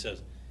here, and he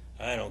says,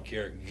 I don't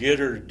care, get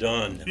her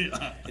done.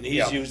 Yeah. And he's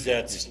Yeah. used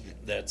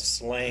that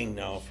slang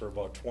now for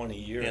about 20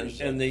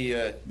 years. And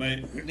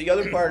My, the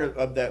other part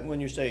of that, when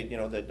you say, you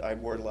know, that I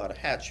wore a lot of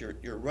hats,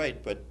 you're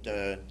right, but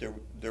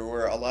there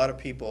were a lot of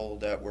people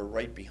that were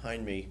right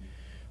behind me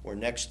or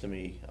next to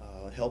me,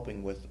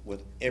 helping with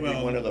every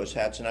Well- one of those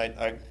hats. And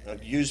I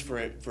used,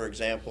 for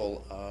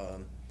example,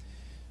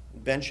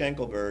 Ben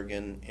Schenkelberg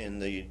in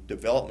the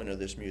development of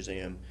this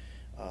museum,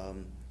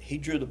 he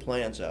drew the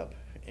plans up,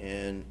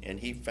 and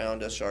he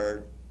found us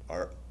our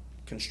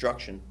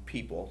construction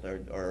people,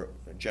 our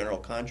general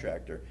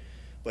contractor.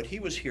 But he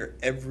was here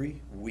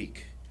every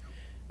week,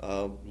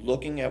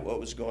 looking at what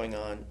was going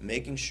on,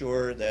 making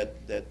sure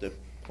that the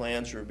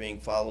plans were being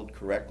followed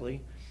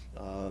correctly,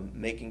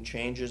 making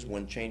changes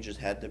when changes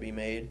had to be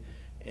made,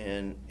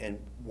 and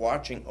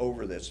watching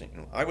over this. You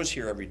know, I was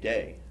here every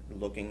day,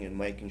 looking and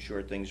making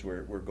sure things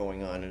were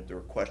going on. If there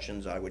were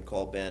questions, I would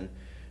call Ben.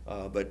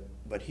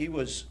 But he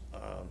was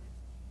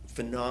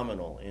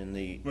phenomenal in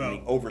the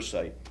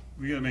oversight.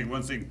 we gotta make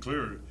one thing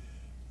clear.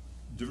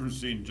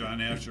 Difference between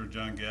John Asher,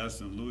 John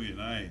Gass, and Louis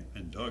and I,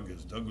 and Doug,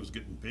 is Doug was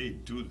getting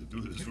paid too to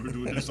do this. We're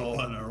doing this all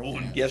on our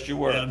own. Yes, you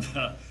were. And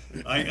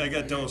I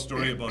gotta tell a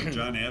story about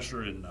John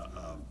Asher and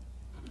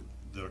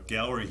the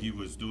gallery he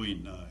was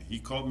doing. He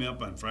called me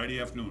up on Friday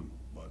afternoon,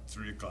 about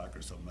 3 o'clock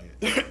or something like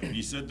that. And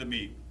he said to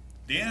me,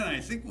 Dan, I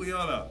think we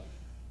ought to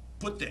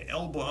put the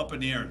elbow up in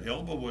the air. The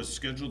elbow was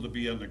scheduled to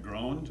be on the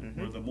ground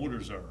where the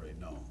motors are right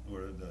now,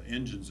 where the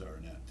engines are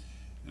and that.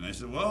 And I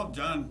said, well,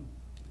 John,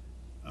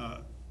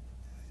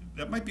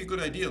 that might be a good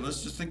idea.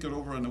 Let's just think it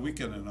over on the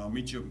weekend, and I'll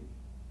meet you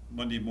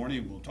Monday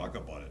morning. We'll talk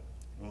about it.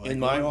 Well, In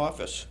my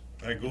office.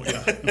 I go,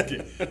 yeah,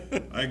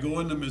 okay. I go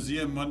in the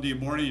museum Monday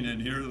morning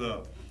and hear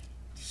the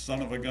son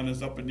of a gun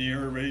is up in the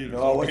air, ready to.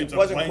 No, it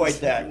wasn't quite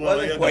that. Well,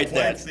 Wasn't they had quite the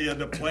planks, that. they had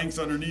the planks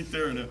underneath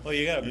there, and Well,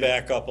 you gotta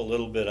back up a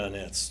little bit on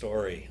that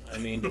story. I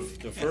mean, the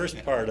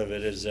first part of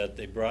it is that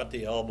they brought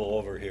the elbow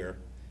over here,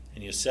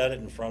 and you set it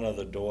in front of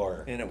the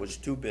door. And it was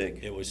too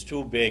big. It was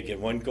too big, it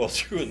wouldn't go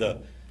through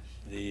the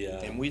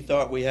And we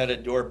thought we had a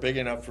door big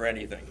enough for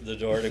anything. the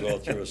door to go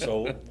through.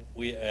 So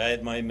I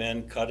had my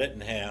men cut it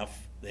in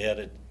half. They had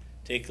to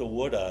take the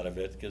wood out of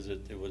it, because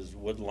it was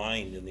wood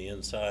lined in the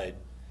inside.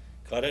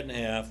 Cut it in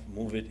half,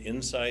 move it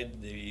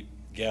inside the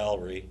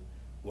gallery,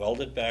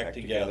 weld it back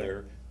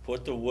together,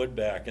 put the wood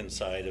back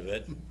inside of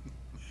it,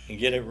 and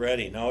get it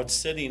ready. Now it's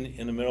sitting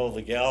in the middle of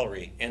the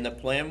gallery. And the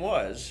plan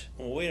was,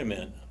 Well, wait a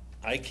minute.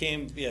 I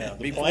came, the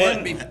before,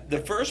 plan, the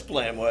first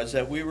plan was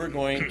that we were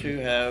going to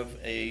have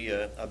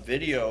a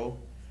video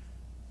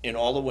in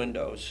all the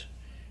windows,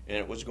 and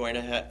it was going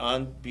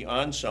to be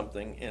on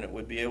something, and it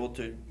would be able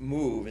to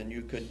move, and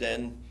you could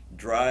then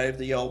drive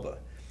the Elba.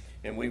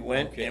 And we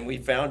went Okay. and we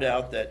found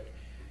out that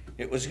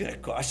it was gonna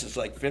cost us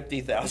like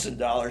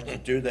 $50,000 to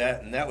do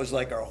that, and that was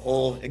like our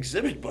whole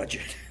exhibit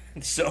budget.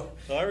 So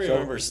I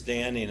remember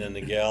standing in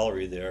the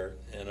gallery there,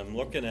 and I'm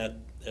looking at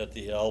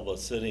the Elba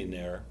sitting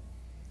there,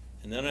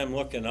 And then I'm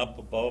looking up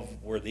above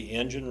where the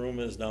engine room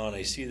is now, and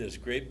I see this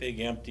great big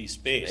empty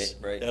space.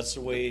 Right. That's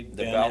the way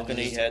The Ben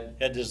balcony had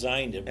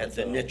designed it, had with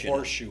the the niche in it.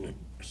 horseshoe,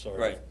 sort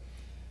of. Right.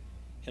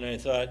 And I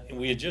thought, and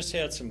we had just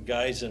had some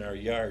guys in our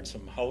yard,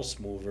 some house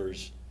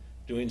movers,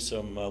 doing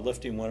some,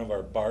 lifting one of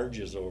our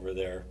barges over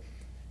there.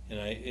 And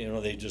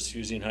they just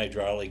using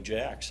hydraulic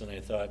jacks, and I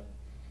thought,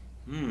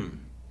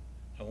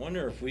 I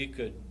wonder if we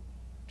could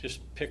just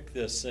pick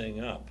this thing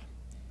up.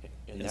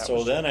 And that so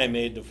was- then I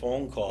made the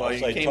phone calls. Well,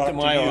 you I came talked to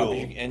my you.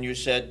 office and you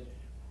said,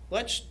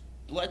 let's,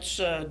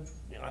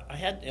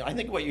 I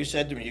think what you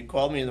said to me, you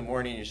called me in the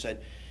morning and you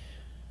said,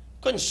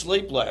 couldn't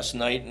sleep last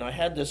night and I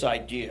had this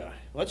idea.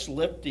 Let's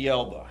lift the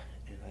Elba.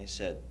 And I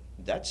said,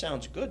 that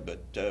sounds good,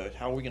 but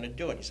how are we gonna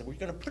do it? He said, we're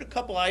gonna put a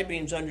couple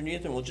I-beams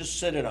underneath and we'll just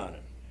sit it on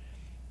it.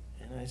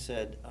 And I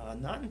said,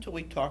 not until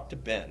we talk to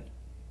Ben.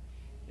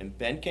 And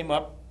Ben came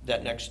up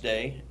that next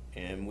day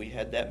and we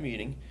had that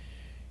meeting.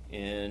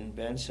 And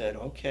Ben said,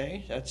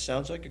 okay, that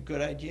sounds like a good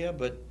idea,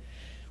 but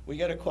we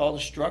gotta call the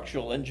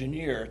structural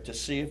engineer to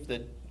see if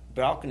the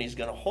balcony's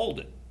gonna hold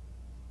it.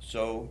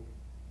 So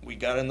we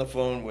got on the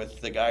phone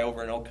with the guy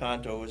over in El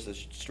Canto, who was the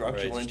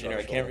structural Right, engineer.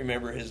 I structural. can't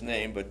remember his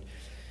name, but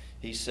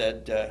he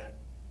said,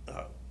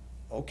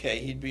 okay,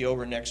 he'd be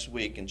over next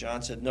week. And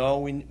John said, no,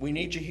 we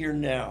need you here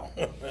now.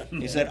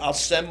 He said, I'll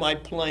send my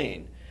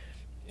plane.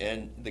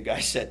 And the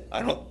guy said,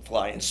 I don't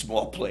fly in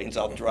small planes,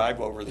 I'll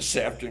drive over this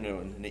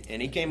afternoon.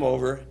 And he came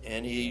over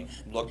and he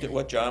looked at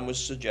what John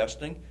was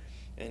suggesting,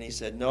 and he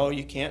said, no,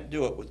 you can't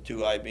do it with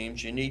 2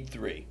 I-beams, you need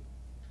 3.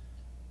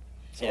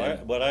 So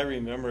And- what I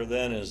remember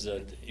then is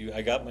that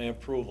I got my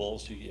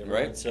approvals, everyone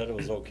Right. said it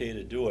was okay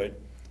to do it.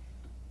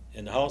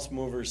 And the house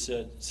mover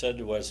said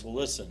to us, well,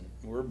 listen,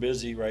 we're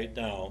busy right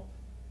now,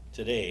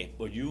 today,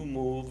 but you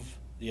move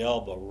the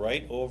Elba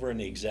right over in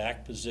the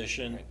exact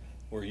position Right.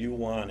 where you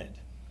want it.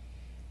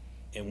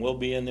 And we'll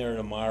be in there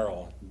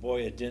tomorrow.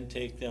 Boy, it didn't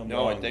take them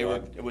No, long,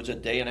 Doug. it was a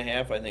day and a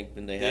half, I think,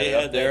 when they had They it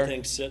up had there. that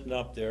thing sitting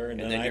up there, and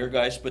And then then your I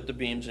guys put the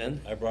beams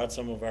in. brought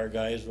some of our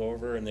guys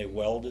over, and they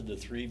welded the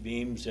 3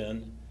 beams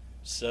in,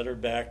 set her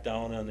back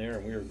down on there,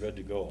 and we were good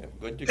to go.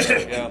 Good to go,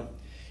 yeah.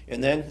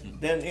 And then,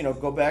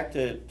 go back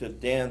to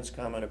Dan's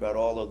comment about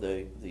all of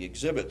the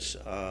exhibits.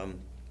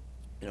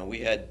 We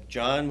had,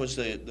 John was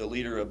the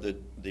leader of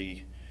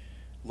the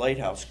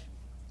lighthouse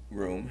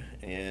room,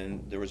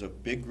 and there was a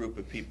big group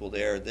of people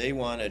there. They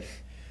wanted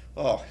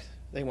all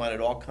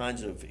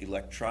kinds of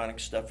electronic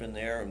stuff in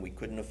there, and we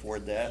couldn't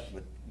afford that,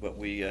 but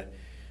we,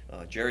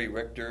 Jerry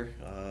Richter,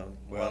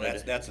 Well,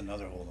 wanted. that's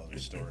another whole other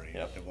story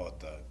Yep.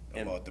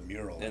 about the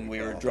mural. And we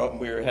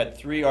were had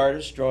 3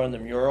 artists drawing the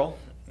mural,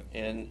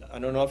 and I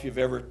don't know if you've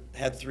ever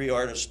had 3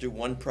 artists do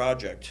one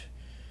project.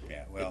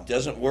 Yeah, well. It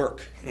doesn't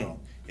work. No,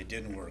 it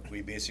didn't work.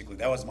 We basically,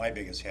 that was my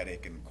biggest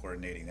headache in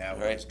coordinating that,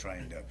 Right. was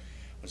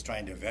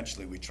trying to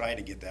eventually, we tried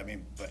to get that,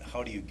 but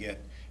how do you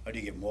get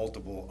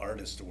multiple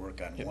artists to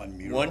work on one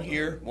mural? One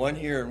here,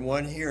 and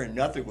one here, and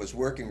nothing was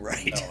working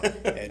right.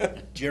 No,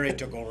 and Jerry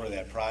took over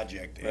that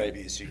project, and Right.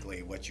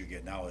 basically what you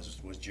get now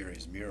was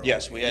Jerry's mural.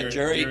 Yes, we had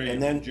Jerry,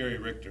 and then Jerry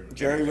Richter.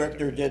 Jerry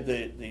Richter did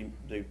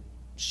the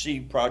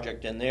C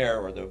project in there,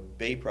 or the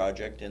Bay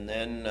project, and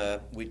then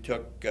we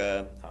took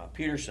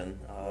Peterson,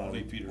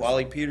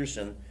 Wally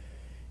Peterson,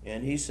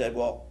 and he said,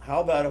 well,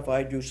 how about if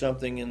I do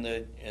something in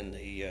the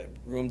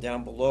room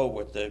down below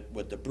with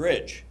the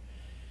bridge?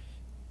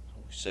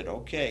 We said,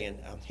 okay, and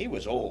he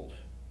was old.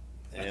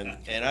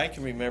 And I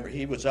can remember,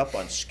 he was up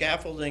on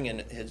scaffolding,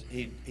 and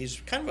he's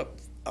kind of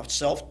a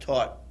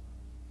self-taught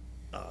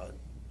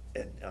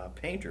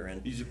painter,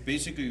 and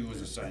He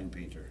was a sign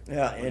painter.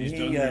 yeah, But and he's he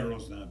done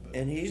murals now, but.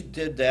 and he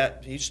did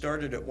that. He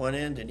started at one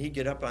end, and he'd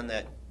get up on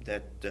that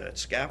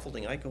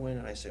scaffolding. I go in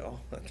and I say, "Oh,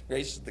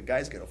 gracious, the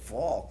guy's gonna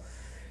fall,"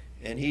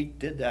 and he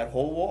did that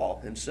whole wall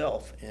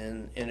himself,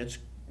 and it's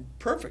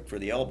perfect for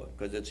the Elba,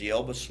 because it's the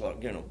Elba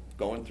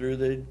going through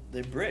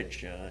the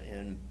bridge,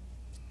 and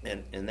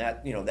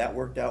that that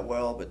worked out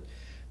well. But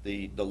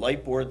the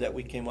light board that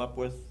we came up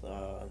with,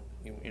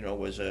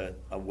 was a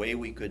way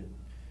we could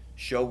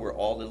show where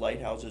all the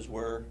lighthouses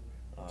were,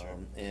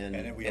 and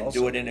And then we do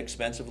also- it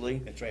inexpensively.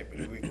 That's right,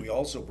 but we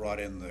also brought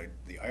in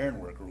the iron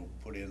worker who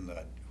put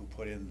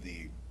in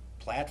the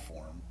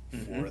platform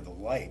for the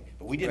light,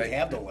 but we didn't Right.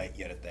 have the light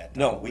yet at that time.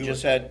 No,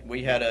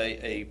 we had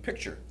a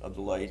picture of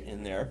the light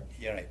in there.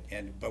 Yeah,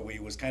 right, but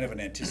it was kind of an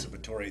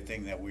anticipatory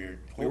thing that we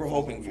were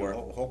hoping for.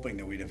 hoping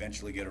that we'd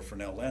eventually get a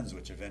Fresnel lens,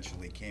 which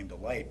eventually came to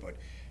light, but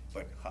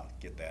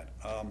get that.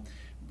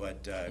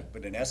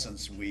 But in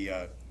essence, we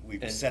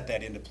And- set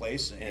that into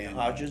place, And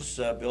Hodges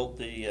built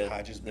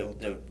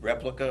the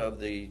replica of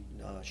the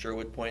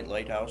Sherwood Point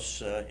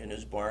Lighthouse in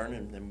his barn,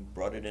 and then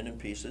brought it in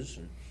pieces.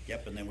 And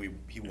Yep, and then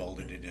he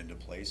welded it into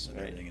place and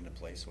Right. everything into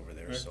place over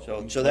there, Right.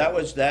 so that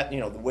was that,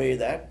 the way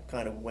that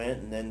kind of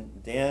went. And then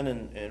Dan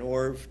and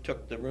Orv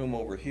took the room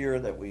over here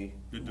that we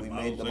Did the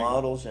made the models,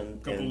 models,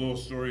 and Couple little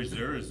stories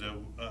there is that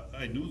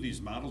I knew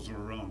these models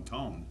were around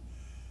town,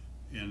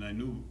 and I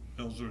knew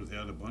Ellsworth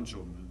had a bunch of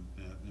them,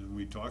 and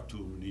we talked to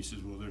him, and he says,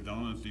 well, they're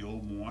down at the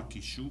old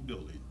Milwaukee Shoe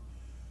Building.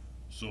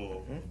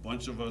 So a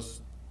bunch of us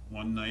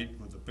one night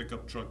with a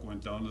pickup truck,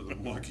 went down to the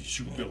Milwaukee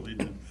Shoe Building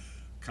and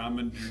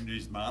commandeered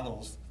these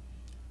models.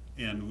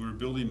 And we were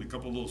building a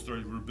couple of little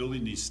stories. We were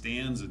building these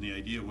stands, and the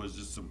idea was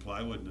just some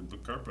plywood and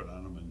put carpet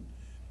on them. And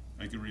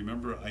I can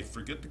remember, I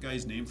forget the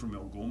guy's name from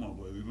Algoma,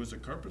 but he was a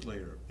carpet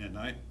layer. And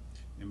I,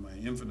 in my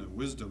infinite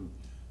wisdom,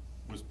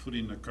 was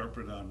putting the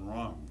carpet on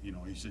wrong. You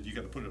know, he said, you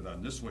gotta put it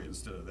on this way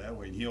instead of that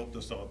way. And he helped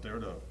us out there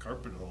to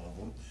carpet all of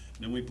them.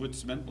 And then we put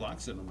cement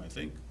blocks in them, I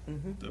think,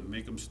 to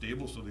make them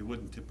stable so they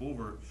wouldn't tip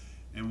over.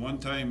 And one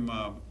time,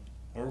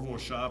 Orville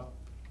Shop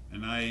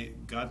and I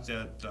got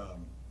that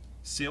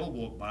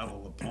sailboat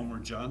model of Palmer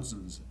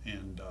Johnson's,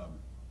 and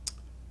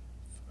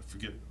I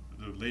forget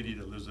the lady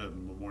that lives at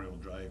Memorial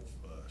Drive,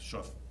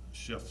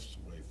 Chef's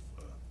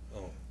wife.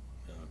 Oh,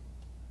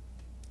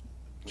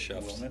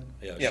 Chefs. Willman?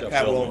 Yeah, Yeah, Chef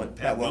Pat Willman. Willman.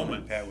 Pat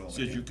Willman. Pat Willman,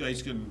 Says yeah. you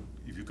guys can,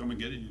 if you come and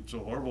get it, so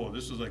Orville,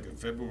 this was like in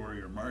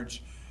February or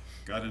March,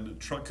 got in a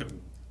truck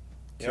and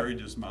carried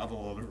this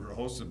model out of her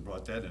house and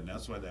brought that in.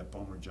 That's why that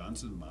Palmer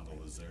Johnson model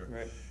is there.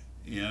 Right.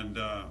 And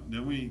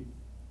then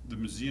the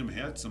museum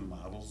had some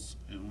models,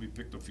 and we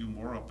picked a few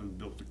more up and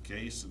built a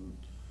case, and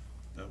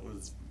that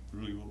was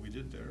really what we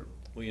did there.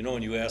 Well, you know,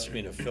 when you asked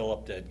me to fill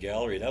up that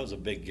gallery, that was a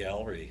big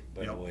gallery,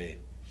 by the Yep. way,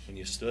 when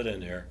you stood in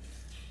there.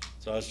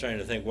 So I was trying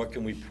to think, what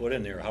can we put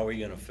in there? How are we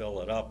gonna fill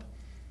it up?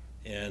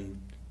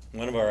 And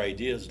one of our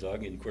ideas,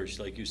 Doug, and of course,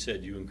 like you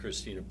said, you and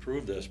Christine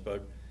approved this,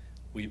 but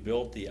we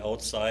built the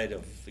outside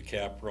of the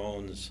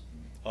Caprone's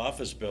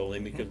office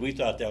building because we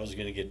thought that was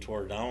gonna get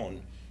tore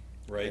down,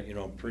 right, you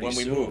know, pretty When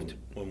we soon. moved.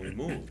 When we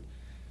moved.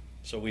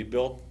 So we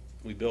built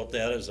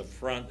that as a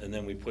front, and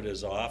then we put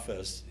his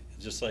office,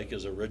 just like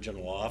his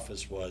original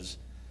office was,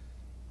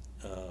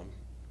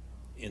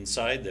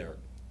 inside there.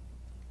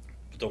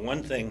 But the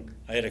one thing,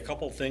 I had a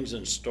couple things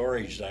in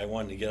storage that I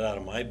wanted to get out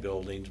of my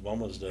buildings. One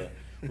was the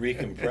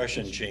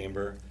recompression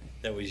chamber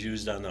that was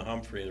used on the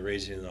Humphrey, the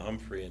raising of the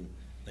Humphrey in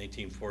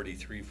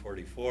 1943,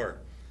 44.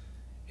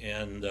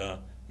 And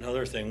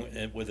another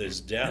thing, with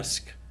his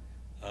desk,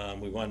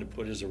 we wanted to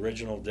put his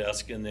original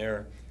desk in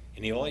there,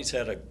 and he always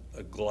had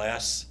a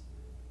glass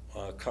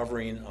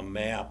covering a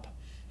map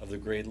of the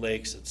Great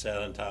Lakes that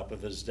sat on top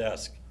of his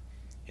desk.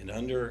 And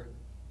under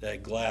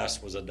that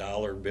glass was a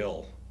 $1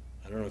 bill.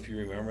 I don't know if you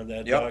remember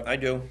that, Doug? Yep, I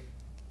do.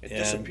 It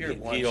And disappeared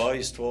once. he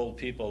always told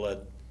people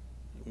that,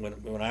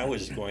 when I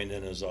was going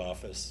in his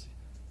office,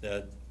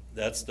 that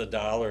that's the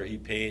 $1 he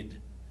paid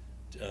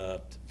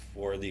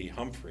for the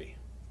Humphrey,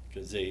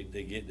 because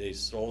they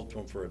sold it to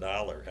him for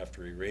 $1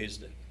 after he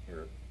raised it,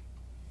 or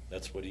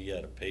that's what he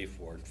had to pay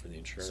for it, for the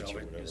insurance or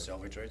whatever.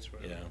 Salvage rights,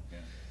 whatever. Yeah.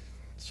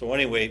 So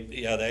anyway,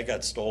 yeah, that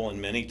got stolen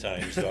many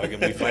times, Doug,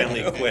 and we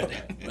finally quit.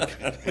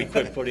 We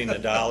quit putting the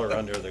 $1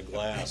 under the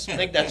glass. I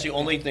think that's the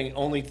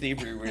only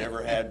thievery we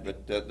ever had,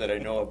 but that I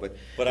know of.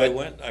 But I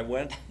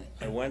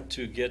went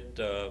to get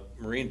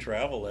Marine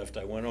Travel Lift.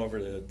 I went over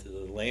to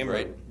the Lamer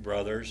Right.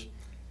 brothers.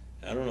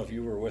 I don't know if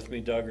you were with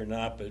me, Doug, or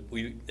not, but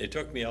they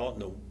took me out in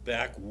the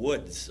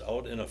backwoods,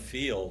 out in a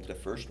field, The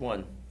first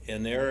one.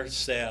 and there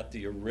sat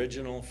the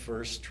original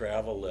first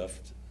travel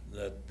lift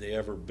that they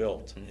ever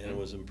built, and it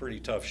was in pretty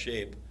tough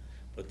shape.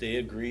 But they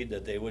agreed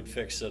that they would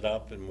fix it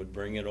up and would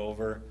bring it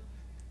over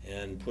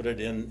and put it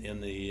in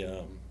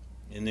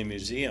the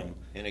museum.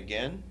 And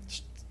again,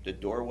 the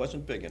door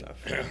wasn't big enough.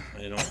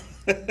 You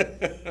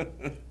know.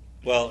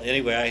 Well,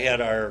 anyway, I had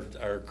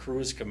our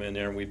crews come in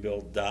there, and we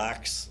built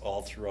docks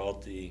all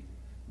throughout the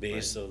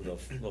base of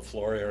the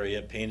floor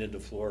area, painted the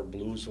floor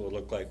blue so it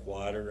looked like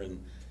water, and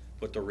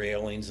put the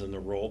railings and the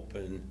rope,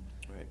 and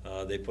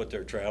Right. they put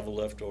their travel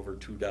lift over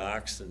 2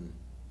 docks, and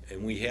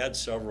we had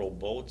several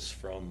boats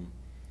from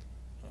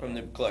From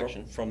the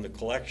collection. From the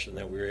collection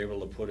that we were able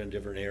to put in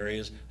different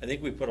areas. I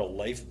think we put a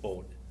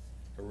lifeboat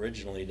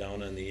originally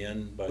down on the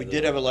end. We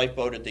did have a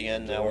lifeboat at the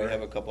end. Now we door.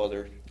 have a couple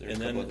other. There's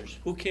And a couple then, others.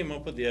 who came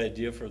up with the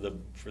idea for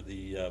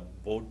the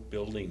boat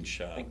building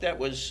shop? I think that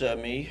was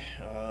me,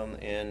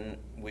 and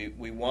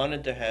we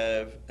wanted to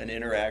have an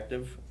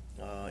interactive,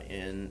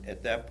 and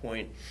at that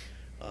point,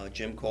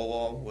 Jim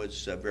Colwell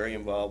was very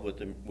involved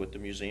with the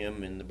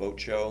museum and the boat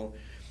show,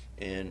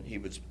 and he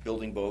was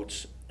building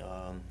boats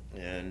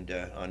and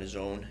on his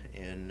own,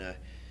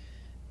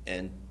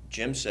 and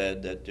Jim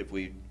said that if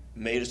we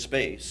made a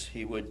space,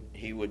 he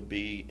would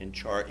be in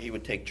charge. He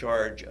would take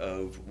charge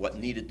of what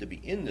needed to be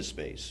in the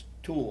space,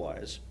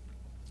 tool-wise,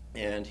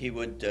 and he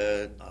would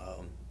build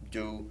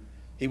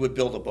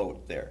a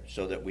boat there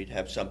so that we'd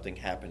have something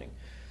happening.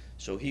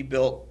 So he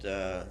built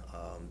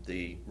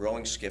the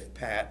rowing skiff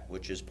Pat,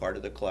 which is part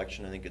of the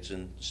collection. I think it's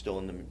still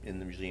in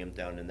the museum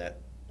down in that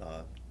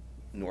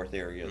north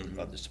area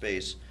of the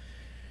space.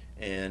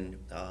 And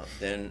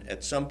then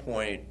at some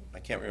point, I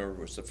can't remember if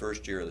it was the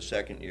first year or the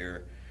second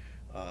year,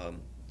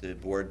 the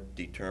board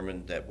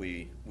determined that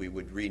we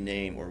would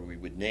rename, or we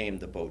would name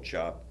the boat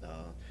shop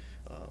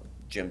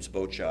Jim's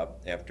Boat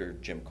Shop after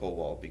Jim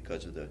Colwell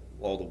because of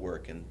all the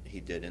work and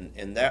he did.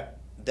 And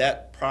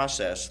that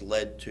process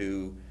led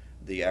to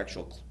the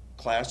actual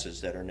classes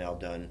that are now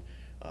done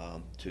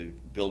to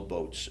build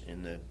boats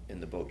in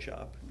the boat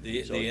shop.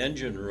 The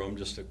engine room,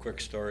 just a quick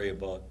story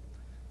about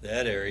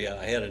that area.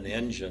 I had an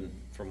engine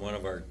from one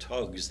of our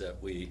tugs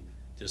that we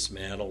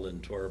dismantled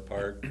and tore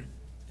apart.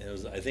 It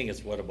was, I think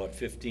it's what, about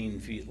 15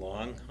 feet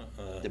long?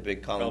 The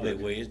big Probably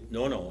Collenberg. weighs,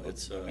 no,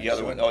 it's. The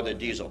other one, oh, the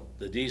diesel.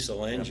 The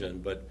diesel engine,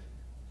 but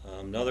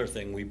another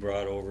thing we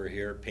brought over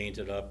here,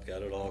 painted up,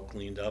 got it all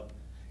cleaned up.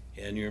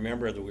 And you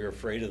remember that we were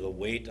afraid of the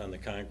weight on the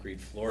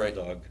concrete floor, Right.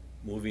 Doug,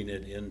 moving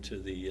it into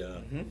the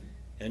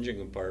engine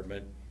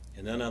compartment.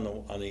 And then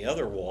on the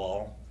other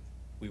wall,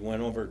 we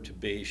went over to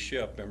Bay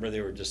Ship. Remember,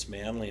 they were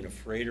dismantling a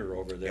freighter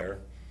over there,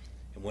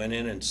 and went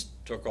in and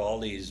took all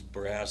these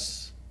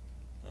brass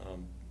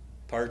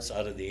parts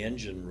out of the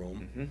engine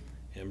room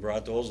and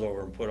brought those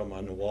over and put them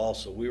on the wall.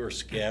 So we were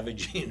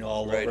scavenging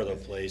all Right. over the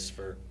place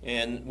for.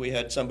 And we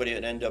had somebody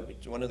at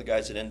one of the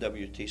guys at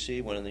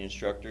NWTC, one of the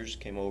instructors,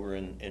 came over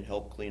and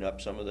helped clean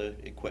up some of the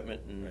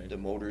equipment and Right. the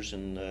motors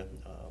and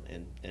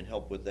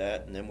help with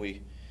that. And then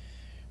we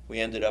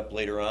ended up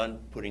later on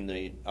putting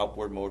the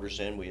outboard motors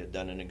in. We had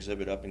done an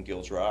exhibit up in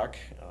Gills Rock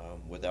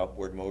with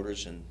outboard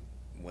motors, and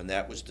when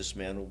that was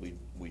dismantled,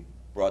 we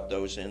brought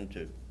those in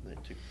to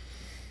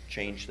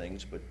change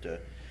things.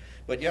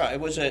 But yeah, it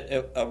was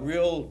a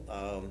real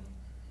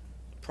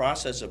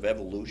process of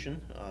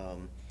evolution.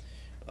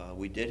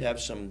 We did have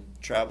some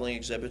traveling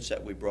exhibits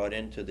that we brought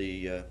into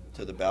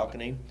the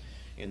balcony,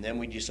 and then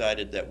we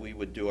decided that we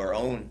would do our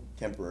own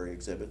temporary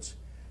exhibits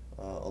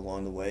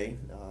along the way.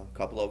 A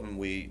couple of them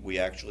we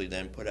actually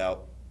then put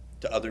out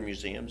to other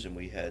museums, and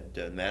we had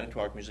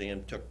Manitowoc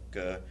Museum took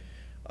the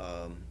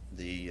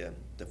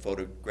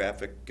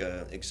photographic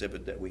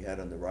exhibit that we had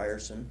on the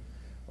Ryerson.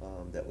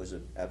 That was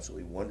an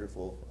absolutely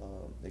wonderful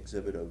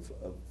exhibit of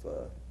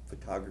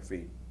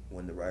photography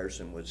when the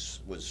Ryerson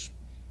was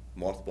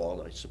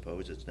mothballed, I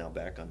suppose. It's now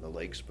back on the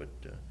lakes, but.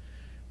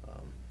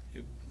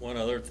 One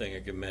other thing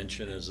I could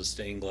mention is the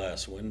stained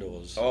glass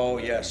windows. Oh,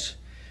 yes.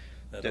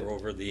 That are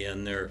over the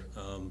end there.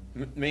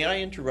 May I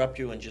interrupt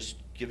you and just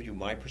give you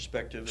my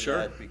perspective?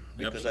 Sure. On that?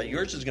 Because Absolutely.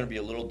 yours is going to be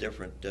a little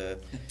different.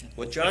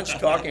 What John's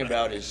talking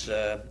about is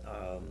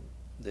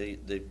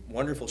the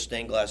wonderful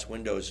stained glass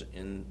windows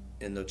in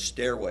the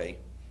stairway,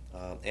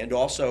 and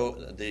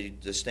also the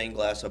stained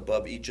glass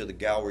above each of the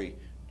gallery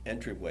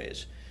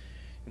entryways.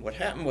 And what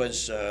happened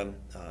was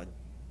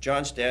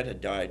John's dad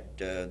had died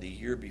the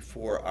year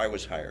before I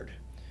was hired,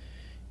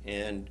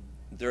 and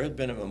there had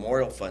been a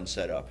memorial fund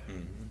set up,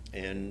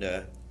 and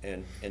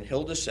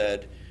Hilda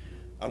said,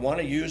 "I want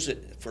to use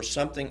it for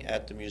something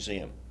at the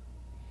museum."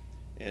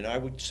 And I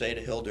would say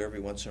to Hilda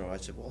every once in a while, I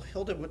said, "Well,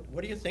 Hilda,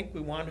 what do you think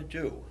we want to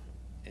do?"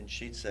 And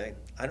she'd say,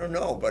 "I don't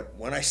know, but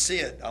when I see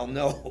it, I'll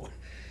know."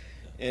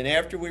 And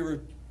after we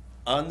were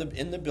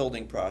in the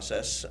building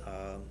process,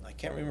 I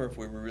can't remember if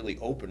we were really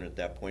open at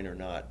that point or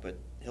not, but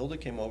Hilda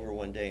came over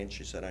one day and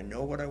she said, "I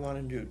know what I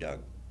want to do,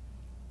 Doug.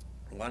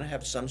 I want to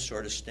have some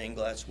sort of stained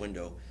glass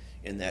window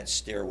in that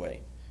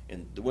stairway."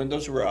 And the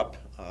windows were up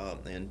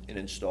and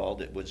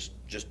installed. It was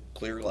just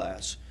clear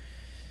glass.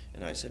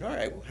 And I said, "All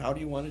right, well, how do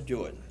you want to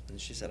do it?" And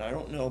she said, "I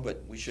don't know,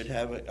 but we should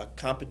have a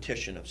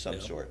competition of some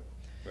sort."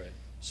 Right.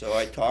 So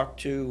I talked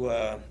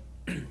to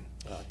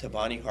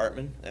Bonnie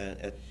Hartman,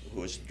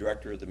 who was the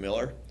director of the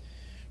Miller.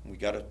 We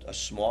got a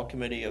small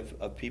committee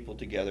of people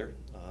together.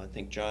 I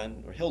think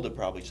John or Hilda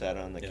probably sat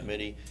on the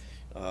committee.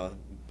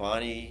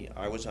 Bonnie,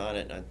 I was on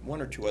it, and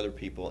one or two other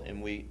people,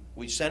 and we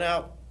sent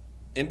out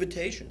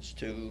invitations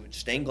to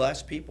stained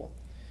glass people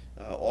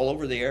all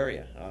over the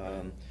area.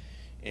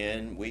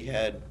 And we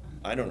had,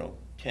 I don't know,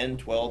 10,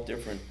 12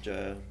 different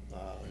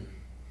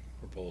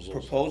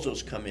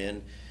proposals come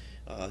in,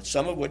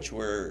 some of which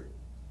were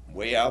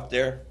way out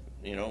there,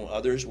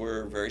 others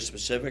were very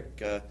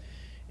specific,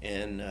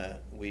 and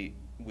we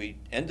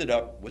ended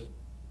up with,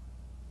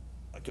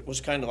 it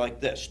was kind of like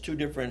this, two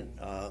different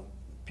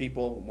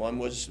people.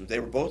 They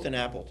were both in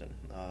Appleton.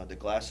 The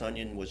Glass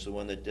Onion was the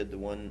one that did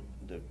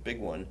the big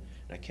one,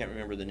 and I can't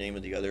remember the name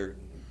of the other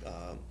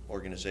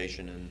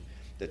organization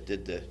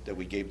that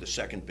we gave the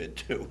second bid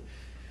to.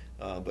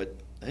 But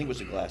I think it was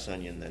the Glass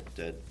Onion that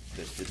did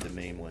the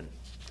main one.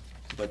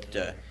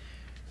 But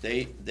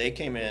they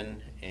came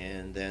in,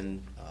 and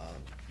then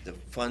the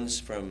funds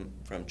from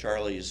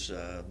Charlie's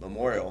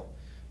memorial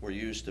were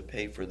used to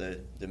pay for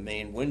the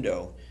main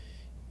window.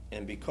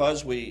 And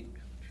because we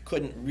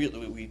couldn't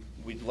really,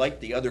 we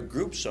liked the other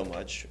group so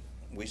much,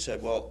 we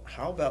said, well,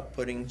 how about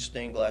putting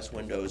stained glass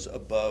windows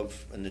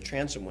above, and the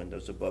transom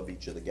windows above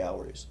each of the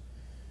galleries?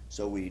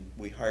 So we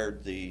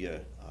hired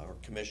or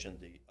commissioned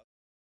the